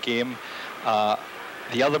outstanding game.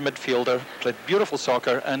 The other midfielder played beautiful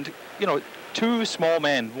soccer, and, you know, two small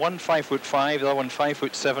men, one 5'5", the other one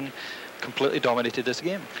 5'7", completely dominated this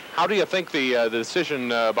game. How do you think the decision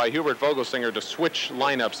by Hubert Vogelsinger to switch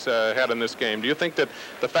lineups had in this game? Do you think that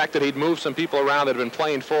the fact that he'd moved some people around that had been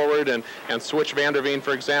playing forward and switched Van der Veen,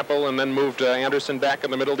 for example, and then moved Anderson back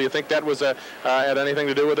in the middle, do you think that was had anything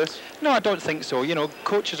to do with this? No, I don't think so. You know,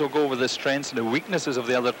 coaches will go with the strengths and the weaknesses of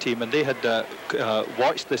the other team, and they had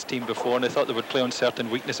watched this team before, and they thought they would play on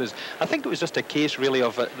certain weaknesses. I think it was just a case, really,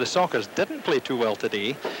 of the Sockers didn't play too well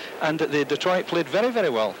today, and the Detroit played very,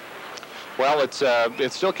 very well. Well, it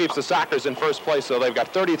still keeps the Sockers in first place, so they've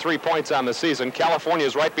got 33 points on the season. California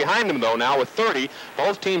is right behind them, though, now with 30.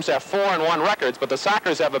 Both teams have 4-1 records, but the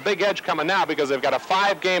Sockers have a big edge coming now because they've got a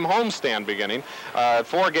 5-game homestand beginning.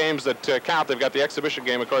 4 games that count. They've got the exhibition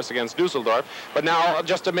game, of course, against Dusseldorf. But now,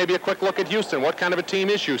 just maybe a quick look at Houston. What kind of a team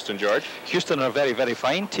is Houston, George? Houston are a very, very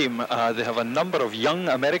fine team. They have a number of young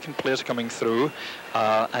American players coming through.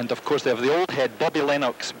 And, of course, they have the old head, Bobby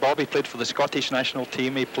Lennox. Bobby played for the Scottish national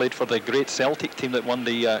team. He played for the great Celtic team that won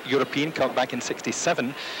the European Cup back in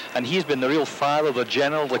 '67. And he's been the real father, the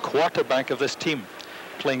general, the quarterback of this team,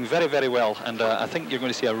 playing very, very well. And I think you're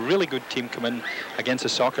going to see a really good team come in against the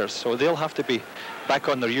Sockers. So they'll have to be back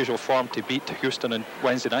on their usual form to beat Houston on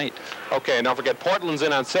Wednesday night. Okay, and don't forget Portland's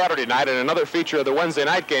in on Saturday night, and another feature of the Wednesday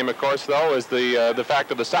night game, of course, though, is the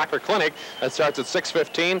fact of the soccer clinic that starts at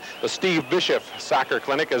 6:15. The Steve Bishop Soccer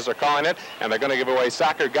Clinic, as they're calling it, and they're going to give away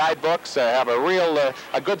soccer guidebooks, have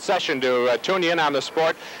a good session to tune you in on the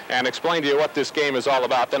sport and explain to you what this game is all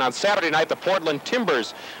about. Then on Saturday night, the Portland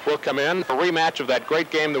Timbers will come in for a rematch of that great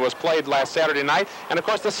game that was played last Saturday night. And, of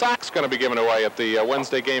course, the sock's going to be given away at the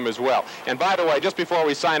Wednesday game as well. And, by the way, just before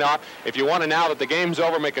we sign off, if you want to, now that the game's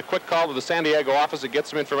over, make a quick call to the San Diego office and get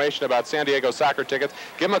some information about San Diego soccer tickets,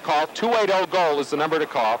 give them a call. 280-GOAL is the number to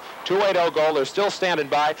call. 280-GOAL. They're still standing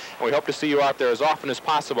by, and we hope to see you out there as often as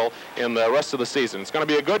possible in the rest of the season. It's going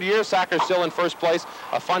to be a good year. Soccer's still in first place.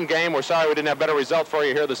 A fun game. We're sorry we didn't have better result for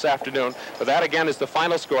you here this afternoon. But that, again, is the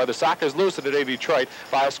final score. The Sockers lose today to Detroit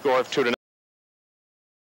by a score of 2-0.